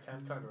counteract.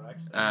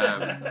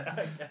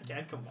 I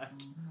can't come back.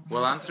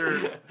 We'll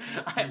answer.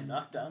 I'm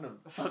knocked down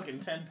a fucking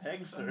 10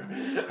 pegs, sir.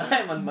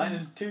 I'm on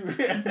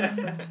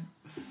 -2.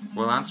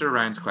 We'll answer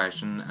Ryan's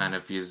question, and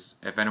if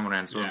anyone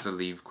else wants to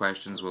leave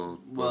questions, we'll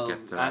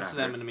get to that. Answer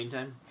them in the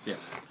meantime. Yeah.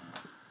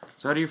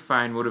 So, how do you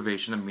find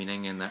motivation and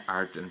meaning in the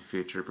art and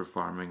future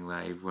performing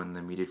live when the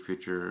immediate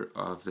future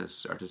of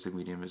this artistic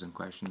medium is in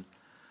question?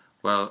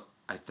 Well,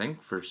 I think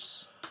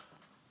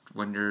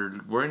when you're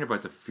worrying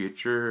about the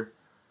future,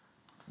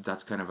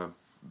 that's kind of a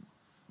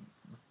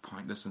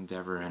pointless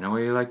endeavor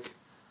anyway. Like,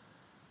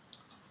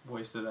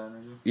 Wasted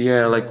energy.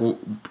 yeah, like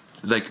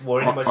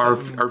Worrying about our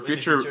something in our the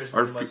future, future is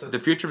our pretty much the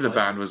future of the choice.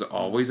 band was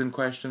always in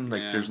question.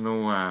 Like, Yeah. there's no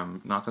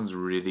nothing's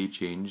really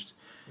changed.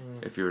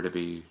 If you were to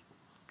be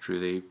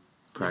truly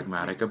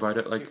pragmatic about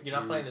it, like, you're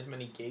not playing as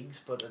many gigs,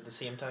 but at the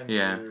same time,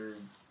 Yeah. you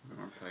We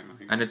weren't playing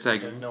anything. and it's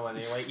like, didn't know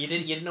anyway. You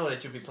didn't know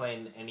that you'd be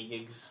playing any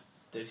gigs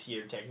this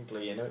year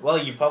technically. Anyway. Well,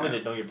 you probably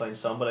didn't know you're playing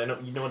some, but I know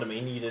you know what I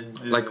mean. You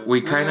didn't. like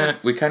we kind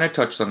of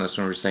touched on this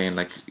when we were saying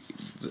like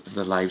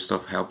the live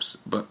stuff helps,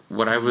 but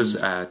what I was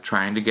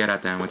trying to get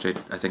at then, which I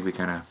think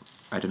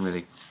I didn't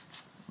really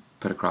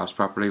put across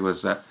properly,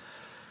 was that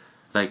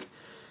like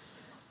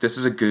this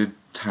is a good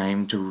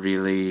time to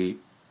really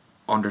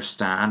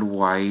understand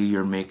why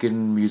you're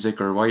making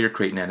music or why you're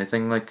creating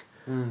anything, like,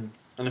 And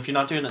if you're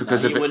not doing it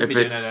because now, you wouldn't be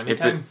doing it any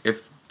time.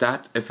 if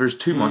there's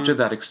too much of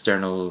that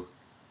external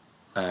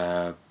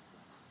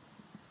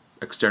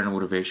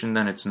motivation,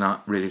 then it's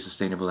not really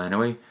sustainable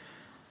anyway.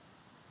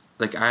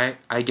 Like,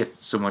 I get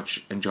so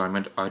much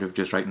enjoyment out of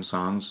just writing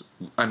songs,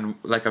 and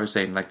like I was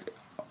saying, like,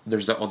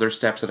 there's the other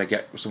steps that I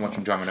get so much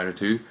enjoyment out of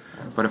too.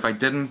 But if I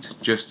didn't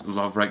just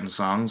love writing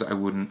songs, I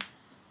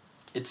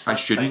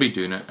shouldn't be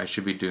doing it. I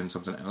should be doing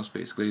something else,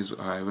 basically, is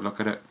how I would look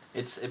at it.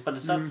 But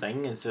it's that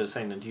thing, instead of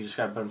saying that you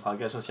describe it in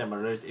podcasts and saying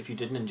others, if you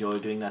didn't enjoy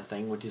doing that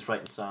thing, which is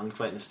writing songs,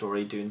 writing a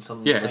story, doing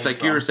something. Yeah, it's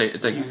like you were saying,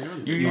 it's like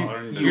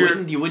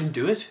you wouldn't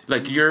do it.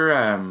 like you're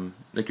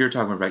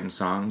talking about writing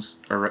songs,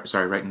 or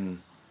writing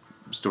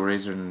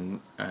stories and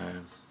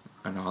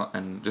all,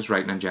 and just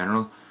writing in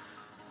general.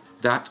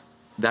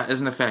 That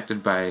isn't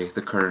affected by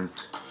the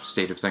current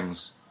state of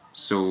things.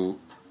 So,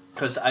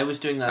 because I was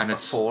doing that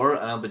before,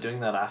 and I'll be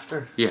doing that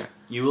after. Yeah,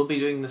 you will be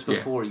doing this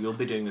before. You'll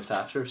be doing this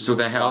after. So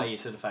the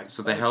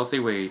the healthy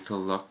way to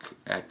look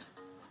at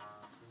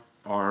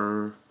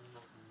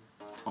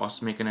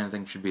us making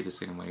anything should be the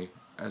same way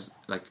as,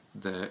 like,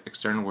 the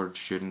external world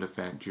shouldn't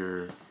affect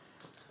your.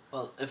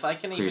 Well, if I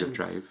can creative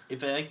drive.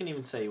 If I can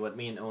even say what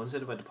me and Owen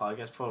said about the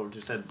podcast before, which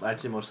we said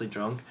actually mostly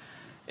drunk,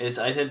 is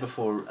I said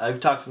before, I've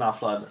talked an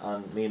awful lot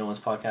on me and Owen's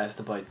podcast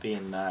about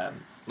being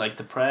like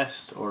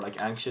depressed or like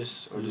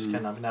anxious or just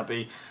kind of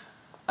happy,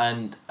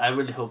 and I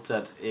really hope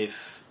that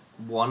if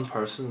one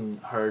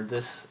person heard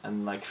this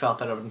and like felt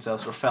better about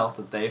themselves or felt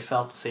that they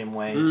felt the same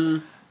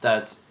way,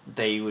 that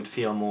they would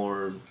feel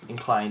more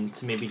inclined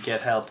to maybe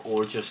get help,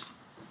 or just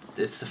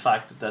it's the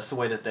fact that that's the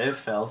way that they've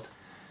felt.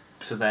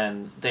 So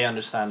then they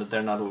understand that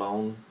they're not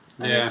alone.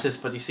 And it's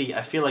just, but you see,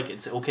 I feel like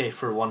it's okay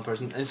for one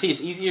person. And see,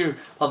 it's easier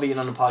probably being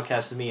on a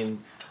podcast with me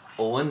and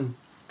Owen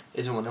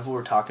is whenever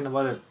we're talking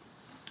about it.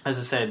 As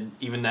I said,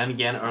 even then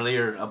again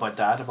earlier about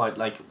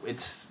like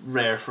it's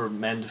rare for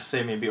men to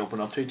say maybe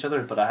open up to each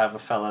other, but I have a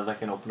fella that I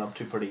can open up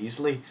to pretty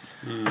easily.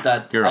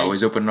 That you're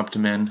always opening up to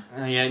men.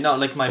 Yeah, no,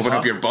 like my open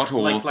up your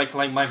butthole. Like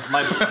my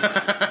my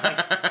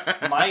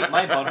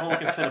butthole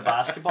can fit a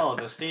basketball at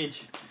this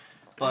stage.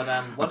 But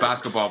a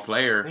basketball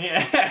player.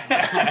 Yeah.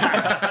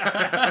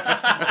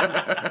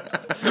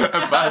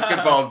 A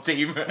basketball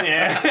team.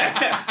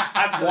 Yeah.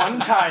 At one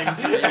time.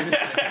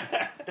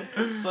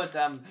 But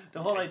the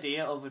whole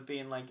idea of it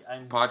being like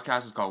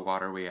podcast is called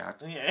What Are We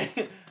At? Yeah.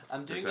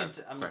 I'm doing it.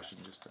 Question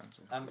just to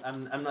answer.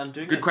 I'm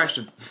doing Good it.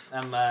 question.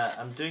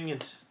 I'm doing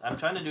it. I'm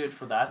trying to do it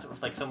for that.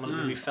 If like someone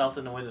maybe felt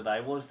in the way that I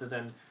was, that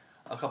then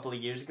a couple of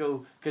years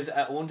ago, because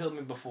Owen told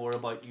me before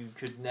about you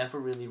could never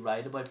really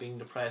write about being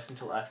depressed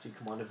until after you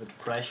come out of a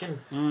depression.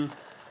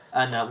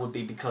 And that would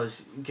be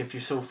because if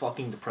you're so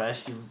fucking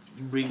depressed, you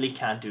really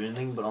can't do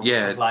anything but almost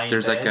like lie in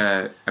there's bed. like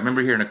I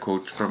remember hearing a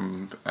quote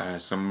from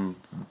some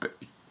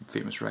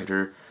famous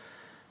writer.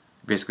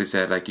 Basically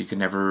said like you can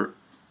never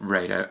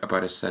write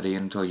about a city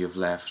until you've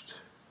left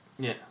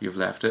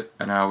it,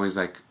 and I always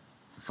like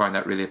find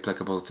that really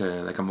applicable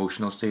to like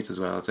emotional states as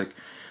well. It's like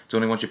it's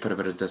only once you put a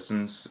bit of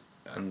distance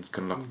and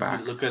can look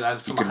back, look at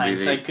that from a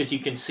hindsight, because you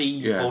can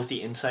see both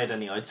the inside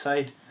and the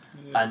outside.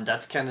 And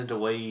that's kind of the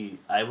way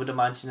I would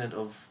imagine it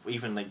of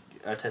even like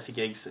artistic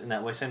gigs in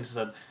that way sense, is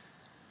that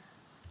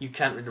you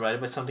can't really write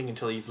about something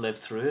until you've lived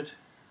through it.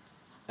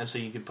 And so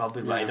you could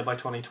probably write about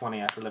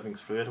 2020 after living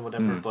through it or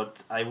whatever, but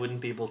I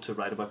wouldn't be able to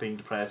write about being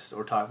depressed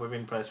or talk about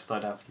being depressed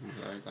without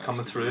having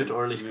coming through it,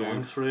 or at least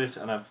going through it.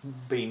 And I've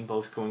been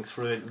both going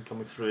through it and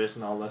coming through it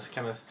and all this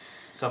kind of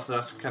stuff.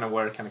 That's kind of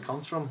where it kind of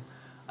comes from.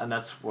 And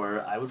that's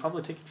where I would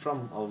probably take it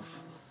from of...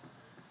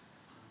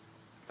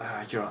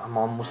 I'm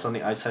almost on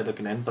the outside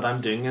looking in, but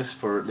I'm doing this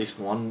for at least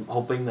one,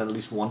 hoping that at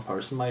least one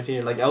person might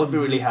hear. Like, I would be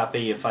really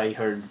happy if I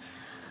heard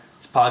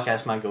this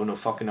podcast might go no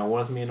fucking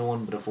nowhere with me and no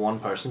one, but if one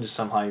person just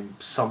somehow,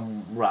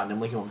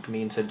 randomly came up to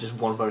me and said, just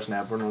one person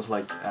ever, and was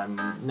like,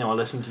 no, I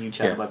listened to you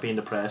chat about being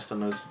depressed,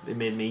 and it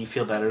made me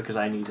feel better because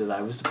I knew that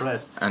I was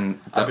depressed. And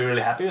I'd be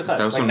really happy with that.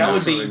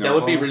 That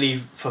would be really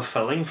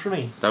fulfilling for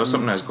me. That was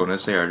something I was going to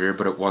say earlier,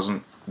 but it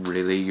wasn't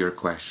really your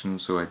question,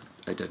 so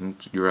I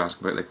didn't. You were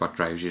asking about like what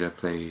drives you to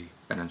play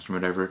an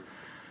instrument ever,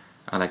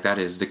 and like that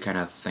is the kind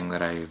of thing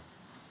that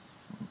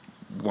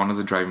one of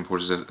the driving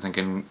forces I think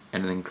in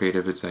anything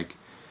creative. It's like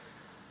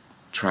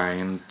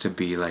trying to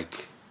be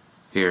like,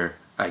 here,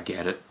 I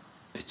get it.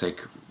 It's like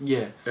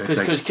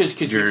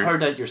because you've heard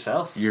that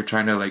yourself. You're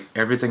trying to like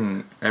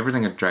everything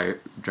that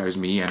drives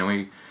me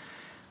anyway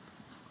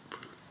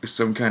is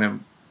some kind of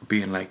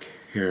being like,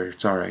 here,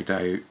 it's alright,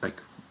 I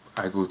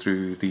go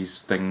through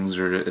these things,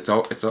 or it's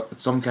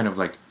some kind of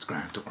like, it's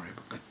grand, don't worry about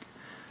it.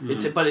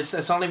 Like,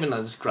 it's not even that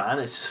it's grand.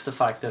 It's just the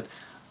fact that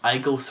I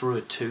go through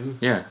it too.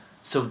 Yeah.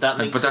 So that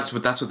makes. That's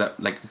what that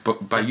like.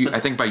 But by you, I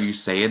think by you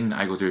saying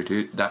I go through it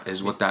too, that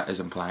is what that is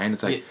implying.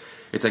 It's like,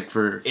 it's like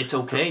for. It's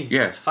okay.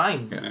 Yeah. It's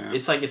fine. Yeah.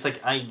 It's like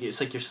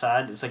you're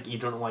sad. It's like you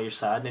don't know why you're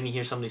sad, and then you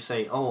hear somebody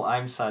say, "Oh,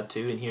 I'm sad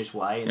too," and here's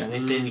why, and then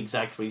they say the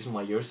exact reason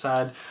why you're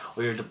sad,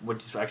 or you're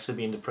actually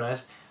being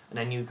depressed, and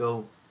then you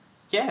go,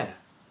 "Yeah,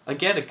 I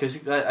get it,"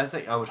 because I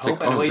think I would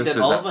hope anyway that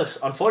all of us,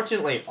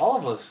 unfortunately, all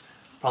of us.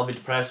 Probably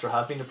depressed or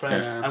have been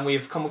depressed, and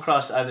we've come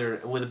across either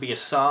whether it be a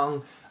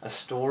song, a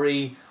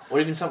story, or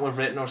even something we've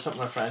written or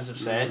something our friends have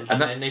said,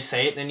 and then they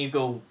say it, and then you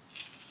go,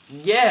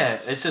 yeah,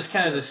 it's just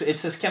kind of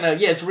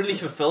it's really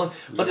fulfilling.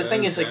 But the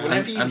thing is, like,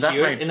 whenever you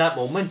hear it in that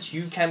moment,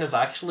 you kind of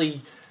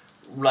actually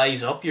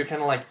rise up. You're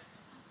kind of like,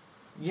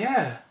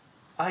 yeah,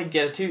 I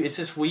get it too. It's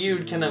this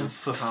weird kind of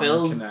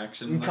fulfilled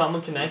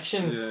common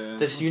connection,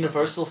 this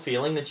universal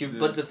feeling that you.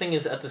 But the thing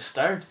is, at the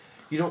start.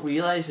 You don't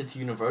realize it's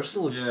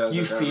universal.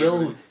 You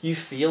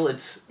feel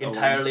it's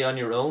entirely on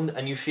your own,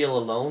 and you feel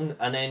alone,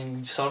 and then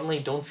you suddenly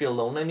don't feel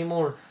alone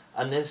anymore.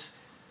 And this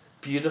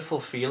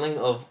beautiful feeling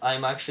of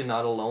I'm actually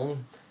not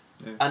alone,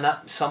 and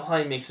that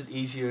somehow makes it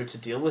easier to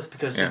deal with,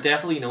 because it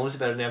definitely knows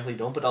about it, definitely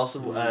don't. But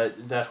also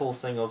that whole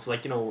thing of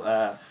like,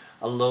 a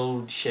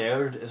load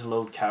shared is a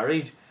load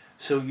carried.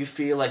 So you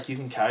feel like you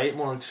can carry it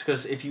more,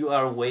 because if you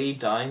are weighed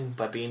down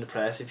by being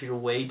depressed, if you're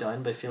weighed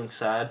down by feeling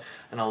sad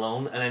and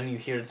alone, and then you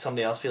hear that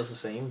somebody else feels the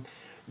same,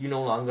 you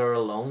no longer are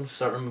alone.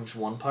 So it removes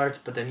one part,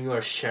 but then you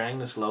are sharing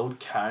this load,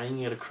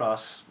 carrying it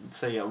across,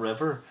 say, a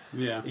river.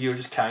 Yeah. You're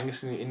just carrying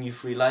this, and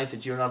you've realised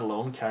that you're not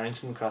alone carrying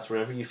something across the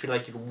river. You feel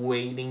like you're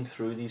wading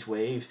through these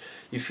waves.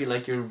 You feel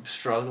like you're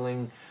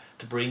struggling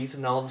to breathe,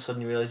 and all of a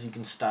sudden you realise you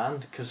can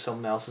stand because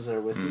someone else is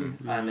there with you.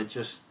 And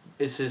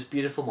it's this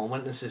beautiful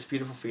moment, it's this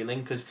beautiful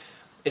feeling, because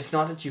it's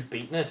not that you've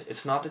beaten it,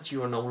 it's not that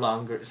you are no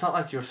longer, it's not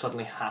like you're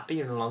suddenly happy,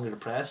 you're no longer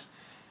depressed,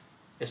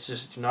 it's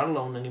just you're not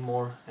alone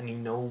anymore, and you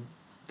know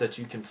that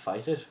you can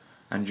fight it,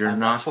 and you're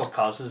that's what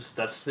causes,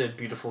 that's the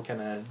beautiful kind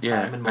of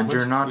time and moment. And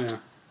you're not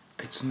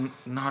it's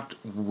not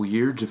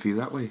weird to feel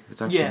that way.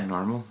 It's actually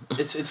normal.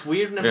 It's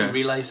weird whenever you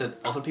realise that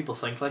other people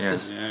think like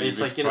this. Yeah, it's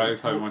like,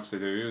 surprised how much they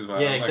do as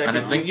well. Yeah, exactly.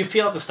 And I think you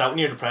feel at the start when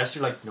you're depressed,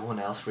 you're like, no one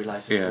else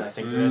realises that I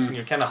think this, and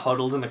you're kind of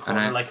huddled in the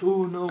corner like,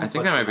 oh no. I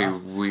think that might be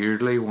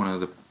weirdly one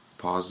of the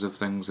positive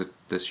things that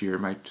this year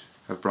might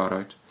have brought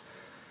out.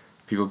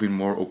 People being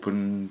more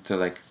open to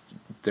like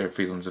their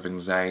feelings of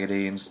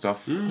anxiety and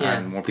stuff,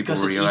 and more people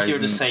because it's realizing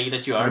easier to say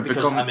that you are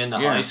because I'm in the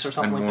house or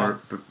something, and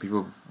like more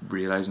people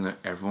realizing that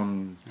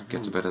everyone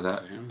gets a bit of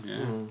that.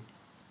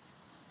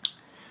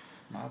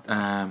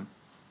 I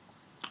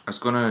was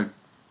gonna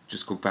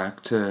just go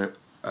back to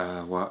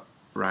what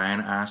Ryan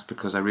asked,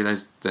 because I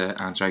realized the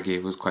answer I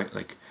gave was quite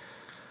like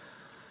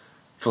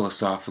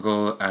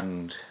philosophical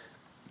and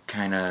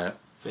kind of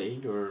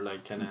vague, or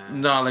like kind of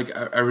no, like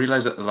I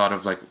realized that a lot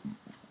of like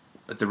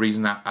the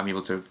reason that I'm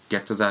able to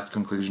get to that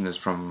conclusion is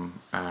from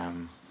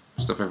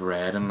stuff I've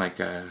read, and like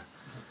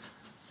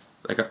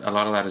like a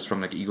lot of that is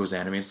from like Ego's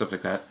Enemy and stuff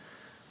like that.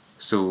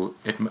 So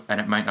it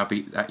might not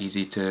be that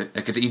easy to,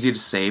 like, it's easy to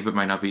say, but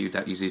might not be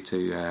that easy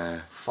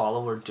to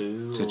follow or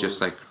do, to just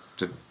like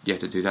to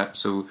do that.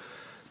 So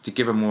to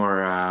give a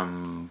more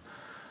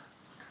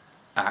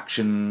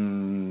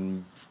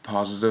action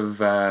positive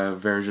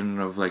version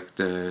of like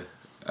the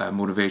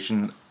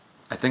motivation,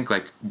 I think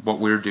like what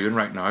we're doing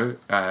right now,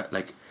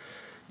 like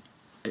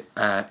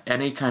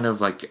any kind of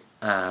like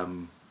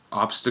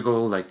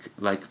obstacle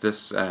like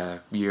this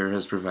year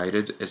has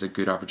provided is a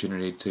good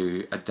opportunity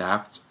to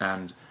adapt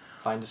and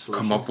find a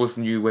solution, come up with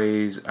new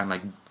ways and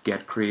like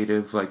get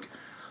creative. I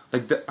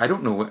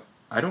don't know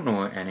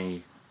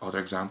any other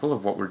example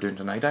of what we're doing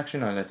tonight. Actually,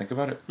 now that I think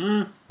about it,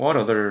 what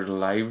other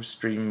live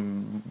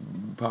stream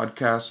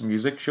podcast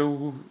music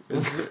show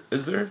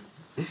is there?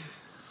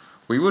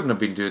 We wouldn't have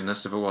been doing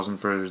this if it wasn't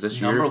for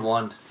this year. Number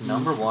one.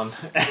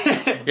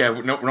 Yeah,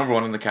 number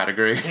one in the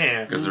category.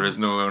 Yeah, because there is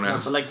no one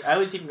else. But like I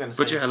was even going to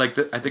say, but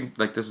yeah, I think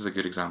like this is a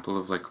good example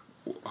of like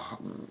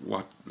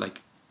what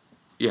like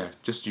yeah,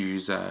 just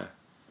use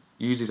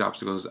these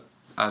obstacles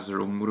as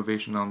their own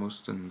motivation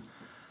almost, and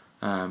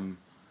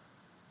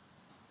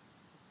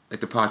like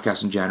the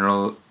podcast in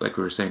general, like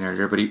we were saying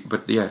earlier,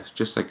 but yeah,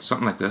 just like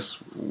something like this,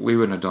 we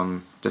wouldn't have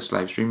done this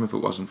live stream if it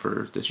wasn't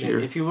for this year.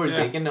 If you were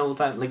gigging the whole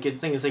time, like the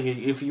thing is, like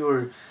if you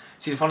were,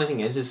 see the funny thing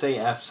is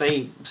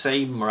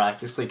say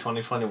miraculously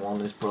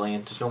 2021 is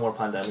brilliant, there's no more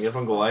pandemic,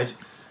 everyone go out,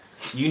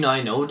 you now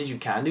know that you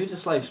can do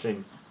this live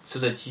stream. So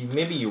that you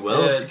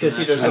will, because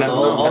see, there's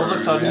all of a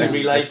sudden you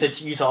realise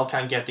that you all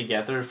can't get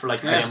together for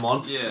like say a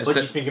month,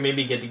 but you can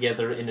maybe get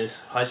together in his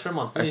house for a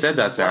month. I said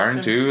that to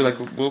Aaron too. Like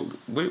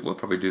we'll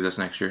probably do this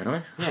next year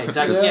anyway. Yeah,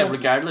 exactly. Yeah,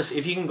 regardless,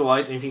 if you can go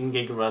out and if you can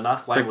gig around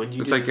that, why wouldn't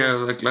you? It's like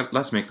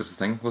let's make this a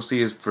thing. We'll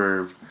see us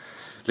for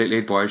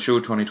Late Boys Show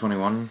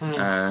 2021.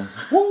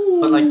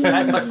 But like,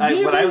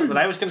 what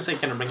I was going to say,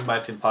 kind of bring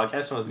back to the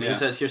podcast with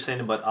news as you're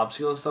saying about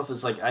obstacles and stuff,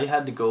 is like I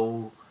had to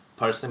go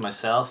personally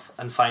myself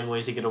and find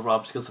ways to get over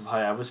obstacles of how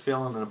I was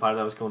feeling, and a part of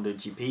that was going to a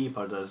GP,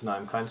 part of that is now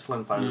I'm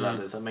counselling, part of that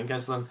is I'm in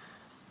counselling,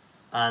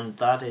 and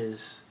that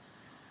is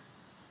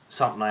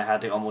something I had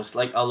to almost,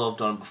 like, although I've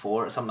done it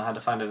before, it's something I had to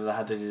find out that I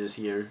had to do this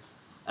year,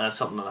 and it's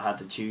something that I had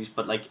to choose.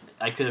 But like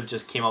I could have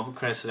just came up with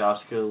Chris the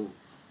obstacle,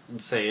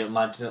 say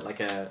imagine it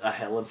like a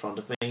hill in front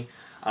of me, and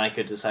I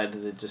could decide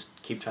to just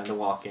keep trying to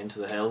walk into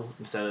the hill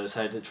instead of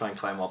decided to try and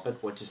climb up it,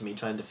 which is me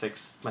trying to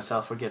fix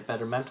myself or get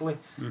better mentally.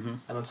 And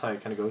that's how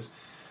it kind of goes.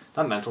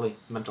 Not mentally,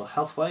 mental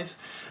health wise.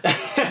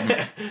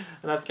 And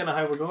that's kind of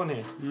how we're going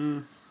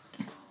here.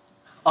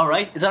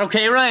 Alright, is that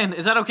okay, Ryan?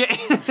 Is that okay?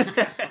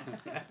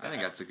 I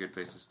think that's a good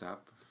place to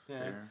stop. Yeah.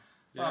 There.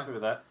 I'm happy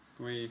with that.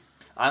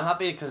 I'm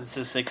happy because it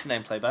says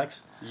 69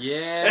 playbacks.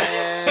 Yeah.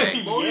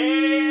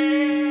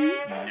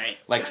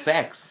 Nice. Like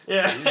sex.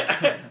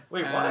 Yeah.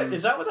 Wait, what?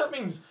 Is that what that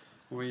means?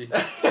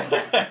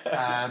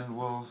 And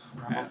we'll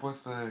wrap up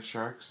with the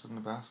sharks in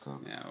the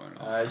bathtub.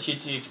 Yeah.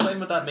 Should you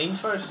explain what that means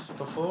first,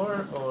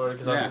 before, or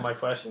because that's one of my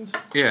questions?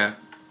 Yeah.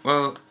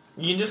 Well,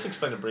 you can just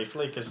explain it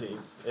briefly because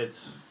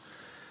it's.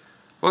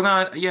 Well,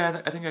 no.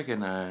 Yeah, I think I can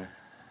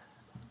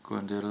go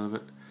into it a little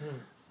bit.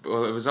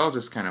 Well, it was all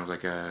just kind of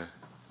like the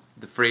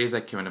phrase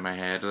that came into my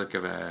head, like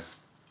of a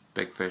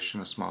big fish in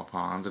a small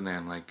pond, and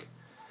then like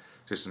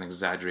just an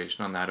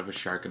exaggeration on that of a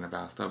shark in a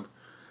bathtub.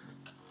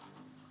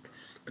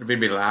 It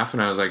made me laugh,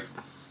 and I was like,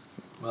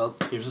 well,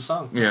 here's a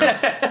song.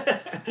 Yeah.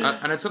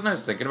 And it's something I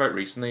was thinking about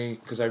recently,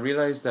 because I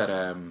realised that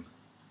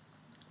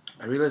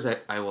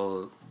I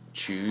will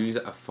choose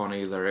a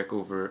funny lyric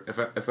over,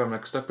 if I'm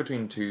like stuck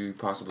between two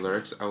possible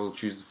lyrics, I will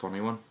choose the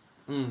funny one.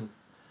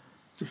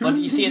 But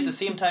you see, at the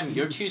same time,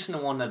 you're choosing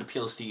the one that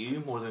appeals to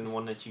you more than the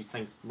one that you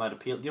think might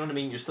appeal. Do you know what I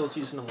mean? You're still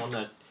choosing the one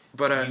that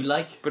you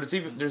like. But it's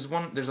even there's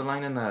a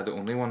line in the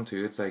only one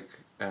too. It's like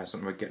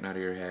something about getting out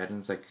of your head, and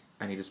it's like,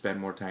 I need to spend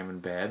more time in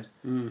bed.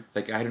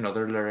 Like I had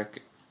another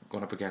lyric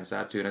going up against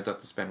that too, and I thought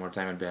the spend more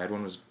time in bed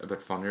one was a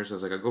bit funnier, so I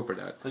was like, I'll go for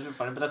that. It's a bit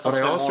funny, but that's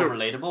also more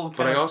relatable.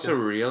 But I also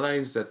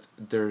realised that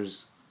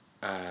there's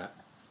a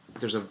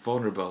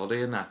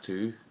vulnerability in that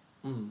too,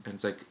 and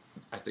it's like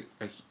I think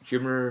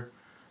humour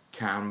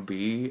can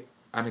be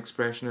an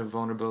expression of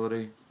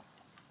vulnerability.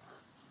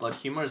 But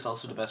humour is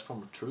also the best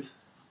form of truth.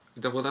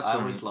 Well, I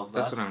always love that.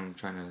 That's what I'm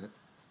trying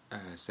to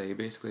say,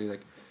 basically.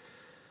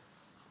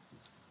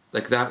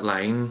 Like that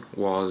line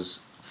was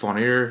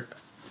funnier,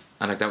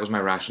 and like that was my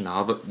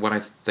rationale. But when I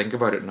think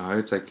about it now,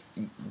 it's like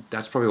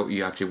that's probably what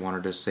you actually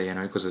wanted to say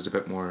now, because it's a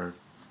bit more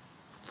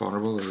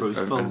vulnerable,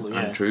 truthful,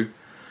 and true.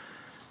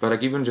 But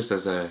like even just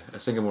as I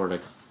was thinking more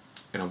like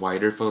in a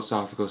wider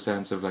philosophical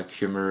sense of like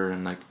humor,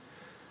 and like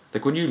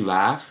when you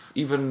laugh,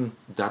 even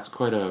that's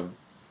quite a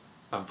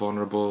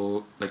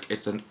vulnerable, like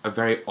it's a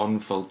very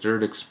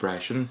unfiltered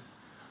expression.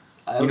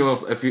 You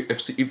know, if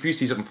you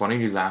see something funny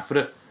and you laugh at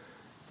it.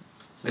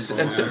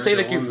 And say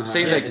like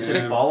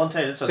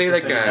voluntary.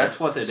 That's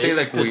what it is.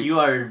 Because you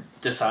are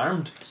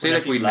disarmed. Say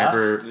like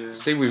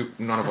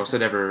none of us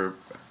had ever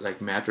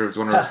like met, or it was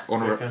one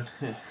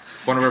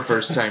of our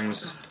first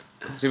times.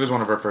 Say it was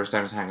one of our first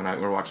times hanging out.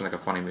 We were watching like a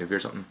funny movie or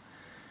something,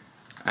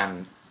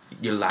 and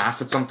you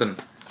laugh at something,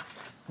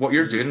 what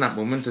you're doing in that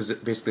moment is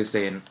basically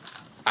saying,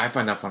 I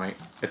find that funny.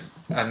 It's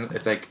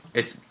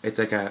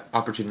like a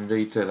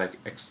opportunity to like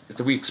it's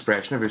a wee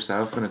expression of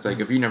yourself, and it's like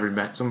if you never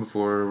met someone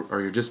before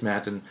or you're just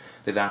met and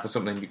they laugh at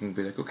something, you can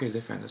be like, okay,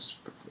 they find this,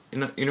 you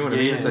know what I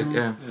mean? It's like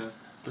Yeah.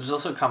 There's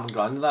also common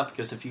ground to that,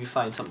 because if you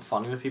find something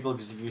funny with people,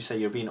 because if you say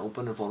you're being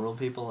open or vulnerable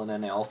with people and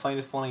then they all find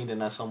it funny, then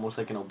that's almost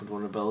like an open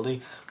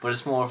vulnerability, but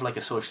it's more of like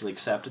a socially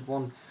accepted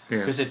one,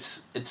 because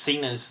it's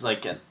seen as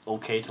like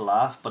okay to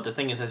laugh. But the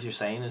thing is, as you're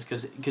saying, is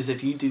because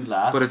if you do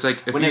laugh, but it's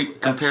like if when you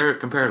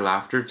compare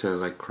laughter to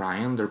like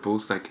crying, they're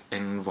both like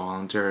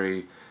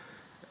involuntary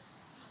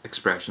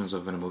expressions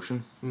of an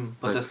emotion. But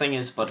like, the thing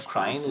is,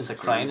 crying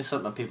is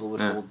something that people would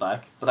Yeah. hold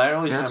back. But I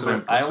always Yeah, remember,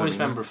 that's what I mean.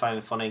 remember finding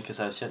it funny, because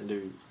I was chatting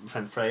to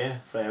friend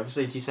Freya.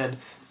 Obviously, she said the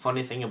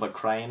funny thing about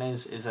crying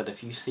is that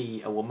if you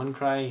see a woman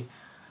cry,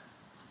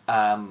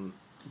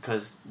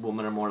 because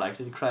women are more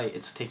likely to cry,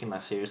 it's taken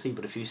that seriously.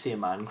 But if you see a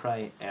man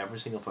cry, every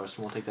single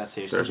person will take that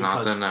seriously. there's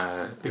nothing.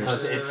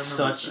 Because Yeah, I it's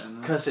remember such saying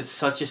that. because it's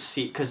such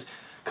a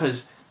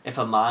because if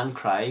a man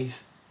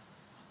cries,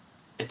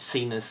 it's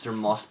seen as there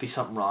must be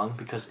something wrong,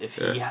 because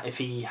if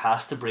he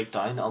has to break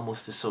down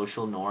almost the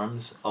social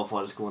norms of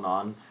what is going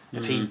on,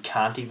 if he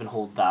can't even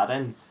hold that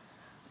in,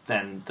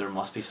 then there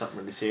must be something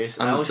really serious.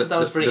 And I always thought that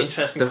was a very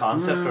interesting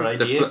concept or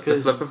idea. The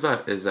flip of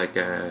that is like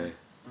a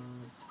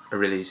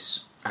really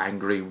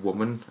angry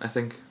woman, I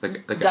think.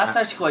 Like That's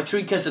actually quite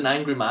true, because an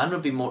angry man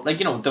would be more like,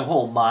 the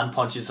whole man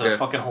punches a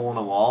fucking hole in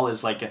a wall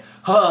is like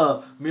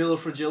male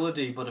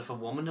fragility. But if a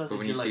woman does But it,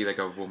 when you're you like, see like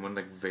a woman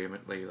like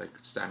vehemently like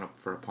stand up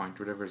for a point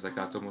or whatever, it's like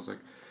that's almost like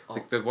it's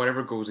like the,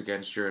 whatever goes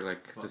against your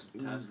like What, this,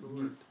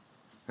 Tesco?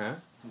 huh?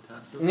 In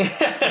Tesco?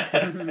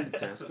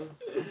 Tesco?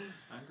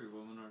 Angry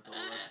woman or all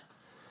that.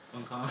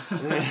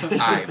 Uncommon.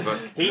 Aye, but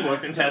he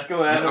worked in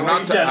Tesco. I'm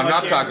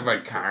not talking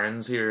about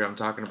Karens here. I'm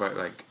talking about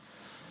like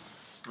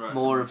Right.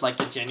 more of like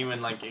a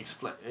genuine like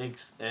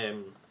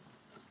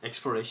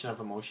exploration of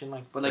emotion,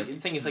 like. But like the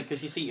thing is, like,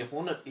 because you see, if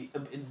one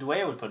the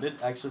way I would put it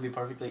actually be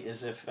perfectly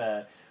is if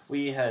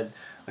we had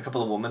a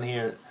couple of women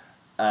here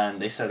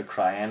and they started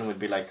crying, we'd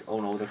be like, oh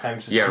no, they're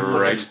crying. Yeah,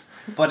 right.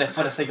 But if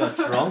they got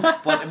drunk,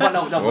 but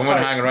no, woman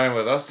sorry. hanging around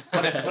with us.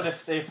 But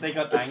if they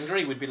got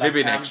angry, we'd be like,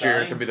 Maybe calm next year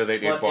down. it could be the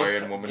Lady But Boy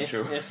if- and Woman if,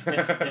 show.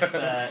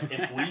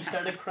 If we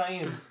started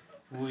crying,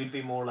 we'd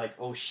be more like,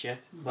 oh shit,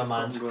 my There's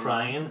man's something going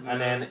crying. on. And Yeah.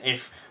 then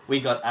if we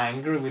got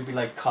angry, we'd be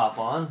like, cop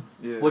on.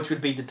 Yeah. Which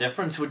would be the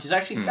difference, which is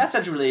actually, that's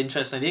actually a really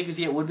interesting idea, because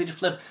it would be the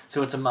flip.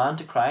 So it's a man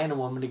to cry and a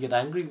woman to get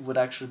angry would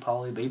actually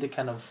probably be the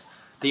kind of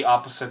the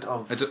opposite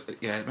of.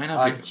 It might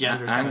not be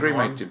gender kind of angry.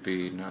 norm. Might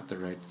be not the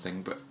right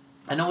thing, but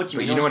I know what you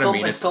But mean. you know It's what I still,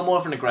 mean, It's it's- still more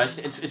of an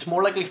aggression. It's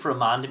more likely for a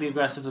man to be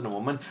aggressive than a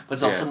woman, but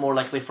it's also Yeah. more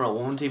likely for a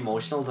woman to be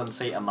emotional than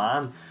say a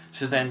man.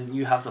 So then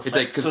you have the It's flip.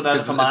 like- 'cause- so that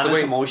if a 'cause man it's the is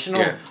way-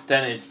 emotional, yeah.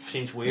 then it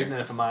seems weird, Yeah.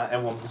 and if a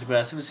woman's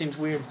aggressive, it seems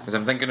weird. because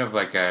I'm thinking of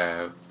like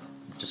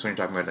just when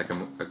you're talking about like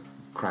a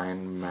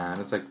crying man,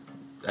 it's like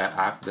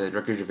the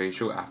Ricky Gervais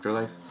show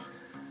Afterlife.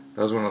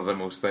 That was one of the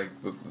most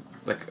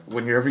like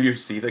whenever you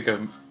see like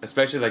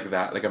especially like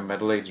that, like a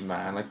middle-aged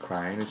man like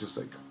crying, it's just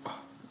like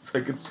it's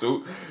like it's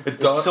so it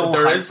does so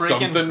there is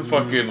heartbreaking. something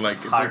fucking like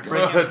it's like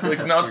Heartbreaking. it's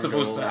like not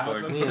supposed to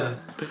Fucking happen.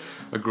 Yeah.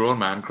 A grown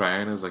man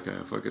crying is like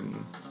a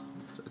fucking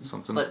it's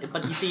something.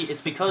 But you see,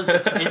 it's because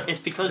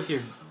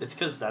it's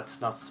because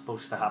that's not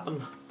supposed to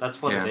happen.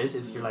 That's what Yeah. it is.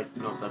 It's you're like,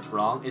 no, that's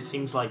wrong. It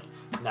seems like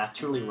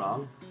naturally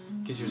wrong,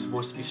 because you're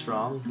supposed to be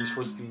strong. You're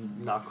supposed to be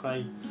not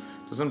cry.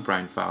 Doesn't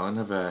Brian Fallon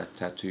have a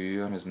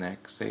tattoo on his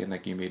neck saying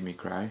like "You made me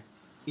cry"?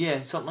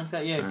 Yeah, something like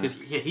that. Yeah, because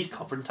he's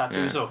covered in tattoos,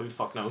 Yeah. so who the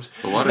fuck knows?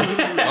 But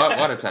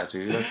what a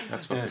tattoo!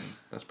 That's fucking Yeah.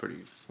 that's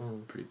pretty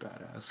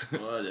badass.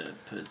 What a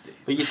pussy.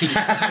 But you see,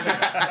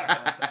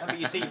 but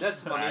you see,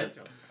 that's funny.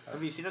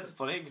 But you see, that's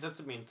funny because that's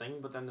the main thing.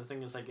 But then the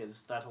thing is, like,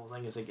 is that whole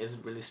thing is like, is it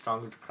really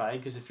stronger to cry?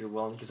 Because if you're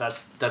willing, because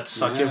that's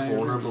such a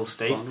vulnerable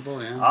state.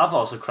 Vulnerable, yeah. I've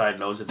also cried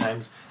loads of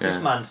times. This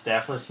Yeah. man's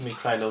definitely seen me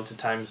cry loads of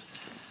times.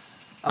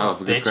 I'm Oh, a if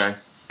we could bitch. cry.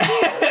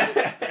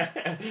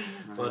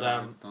 But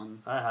Done.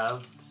 I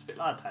have. It's been a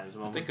lot of times.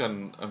 I think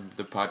on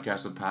the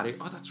podcast with Paddy.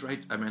 Oh, that's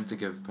right. I meant to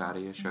give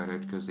Paddy a shout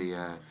out because he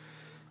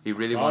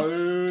really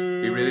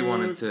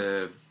wanted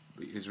to.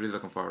 He was really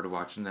looking forward to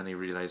watching. Then he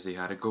realized he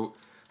had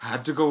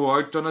to go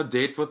out on a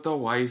date with the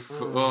wife.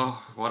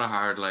 Oh, what a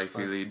hard life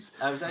he leads.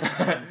 I was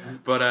actually.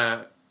 But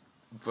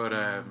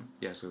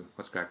yeah. So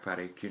what's crack,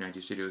 Paddy?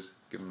 Q90 Studios.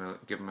 Give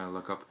him a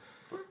look up.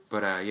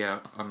 But yeah,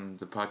 on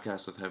the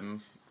podcast with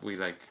him,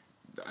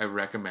 I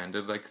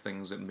recommended like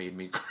things that made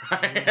me cry.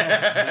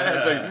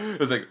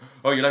 It's like,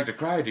 oh, you like to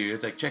cry, do you?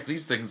 It's like, check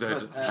these things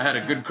out. I had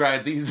a good cry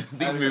at these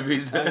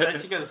movies. I was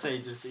actually going to say,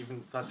 just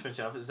even that's finish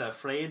off, is that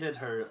Freya did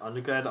her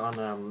undergrad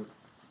on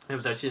it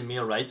was actually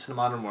male rights in the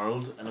modern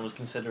world, and it was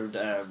considered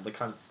the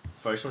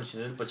controversial when she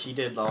did it, but she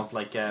did a lot of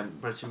like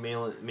British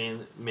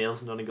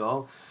males in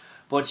Donegal.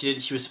 But she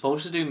was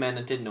supposed to do men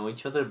that didn't know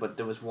each other, but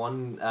there was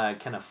one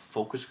kind of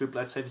focus group,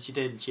 let's say, that she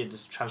did. She had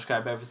to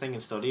transcribe everything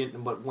and study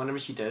it. But whenever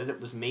she did it,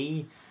 it was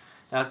me,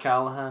 Al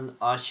Callahan,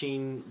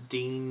 Oisin,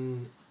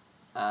 Dean,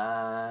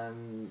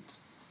 and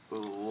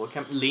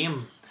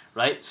Liam,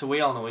 right? So we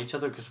all know each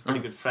other because we're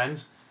pretty good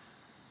friends.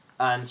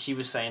 And she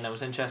was saying that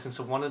was interesting.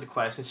 So one of the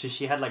questions, so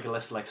she had like a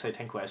list of like say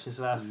 10 questions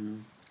to ask,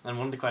 and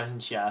one of the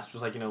questions she asked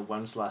was like, when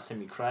was the last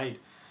time you cried?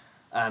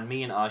 And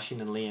me and Oshin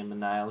and Liam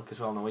and Niall, because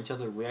we all know each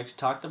other, we actually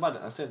talked about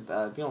it. I said,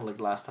 like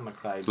last time I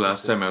cried.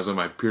 Last time I was on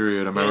my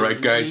period, am I right,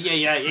 guys?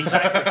 Yeah,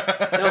 exactly.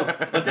 No,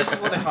 but this is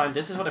what I found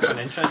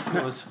interesting.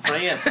 It was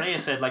Freya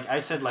said, like, I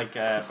said, like,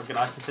 fucking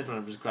Ashton said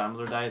whenever his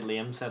grandmother died,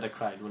 Liam said I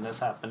cried when this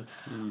happened.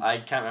 I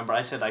can't remember,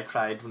 I said I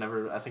cried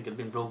whenever I think it had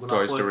been broken Toy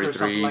up with Story or 3.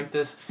 something like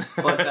this.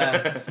 But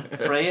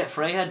Freya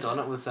had done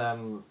it with a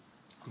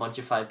bunch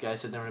of 5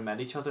 guys that never met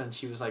each other, and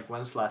she was like,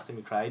 when's the last time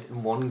you cried?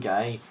 And one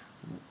guy,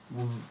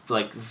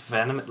 like,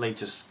 vehemently,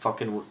 just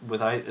fucking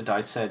without a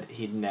doubt, said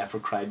he'd never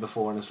cried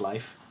before in his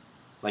life.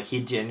 Like, he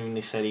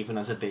genuinely said, even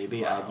as a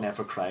baby, I'd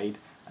never cried.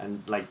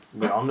 And like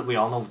we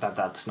all know that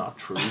that's not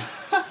true.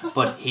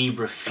 But he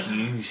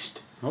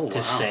refused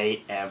to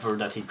say ever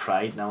that he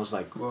cried, and I was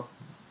like,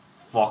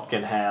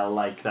 fucking hell,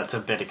 like that's a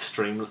bit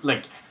extreme.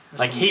 Like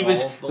he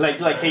was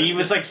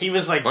he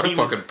was like what a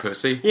fucking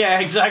pussy. Yeah,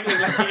 exactly.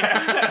 Like,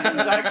 yeah,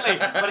 exactly.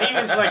 But he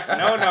was like,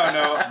 no.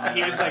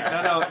 He was like,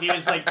 no. He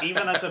was like,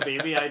 even as a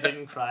baby, I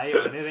didn't cry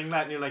or anything like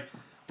that. And you're like,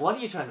 what are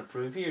you trying to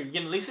prove here? You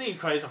can at least say he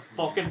cries a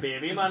fucking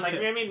baby, man. Like,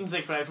 maybe he didn't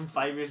say cry from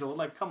 5 years old.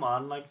 Like, come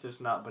on, like, just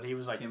not. But he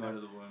was like, came out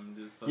of the womb,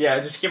 just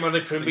just came out of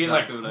the crib being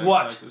exactly like,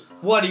 what?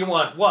 What do you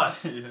want? What?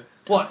 Yeah.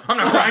 What? I'm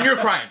not crying, you're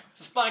crying.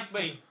 Spank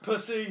me,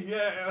 pussy.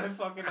 Yeah, and I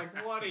fucking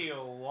like, what do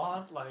you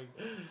want? Like,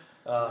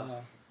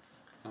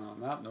 and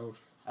on that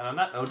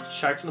note,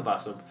 sharks in the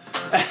bathtub.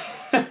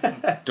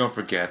 Don't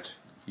forget,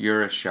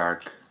 you're a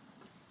shark,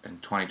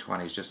 and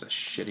 2020 is just a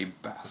shitty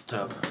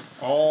bathtub.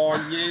 oh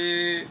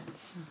yeah,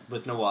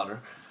 with no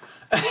water.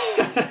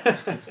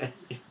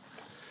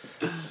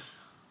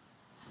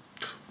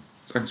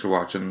 Thanks for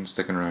watching,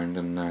 sticking around,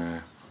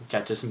 and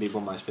catch us in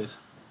people on MySpace.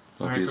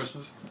 Merry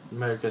Christmas.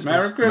 Merry Christmas.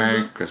 Merry Christmas.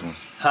 Merry Christmas.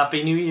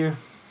 Happy New Year.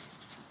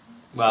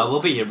 Well, we'll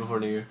be here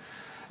before New Year.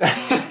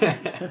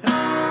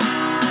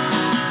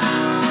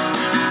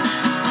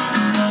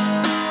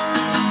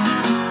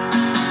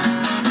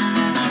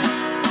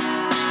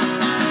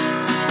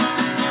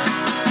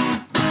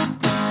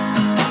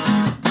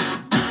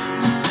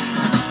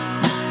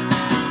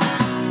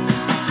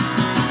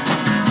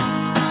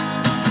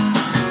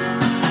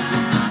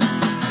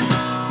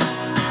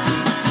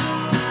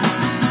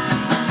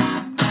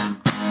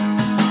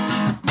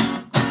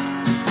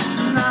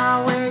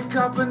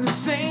 Up in the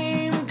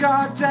same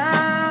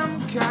goddamn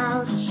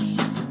couch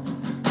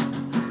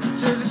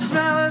to the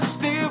smell of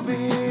stale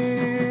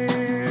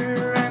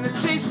beer and the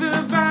taste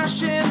of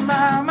ash in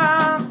my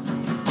mouth.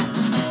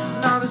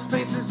 And all this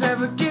place has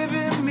ever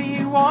given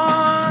me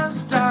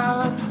was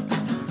doubt.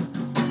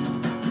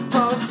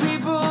 Full of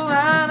people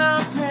and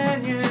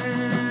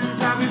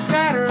opinions I'd be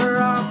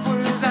better off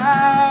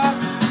without.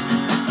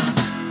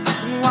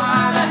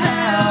 Why the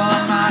hell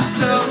am I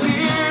still here?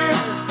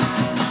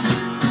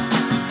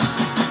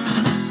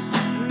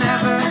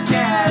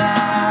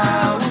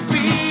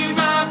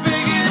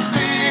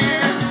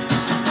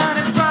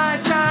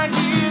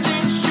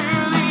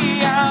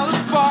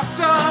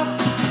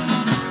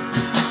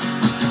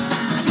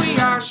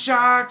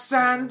 Sharks,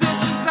 and this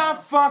is our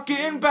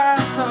fucking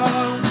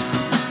battle.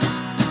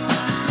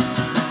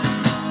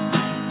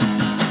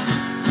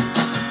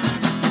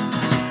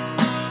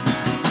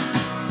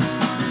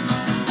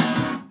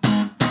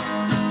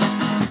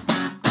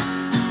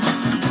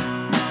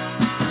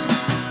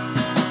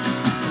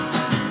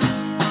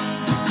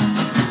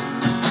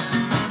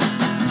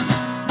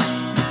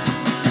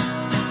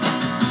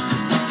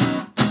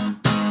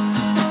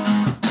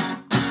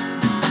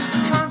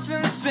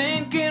 Constant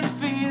sinking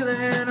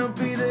feeling will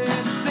be the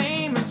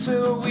same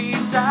until we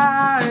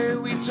die.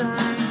 We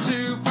turn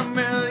to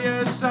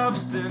familiar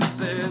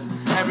substances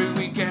every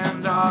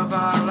weekend of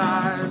our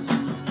lives.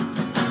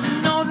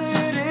 Know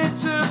that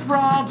it's a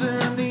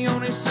problem, the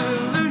only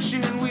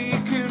solution we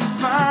can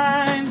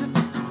find.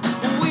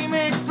 We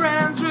make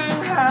friends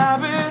with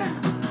habit,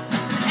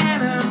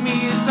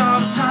 enemies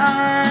of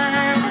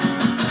time.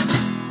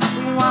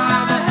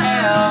 Why the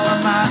hell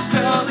am I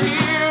still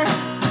here?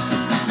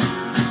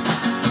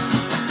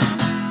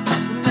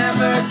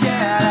 Never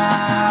get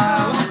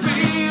out will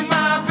be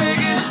my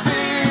biggest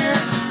fear.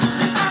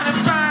 And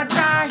if I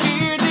die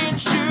here, then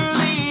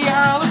surely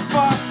I'll have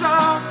fucked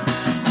up.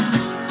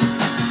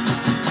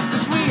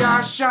 'Cause we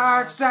are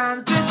sharks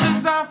and this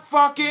is our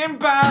fucking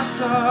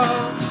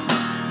battle.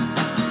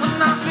 When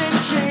nothing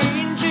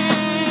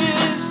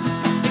changes,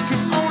 it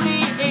can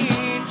only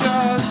age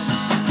us.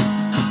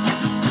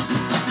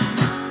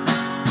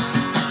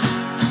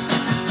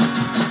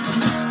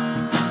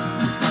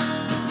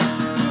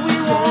 We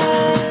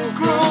won't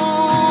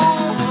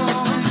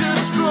grow,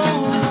 just grow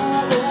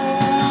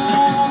old.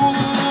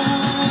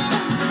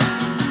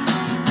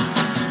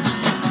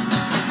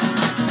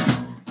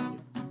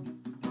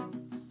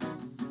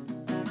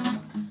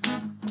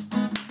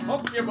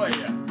 hope you buy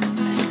it.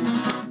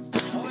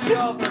 Only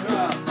all for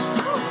that.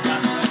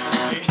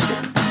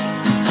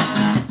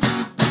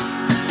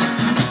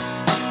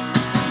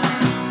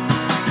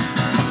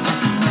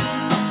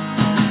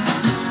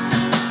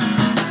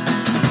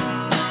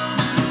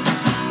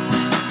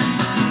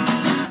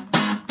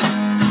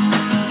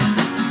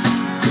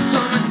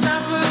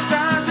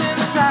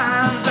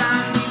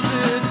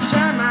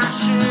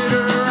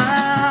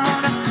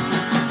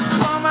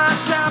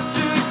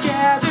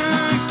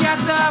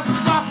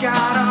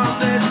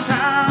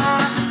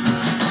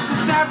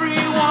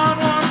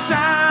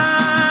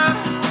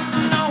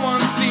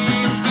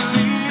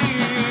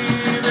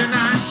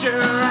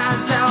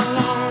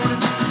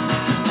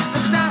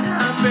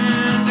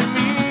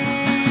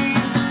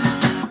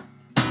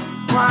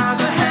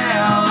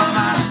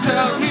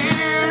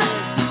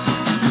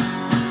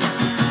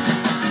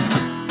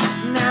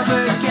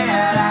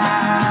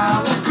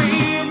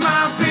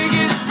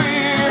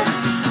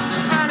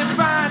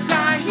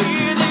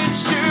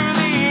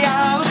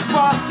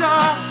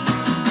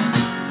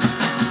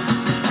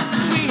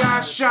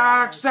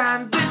 sharks,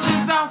 and this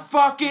is a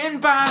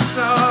fucking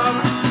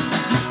bathtub.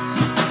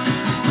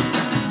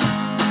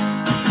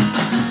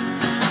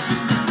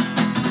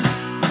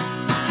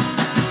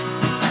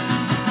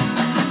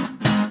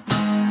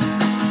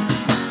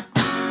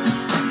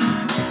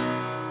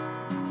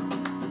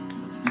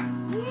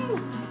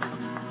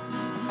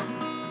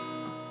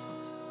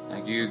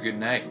 Thank you. Good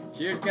night.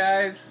 Cheers,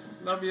 guys.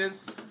 Love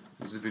yous.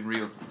 This has been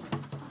real.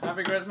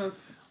 Happy Christmas.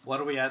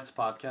 What are we at?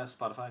 Podcast,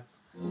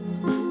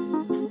 Spotify?